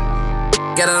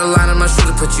 Get out of line on my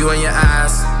shooter, put you on your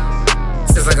ass.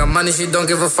 Since I got money, she don't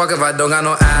give a fuck if I don't got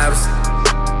no abs.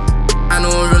 I know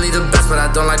I'm really the best, but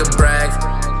I don't like to brag.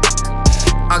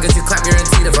 I'll get you clap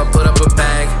guaranteed if I put up a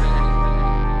bag.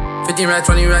 15 racks,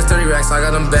 20 racks, 30 racks, I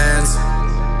got them bands.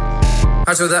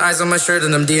 I show the ice on my shirt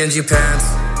and them D&G pants.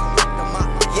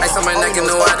 Ice on my neck and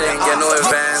no, I didn't get no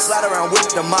advance. Slide around with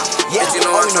the mop, yeah. But you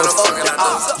know I'm tryna fuck and I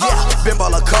don't. Yeah, been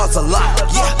baller cars a lot,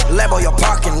 yeah. Lambo your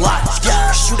parking lot,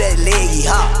 yeah. Shoot that leggy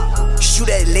hop, shoot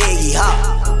that leggy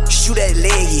hop, shoot that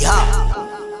leggy hop.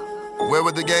 Where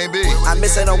would the game be? I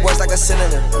miss her no words like a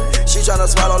synonym. She tryna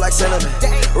swallow like cinnamon.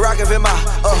 Rockin' Vima,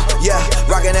 yeah.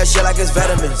 Rockin' that shit like it's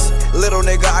vitamins. Little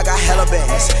nigga, I got hella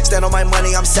bands. Stand on my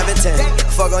money, I'm 7'10".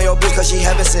 Fuck on your bitch cause she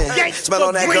heaven sent. Smell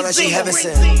on that girl and she heaven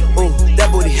sent. Ooh,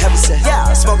 that booty heaven sent.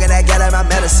 Smoking that gal like my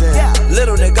medicine.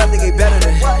 Little nigga think he better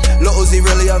than Lil Uzi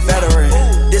really a veteran.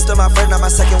 This to my first, not my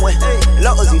second win.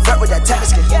 Lil Uzi vert with that tap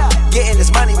skin. Getting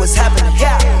this money was happening.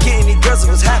 Getting these girls,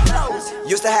 it was happening.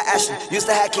 Used to have Ashley, used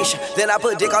to have Keisha. Then I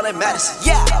put dick on that Madison.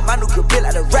 Yeah, my new crib built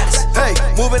like the Radisson. Hey,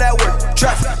 moving at work,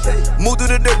 traffic. Move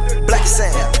through the dirt, black as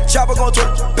sand. Chopper gon'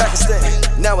 twerk, Pakistan.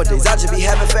 Nowadays I just be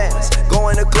having fans.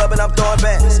 Going to club and I'm throwing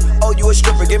bands. Oh, you a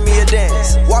stripper, give me a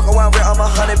dance. Walk around where I'm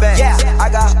 100 bands. Yeah, I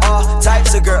got all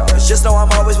types of girls. Just know I'm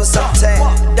always with something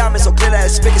tan. Diamonds so clear that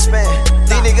it's spick and span.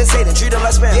 These niggas hate and treat them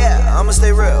like spam. Yeah, I'ma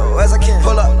stay real as I can.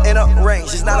 Pull up in a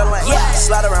range, it's not a lane. Yeah,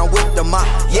 slide around with the mop.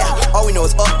 Yeah, all we know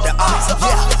is up the odds.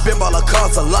 Yeah, been baller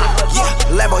cars a lot. Yeah,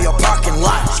 Lambo your parking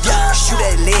lot. Yeah, shoot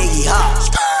that leggy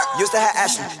hop. Used to have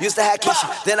Ashley, used to have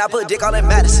Keisha. Then I put dick on that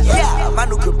Madison. Yeah, my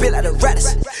new crib built like the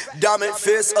Radisson. Diamond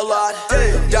fist a lot,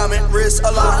 diamond wrist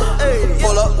a lot.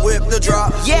 Pull up, whip the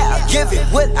drop. Yeah, give it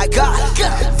what I got.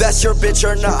 That's your bitch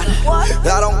or not.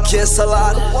 I don't kiss a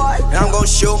lot. I'm gon'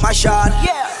 shoot my shot.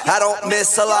 I don't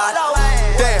miss a lot.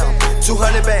 Damn,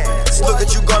 200 bands. Look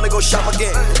at you gonna go shop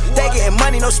again. They getting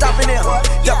money, no stopping them.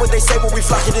 That what they say when we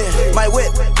flocking in. My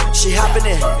whip, she hopping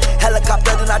in.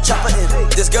 Helicopter, then I chop her in.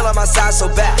 This girl on my side so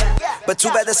bad, but too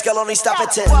bad the scale only stop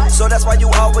at 10. So that's why you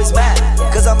always mad,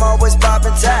 cause I'm always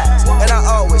popping tags. And I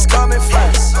always come in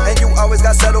first, and you always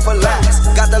got settled for last.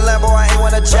 Got the Lambo, I ain't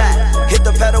wanna jack. Hit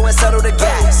the pedal and settle the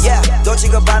gas. Yeah, Dolce &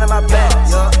 Gabbana my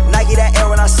pants. Nike that air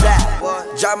when I slap.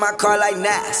 Drive my car like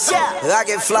Nas. I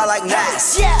can fly like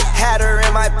Nas. Had her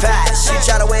in my past. She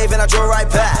try to wave and I drove right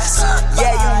past.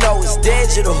 Yeah, you know it's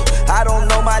digital. I don't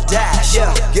know my dash.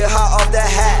 Yeah, get hot off that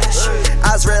hash.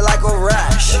 Eyes red like a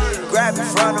rash. Grab it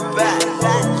from the back.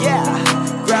 Yeah,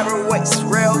 grab her waist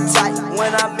real tight.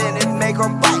 When I'm in it, make her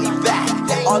body back.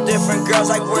 All different girls,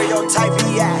 like where your type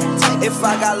be at. If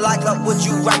I got locked up, would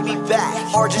you write me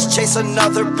back? Or just chase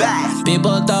another bag?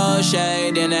 People throw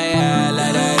shade in their head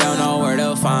like they don't know where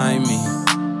to find me.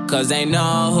 Cause they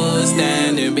know who's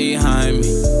standing behind me.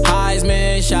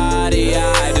 Heisman, shawty,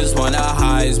 I just want a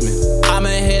Heisman. I'ma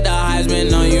hit the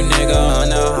Heisman on you, nigga, on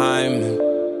the Heisman.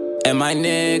 And my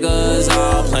niggas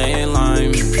all playing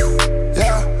linemen.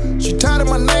 Yeah, she tired of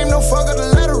my name, no fuck of the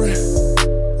lettering.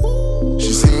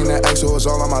 She seen that X, so it's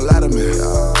all on my letterman.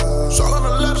 It's all on the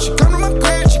letter. She come to my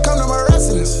crib, she come to my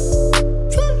residence.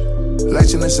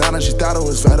 Laced in the sound, she thought it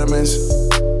was vitamins.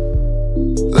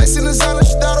 Laced in the sound,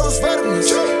 she thought it was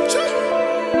vitamins.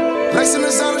 Laced in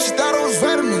the sound, she thought it was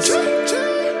vitamins.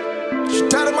 She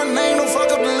tired of my name, don't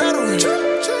fuck up the lettering.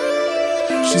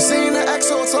 She seen the X,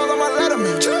 so it's all on my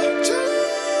letterman.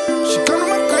 She come to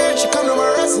my crib, she come to my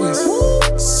residence.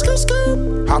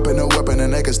 Hop in the whip and the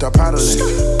niggas start paddling.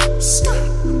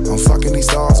 I'm fucking these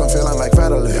dogs, I'm feeling like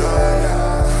Federline.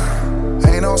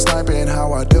 Ain't no sniping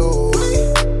how I do.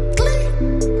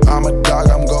 I'm a dog,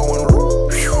 I'm going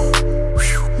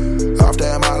off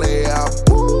that Molly out.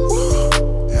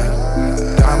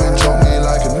 Diamond choke me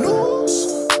like a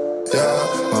noose. Yeah,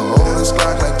 my oldest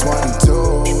Glock like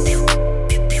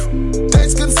 22.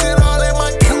 Takes consent all in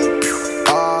my coupe.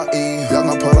 R.E. Young,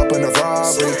 I pull up in the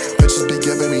robbery. Bitches be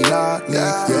giving me naughty.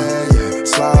 Yeah,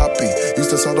 sloppy. Used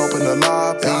to sell dope in the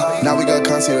lobby. Now we got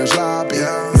concierge lobby.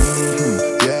 Yeah.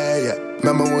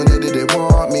 Remember when they didn't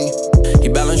want me? He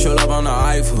balance your love on the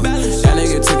iPhone. That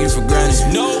nigga took you for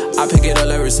granted. No, I pick it up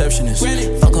like receptionist.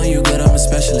 Fuck on you good, I'm a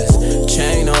specialist.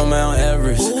 Chain on Mount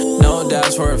Everest. No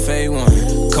doubts for a fake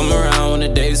one. Come around when the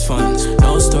day's fun.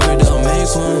 No story, don't make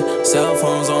one. Cell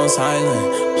phones on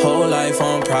silent. Whole life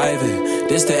on private.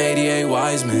 This the 88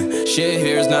 Wiseman. Shit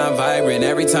here's not vibrant.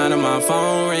 Every time my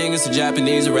phone ring, it's a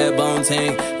Japanese red bone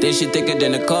ting. This shit thicker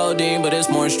than the codeine, but it's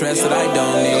more stress that I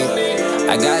don't need.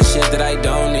 I got shit that I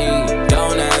don't need.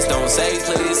 Don't ask, don't say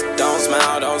please. Don't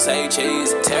smile, don't say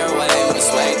cheese. Tear away with a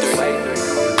sway 3.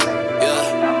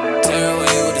 Yeah, tear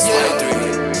away with a sway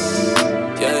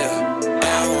 3. Yeah.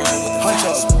 Hunch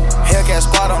up, Hellcat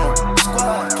squad on them.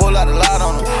 Pull out the light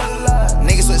on them.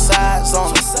 Niggas with sides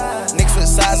on them. Niggas with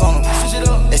sides on them.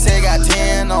 They say got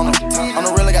 10 on them. On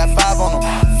the real, I got 5 on them.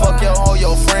 Fuck your hoe,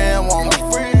 your friend want me.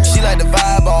 She like the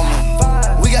vibe on me.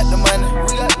 We got the money.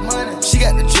 She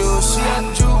got the juice.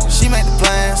 She make the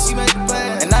plans.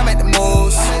 And I make the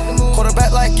moves.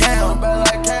 Quarterback like Cam.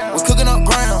 We cooking up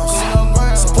grounds.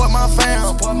 Support my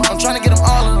fam. I'm trying to get them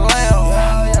all in the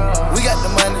lamb. We got the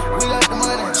money.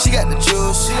 She got the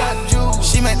juice.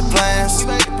 She make the plans.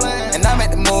 And I make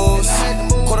the moves.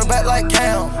 Quarterback like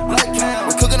Cam.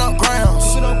 We cooking up grounds.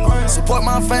 Support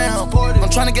my fam. I'm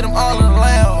trying to get them all in the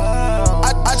lamb.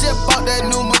 I just bought that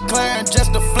new McLaren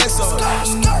just to flex up.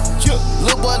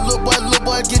 Little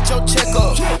boy, get your check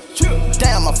up.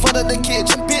 Damn, I flooded the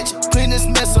kitchen, bitch, clean this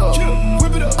mess up.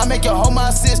 I make your hoe my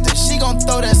assistant, she gon'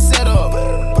 throw that set up.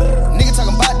 Nigga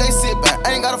talking about they sit back,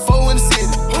 I ain't got a foe in the city.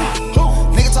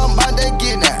 Nigga talking about they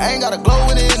getting that, I ain't got a glow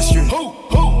in the industry.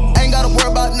 Ain't gotta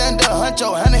worry about nothing, the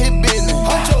huncho, handle his business.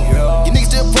 You niggas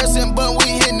still pressing, but we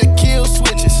hitting the kill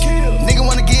switches. Nigga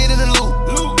wanna get in the loop,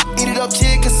 eat it up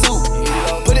chicken soup.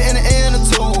 Put it in the inner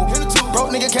tube. Broke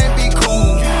nigga can't be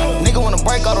cool. Nigga wanna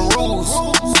break all the rules.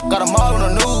 Got them all on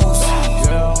the news.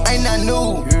 Ain't nothing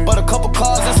new, but a couple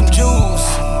cars and some Jews.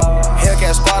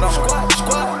 Hellcat squad on them.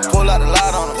 Pull out the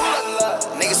light on them.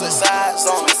 Niggas with sides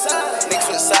on them. Niggas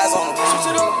with sides on them.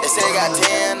 They say they got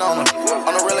 10 on them.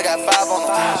 On the real, I got 5 on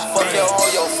them. Fuck your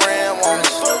hoe, your friend want me.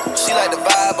 She like the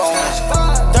vibe on me.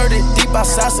 30 deep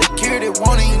outside security,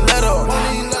 won't even let up.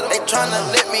 They tryna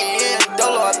let me in.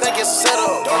 Dolo, I think it's set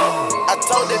up. I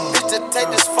told that bitch to take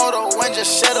this photo and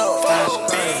just shut up.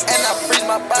 And I freeze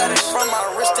my body from my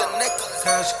wrist to neck.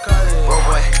 Bro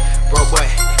boy, bro boy,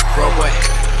 bro boy,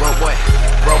 bro boy,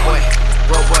 bro boy,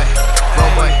 bro boy, bro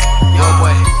boy, yo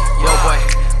boy, yo boy,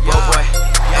 yo boy.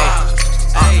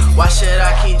 Hey, why should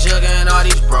I keep jugging all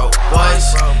these broke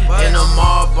boys? In the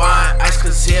mall buying ice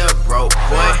cause he a broke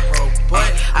boy.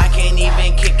 I can't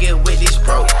even kick it with these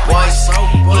broke boys. He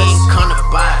ain't come to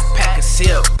buy a pack cause he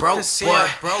a broke boy.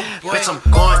 Bitch, I'm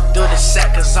going through the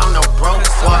sack cause I'm no broke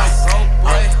boy.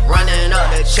 Running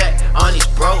up the check on these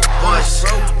broke boys.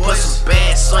 Put some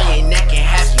bands on your neck and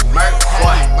have you murk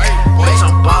boy. Bitch,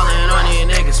 I'm ballin' on these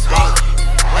niggas ballin'.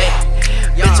 Hey,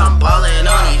 bitch, I'm ballin'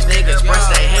 on these niggas. Brush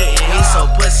they hatin', he so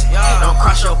pussy. Don't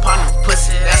cross your partner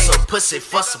pussy. That's so pussy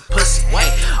for some pussy. Hey,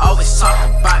 always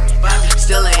talking about me.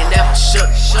 Still ain't never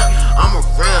shook. I'm a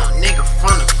real nigga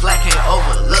from the flat, can't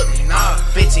overlook me.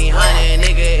 1500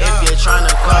 nigga if you're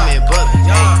tryna come and book me.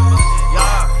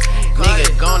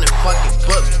 Nigga gone and fucking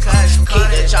book me.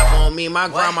 on me, my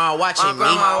grandma watching me.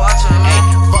 Hey,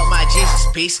 fuck my Jesus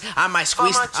piece, I might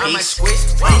squeeze the piece.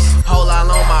 Whole lot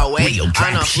on my way,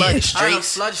 tryna flood the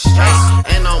streets.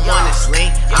 And I'm on this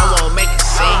link, I won't make a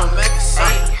scene.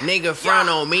 Nigga front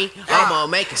on me, I'ma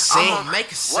make a scene.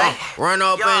 Run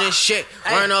up in this shit,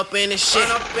 run up in this shit.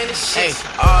 Hey,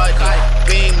 all day,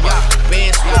 beam up,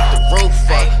 Benz with the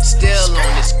roof up. Still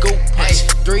on this goop punch,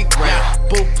 3 grand,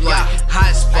 boot like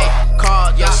hot as fuck.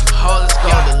 Call y'all some hoes, let's go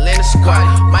to Lennon Square.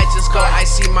 Might just go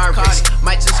icy my wrist,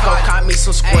 might just go cop me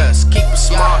some squares. Keep a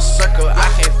small circle, I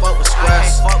can't fuck with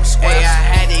squares. Hey, I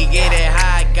had to get it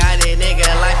high, got it, nigga,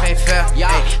 life ain't fair.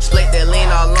 Hey, split the lean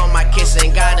all on my kiss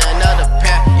and got another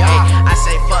pair. Hey, I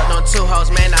say fuck on 2 hoes,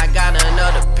 man, I got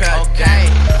another pair. Okay.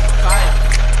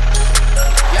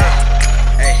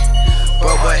 Hey,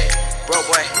 bro boy, bro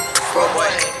boy, bro boy,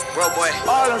 bro boy.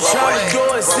 All I'm tryna do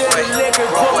is sit and lick and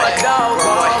put my dog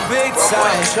on big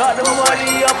time. Shot the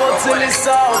money up until it's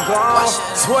all gone.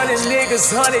 20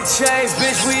 niggas, 100 chains,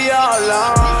 bitch, we all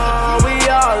on. We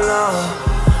all on.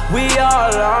 We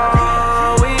all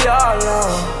on. We all on.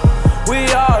 We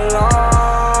all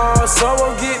on.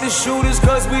 Someone get the shooters,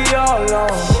 cause we all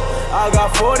on. I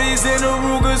got 40s in the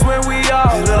Rugers when we all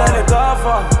on. Let it go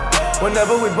for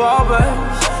whenever we ball, man.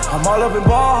 I'm all up in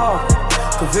ball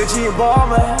hawk. Vinci and ball,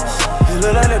 man. You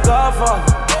look like a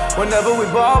godfather. Whenever we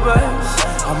ball, man.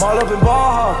 I'm all up in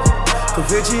ball hawk.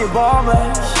 Vinci and ball,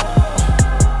 man.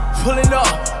 Pulling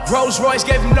up, Rolls Royce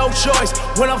gave him no choice.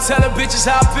 When I'm telling bitches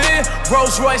how I been,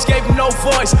 Rolls Royce gave him no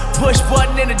voice. Push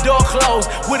button and the door closed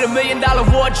with $1 million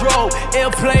wardrobe.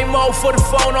 Airplane mode for the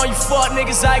phone on you fuck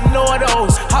niggas, I ignore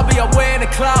those. I be up wearing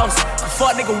the clouds,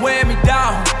 fuck nigga wearing me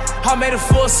down. I made a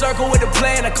full circle with the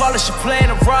plan, I call it shit playing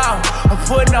around. I'm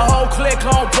putting the whole clique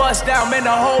on bust down, man,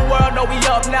 the whole world know we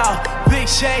up now. Big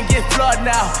chain get flood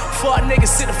now, fuck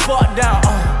niggas sit the fuck down.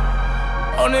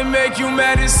 Only make you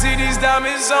mad to see these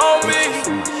diamonds on me.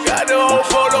 Got the whole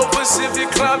Polo Pacific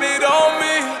Club it on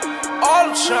me. All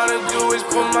I'm tryna do is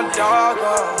put my dog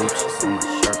on.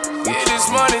 Get this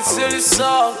money till it's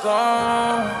all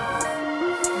gone.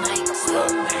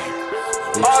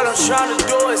 All I'm tryna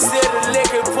do is sit and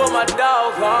lick and put my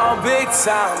dog on big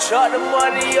time. Shut the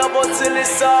money up until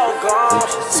it's all gone.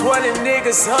 20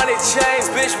 niggas, 100 chains,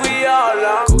 bitch, we all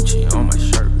on. Gucci on my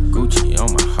shirt, Gucci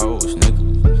on my hoes, nigga.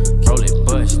 Roll it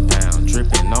bust down,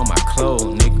 dripping on my clothes,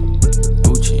 nigga.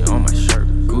 Gucci on my shirt,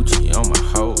 Gucci on my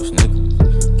hoes,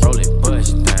 nigga. Roll it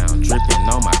bust down, dripping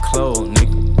on my clothes,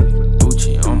 nigga.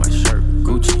 Gucci on my shirt,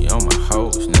 Gucci on my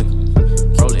hoes,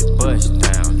 nigga. Roll it bust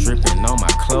down, dripping on my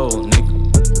clothes, nigga.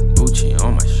 Gucci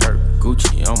on my shirt,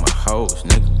 Gucci on my hoes,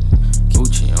 nigga.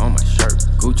 Gucci on my shirt,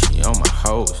 Gucci on my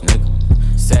hoes, nigga.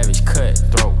 Savage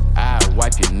cutthroat, I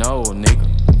wipe your nose, nigga.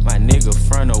 My nigga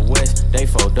front or west, they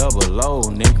 4 double O,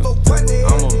 nigga.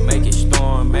 I'ma make it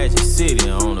storm Magic City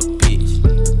on a bitch.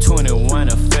 21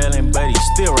 a felon, but he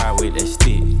still ride with that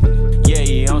stick. Yeah,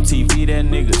 he on TV, that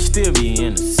nigga still be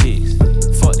in the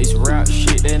 6. Fuck this rap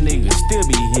shit, that nigga still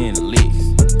be hitting the licks.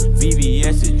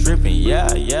 VVS is drippin', yeah,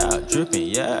 drippin',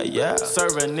 yeah.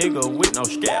 Serve a nigga with no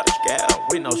scale,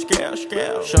 with no scale.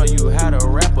 Show you how to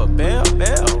rap a bell,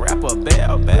 rap a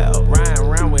bell. Riding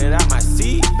around without my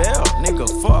seat belt, nigga,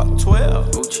 fuck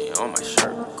 12. Gucci on my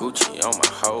shirt, Gucci on my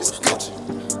hoes,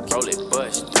 nigga. Roll it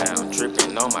bust down,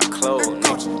 drippin' on my clothes,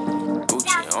 nigga.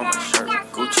 Gucci on my shirt,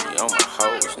 Gucci on my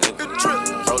hoes, nigga.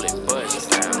 Roll it bust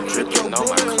down, drippin' on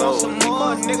my clothes,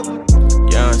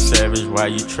 nigga. Young Savage, why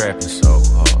you trappin' so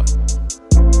hard?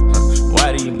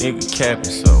 Why these niggas capping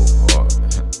so hard?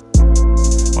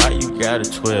 Why you got a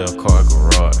 12-car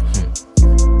garage?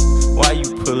 Why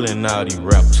you pulling out these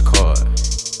rappers'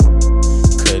 cards?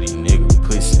 Cut these niggas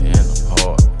pussy and I'm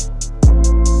hard.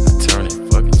 I turn it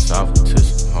fucking soft into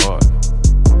some hard.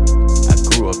 I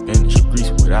grew up in the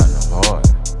streets without no heart.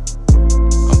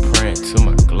 I'm praying to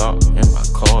my Glock and my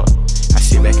car. I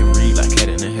sit back and read like Cat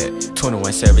in the Hat.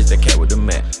 21 Savage, that cat with the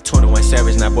mat. 21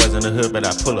 Savage, not boys in the hood, but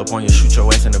I pull up on you, shoot your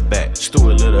ass in the back.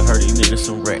 Stuart Little, hurt these niggas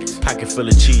some racks. Pocket full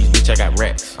of cheese, bitch, I got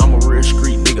racks. I'm a real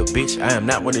street nigga, bitch, I am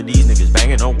not one of these niggas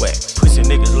banging on wax. Pussy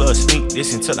niggas love sneak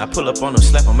this until I pull up on them,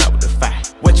 slap them out with the fire.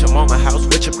 Wet your mama house,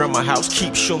 wet your grandma house,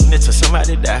 keep shooting until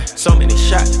somebody die. So many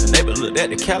shots, the neighbor looked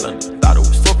at the calendar, thought it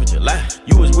was 4th of July.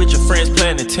 You was with your friends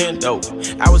playing Nintendo,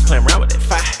 I was playing around with that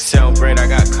fire. 7th grade, I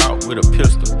got caught with a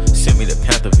pistol, sent me to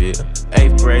Pantherville.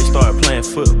 8th grade, started playing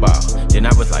football, then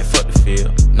I was like, fuck the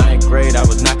field. 9th grade, I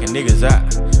was knocking niggas out,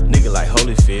 nigga like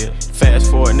Holyfield.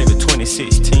 Fast forward, nigga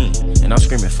 2016, and I'm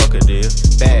screaming, fuck a deal.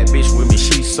 Bad bitch with me,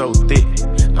 she so thick,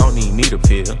 I don't even need a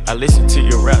pill. I listened to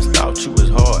your raps, thought you was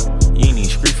hard. You ain't even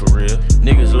street for real.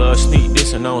 Niggas love sneak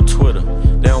dissing on Twitter.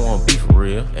 They don't want beef for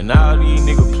real. And all these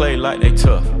niggas play like they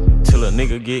tough. Till a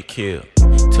nigga get killed.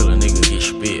 Till a nigga get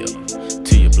spilled.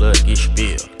 Till your blood get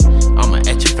spilled. I'ma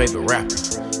at your favorite rapper.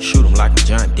 Shoot him like a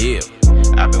John Deere.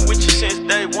 I've been with you since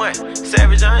day one.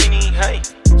 Savage, I ain't even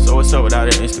hate. So what's up with all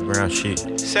that Instagram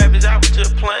shit? Savage, I was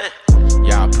just playing.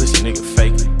 Y'all pussy nigga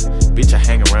faking. Bitch, I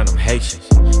hang around them Haitians.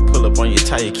 Pull up on you,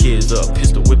 tie your kids up.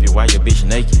 Pistol whip you while your bitch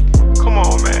naked. Come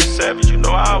on, man, Savage, you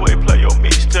know I always play your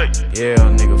mixtape. Yeah,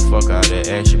 nigga, fuck all that.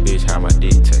 Ask your bitch how my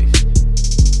dick tastes.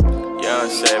 Young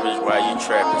Savage, why you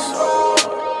trapping so hard?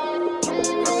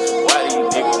 Why do you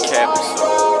niggas capping so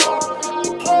hard?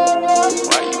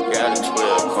 Why you got a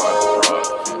 12 car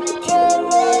garage?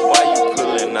 Why you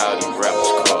pulling out these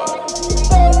rappers' cars?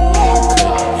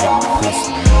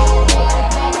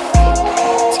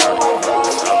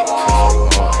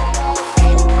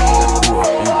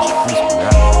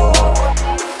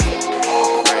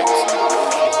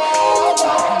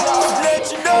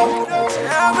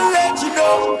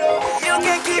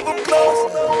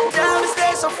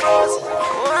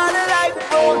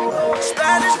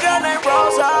 Spanish girl named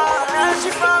Rosa, and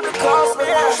she from the coast.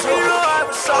 Yeah, she know I'm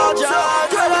a soldier.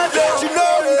 I'ma let you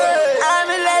know.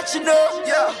 I'ma let you know.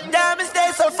 Diamonds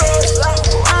they so frozen.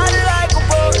 Riding like a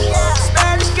boat.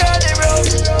 Spanish girl named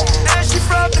Rosa, and she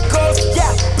from the coast.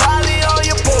 Yeah, probably on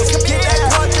your post. Get that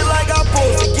punch like I'm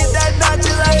posted. Get that notch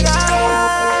like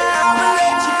I'ma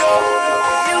let you know.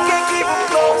 You can't keep them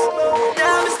close.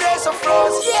 Diamonds they so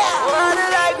frozen.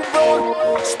 Riding like a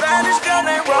boat. Spanish girl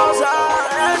named Rosa.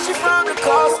 She from the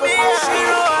coast, she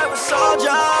know I'm a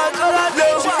soldier. I'ma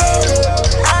let you know.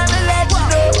 I'ma let you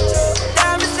know.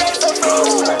 Diamonds they so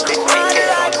frozen. Riding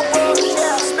like a boat.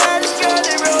 Spanish girl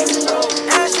named Rosa,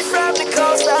 and she from the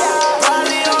coast.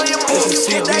 Probably on your boots.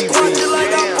 Get that quantity like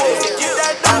I'm posted. Get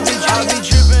that I be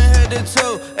drippin' head to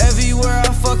toe. Everywhere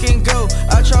I fucking go.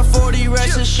 I try 40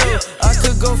 racks a show. I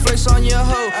could go flex on your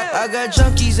hoe. I got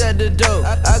junkies at the door.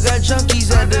 I got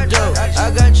junkies at the door. I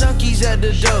got junkies at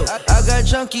the door. I got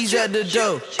junkies at the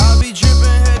door. I be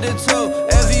drippin' head to toe.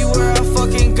 Everywhere I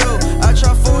fucking go. I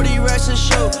try 40 racks a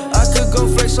show. I could go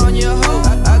flex on your hoe.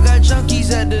 I got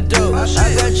junkies at the door. I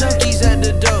got junkies at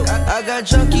the door. I got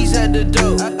junkies at the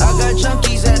door. I got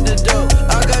junkies at the door.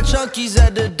 I got junkies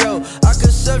at the door. I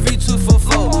could serve you 2 for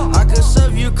 4. I could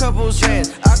serve you a couple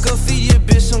hands. I could feed your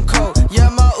bitch some coke. Yeah,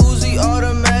 my Uzi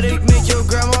automatic. Make your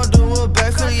grandma do a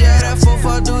backflip. Yeah, that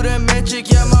 4-5 do that magic.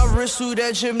 Yeah, my wrist do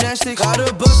that gymnastics. Got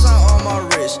a bust on my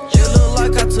wrist. It look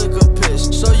like I took a piss.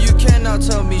 So you cannot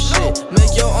tell me shit.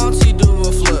 Make your auntie do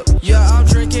a flip. Yeah, I'm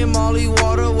drinking Molly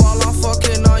water while I'm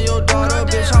fucking on your daughter.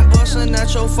 Bitch, I'm busting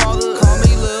at your father. Call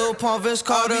me Lil Pump Vince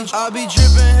Carter. I be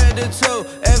drippin' head to toe.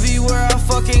 Everywhere I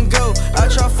fucking go. I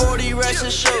try 40 racks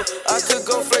a show. I could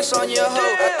go flex on your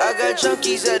hoe. I got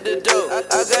junkies at the door.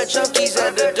 I got junkies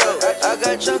at the door. I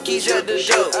got junkies at the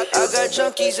door. I got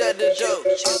junkies at the door.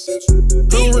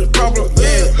 Blue Rich problem,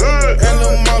 yeah. And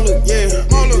Lil Marlo, yeah.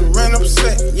 Marlo ran up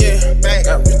set, yeah.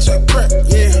 Got rich up crack,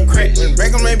 yeah. Went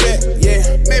back on my back,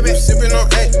 yeah. Maybe sipping on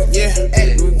act, yeah.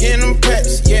 We getting them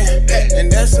packs, yeah.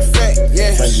 And that's a fact,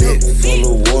 yeah. My neck full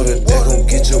of water, that gon'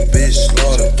 get your bitch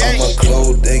slaughtered. All my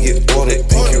clothes, they get ordered.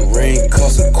 Think your ring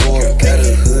cost a quarter. Got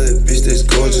a hood, bitch, that's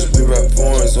gorgeous. We rock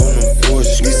foreigns on them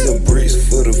forges. We sell bricks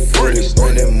for the 40.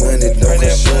 Burn that money, don't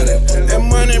come short it. That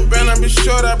money been, I be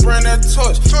short, I bring that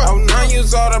torch. I was 9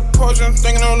 years old, I porch, I'm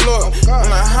thinking on Lord. I'm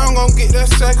like, how I'm gon' get that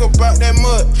sack about that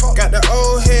mud? Got the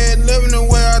old head living the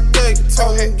way I think.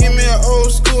 Told him, give me an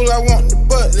old school, I want the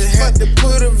butler. Had to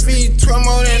put a V12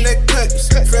 on in that cuts.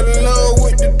 Fell in love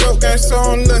with the dope, got so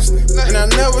I'm listening. And I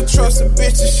never trust a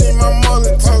bitch, she my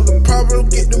mother. Told the Pablo,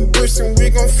 get them bricks and we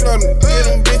gon' flood them. Get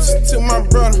them bitches to my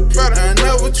brother. I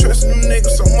never trust them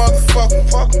niggas, so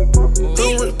motherfucker.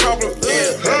 Blue Rich problem,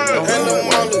 yeah. And Lil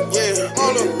Marlo, yeah.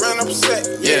 Marlo ran up set,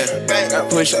 yeah.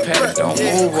 Push pack, don't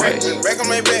move right. Back on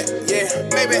my back, yeah.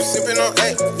 Baby, sipping on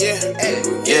act, yeah.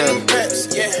 Get them packs,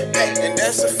 yeah. And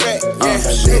that's a fact, yeah.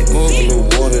 My neck full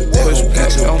of water, that gon'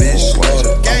 get your bitch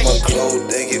slaughtered. All my clothes,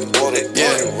 they get ordered.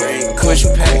 Ring push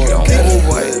pack, don't move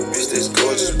right. Bitch, that's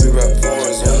gorgeous. We rock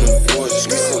foreigns on them forges.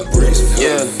 We sell bricks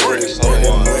for the 40. Burn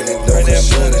that money, don't come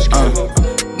short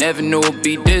it. Never knew it'd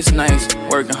be this nice.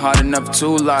 Working hard enough for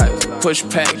 2 lives. Push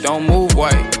pack, don't move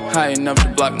white. High enough to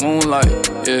block moonlight,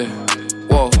 yeah.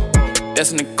 Whoa,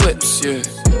 that's an eclipse, yeah.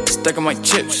 Stuck on my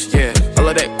chips, yeah. All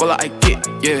of that cola I get,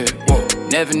 yeah. Whoa,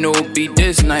 never knew it'd be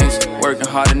this nice. Working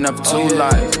hard enough for 2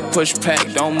 lives. Push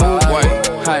pack, don't move white.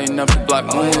 High enough to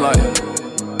block moonlight.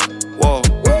 Whoa,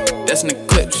 That's an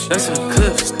eclipse. That's an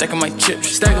eclipse. Stacking my chips.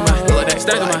 Stacking my. All of that.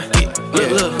 Stacking my.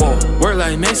 Look. Work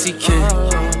like Mexican.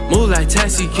 Move like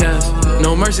taxi cabs.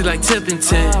 No mercy like tipping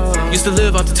 10. Used to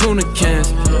live off the tuna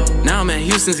cans. Now I'm at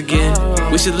Houston's again.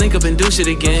 We should link up and do shit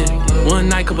again. One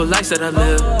night, couple lives that I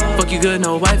live. Fuck you good,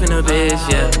 no wife in a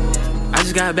bitch, yeah. I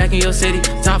just got back in your city.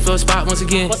 Top floor spot once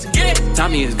again.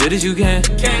 Top me as good as you can.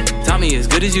 Top me as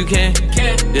good as you can.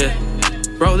 Yeah.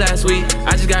 Bro, last week,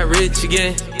 I just got rich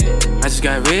again. I just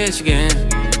got rich again.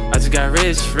 I just got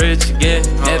rich again.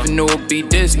 Never knew it'd be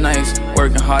this nice.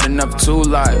 Working hard enough to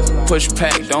lies. Push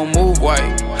pack, don't move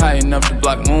white. High enough to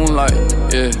block moonlight.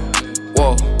 Yeah.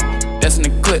 Whoa. That's an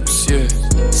eclipse. Yeah.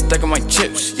 Stacking my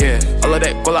chips. Yeah. All of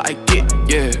that cola I get.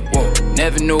 Yeah. Whoa.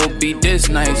 Never knew it'd be this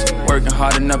nice. Working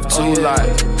hard enough to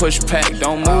lies. Push pack,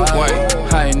 don't move white.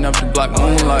 High enough to block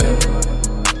moonlight.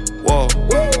 Whoa.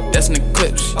 That's an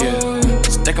eclipse. Yeah.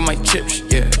 Stacking my chips.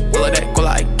 Yeah. All of that cola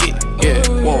I get. Yeah.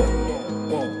 Whoa.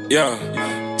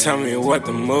 Yo, tell me what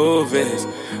the move is.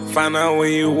 Find out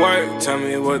when you work, tell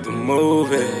me what the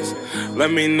move is. Let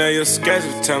me know your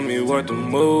schedule, tell me what the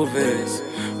move is.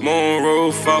 Moon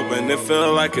roof open, it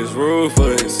feel like it's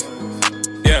ruthless.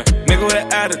 Yeah, nigga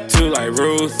with attitude like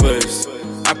ruthless.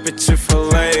 I picture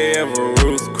filet of a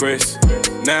Ruth Chris.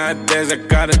 Nowadays I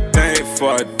gotta think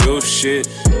before I do shit.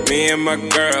 Me and my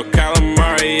girl,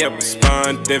 calamari up a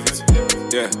spine difference.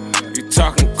 Yeah, you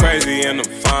talking crazy and I'm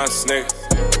fine, nigga.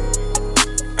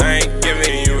 I ain't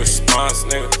giving you a response,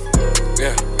 nigga.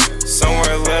 Yeah,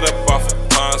 somewhere lit up off a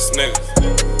ponce, nigga.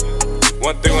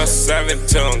 1-3-1-7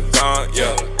 till I'm gone,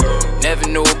 yeah. Never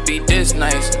knew it'd be this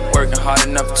nice. Working hard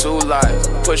enough to lies.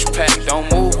 Push pack,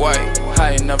 don't move white.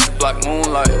 High enough to block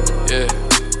moonlight, yeah.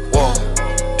 Whoa,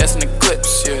 that's an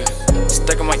eclipse, yeah.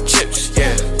 Stacking my chips,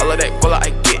 yeah. All of that cola I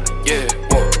get, yeah.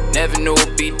 Whoa, never knew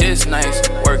it'd be this nice.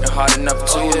 Working hard enough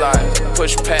to lies.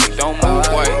 Push pack, don't move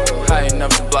white. High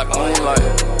enough to block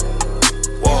moonlight.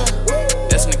 Whoa,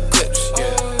 that's an eclipse,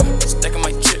 yeah. Stacking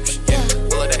my chips, yeah.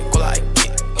 All of that cola I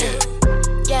get, yeah.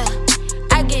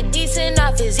 Yeah, I get decent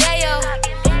off his yayo.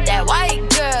 That white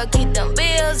girl keep them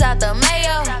bills out the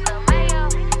mayo.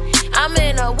 I'm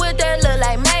in her with her look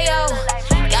like mayo.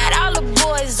 Got all the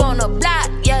boys on the block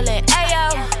yelling ayo.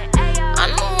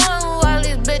 I'm the one who all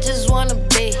these bitches wanna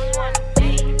be.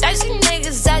 Thirsty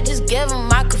niggas, I just give them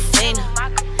my kafina.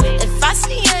 If I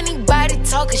see anybody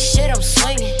talking shit, I'm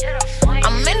swinging.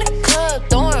 I'm in the club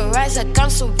throwing rice like I'm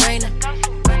Serena.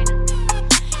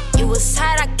 You was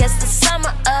hot, I guess the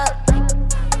summer up.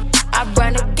 I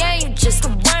run the game, you just a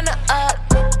runner up.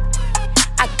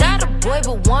 I got a boy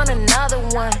but want another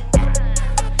one.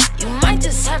 You might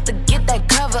just have to get that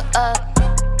cover up.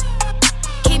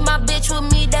 Keep my bitch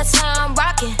with me, that's how I'm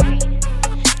rocking.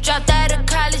 Dropped out of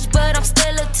college, but I'm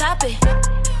still a topic.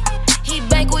 He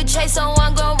bank with Chase, so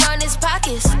I'm gon' run his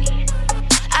pockets.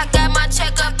 I got my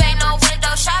check up, ain't no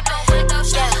window shopping.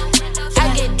 Yeah,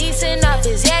 I get decent off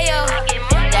his yayo.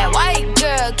 That white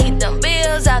girl keep them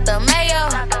bills out the mayo.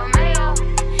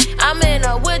 I'm in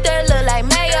her with her look like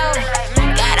mayo.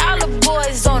 Got all the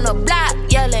boys on the block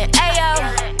yelling ayo.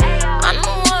 I'm the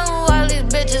one who all these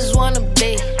bitches wanna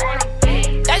be.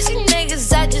 Thirsty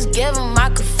niggas, I just give them my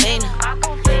kafina.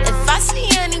 If I see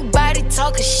anybody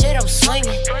talking shit, I'm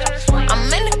swinging.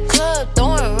 I'm in the club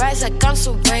throwing rice like I'm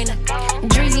Serena.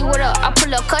 Dreezy, what up? I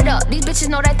pull up, cut up. These bitches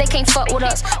know that they can't fuck with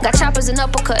us. Got choppers and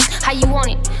uppercuts. How you want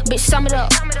it? Bitch, sum it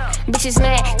up. Bitches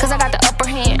mad, cause I got the upper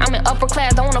hand. I'm in upper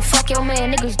class, don't wanna fuck your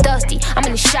man. Niggas dusty. I'm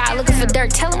in the shop looking for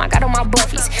dirt. Tell them I got on my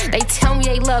buffies. They tell me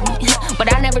they love me,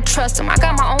 but I never trust them. I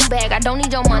got my own bag, I don't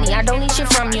need your money. I don't need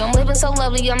shit from you. I'm living so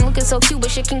lovely, I'm looking so cute,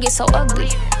 but shit can get so ugly.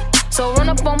 So run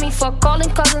up on me, fuck calling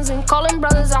cousins and calling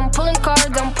brothers. I'm pulling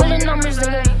cards, I'm pulling numbers,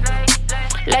 nigga.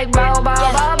 Like bow, bow,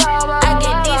 bow, bow, bow. I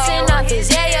get decent off his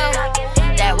yayo.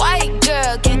 That white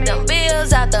girl keep them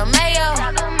bills out the mayo.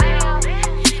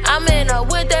 I'm in her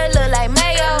with her look like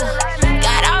mayo.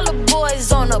 Got all the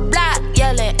boys on the block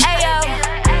yelling ayo.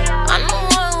 I'm the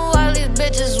one who all these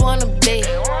bitches wanna be.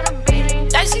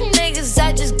 Thirsty niggas,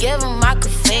 I just give them my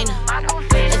kafina.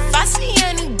 If I see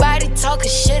anybody talking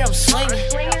shit, I'm swinging.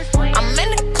 I'm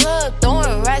in the club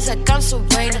throwing rice like I'm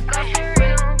Serena.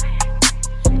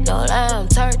 Don't lie, I'm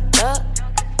turned up.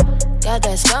 Got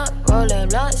that skunk, rolling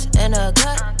blunts in a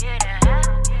cut.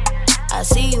 I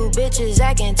see you bitches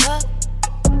acting tough.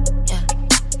 Yeah.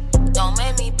 Don't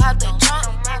make me pop the trunk.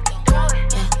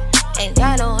 Yeah. Ain't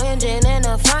got no engine in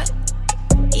the front.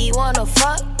 He wanna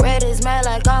fuck, red is mad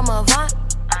like I'm a vaunt.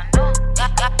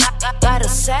 Got a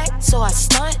sack, so I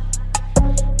stunt.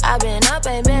 I been up,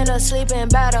 ain't been asleep in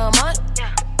about a month.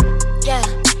 Yeah,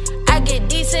 I get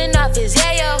decent off his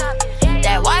yayo.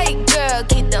 That white girl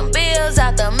keep them bills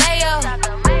out the mayo.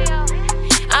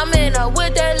 a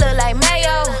whip that look like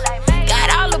mayo. Got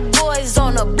all the boys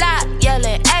on the block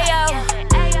yelling ayo.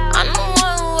 I'm the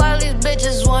one who all these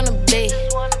bitches wanna be.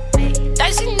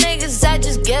 Thirsty niggas, I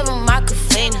just give them my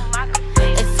caffeine.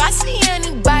 If I see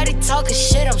anybody talking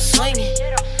shit, I'm swinging.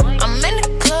 I'm in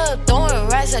the club throwing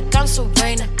racks like I'm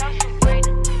Serena.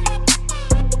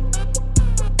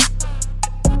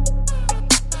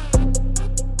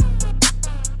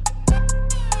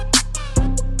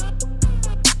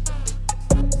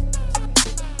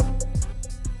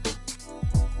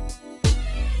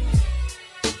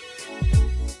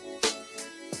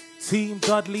 Team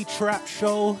Dudley Trap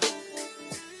Show.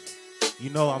 You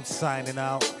know I'm signing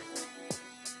out.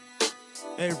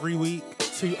 Every week,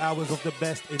 2 hours of the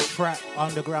best in trap,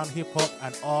 underground hip-hop,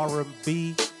 and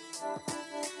R&B.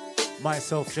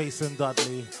 Myself, Jason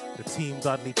Dudley, the Team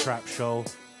Dudley Trap Show,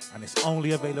 and it's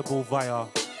only available via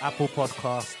Apple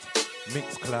Podcast,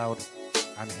 Mixcloud,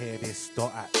 and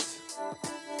HearThis.at.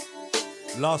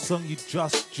 Last song you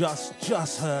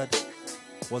just heard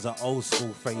was an old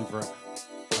school favorite,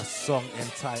 a song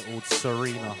entitled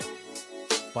Serena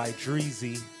by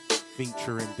Dreezy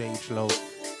featuring Dage Low.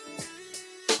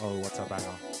 Oh, what a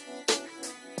banger.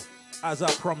 As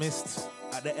I promised,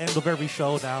 at the end of every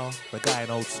show now, we're going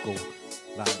old school.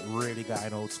 Like, really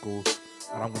going old school.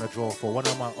 And I'm going to draw for one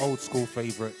of my old school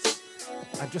favorites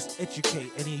and just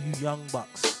educate any of you young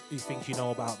bucks who think you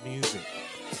know about music.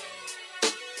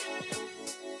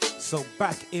 So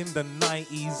back in the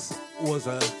 90s was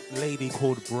a lady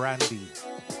called Brandy.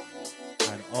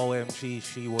 And OMG,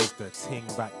 she was the ting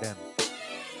back then.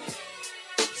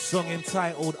 Song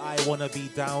entitled I Wanna Be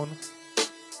Down.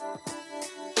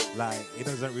 Like, it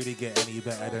doesn't really get any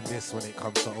better than this when it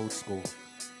comes to old school.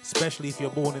 Especially if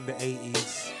you're born in the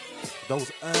 80s. Those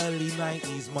early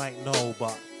 90s might know,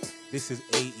 but this is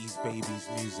 80s babies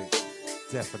music.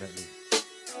 Definitely.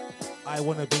 I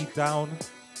Wanna Be Down.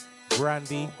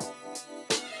 Brandy.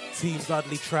 Team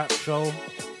Dudley Trap Show.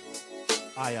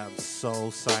 I am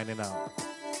so signing out.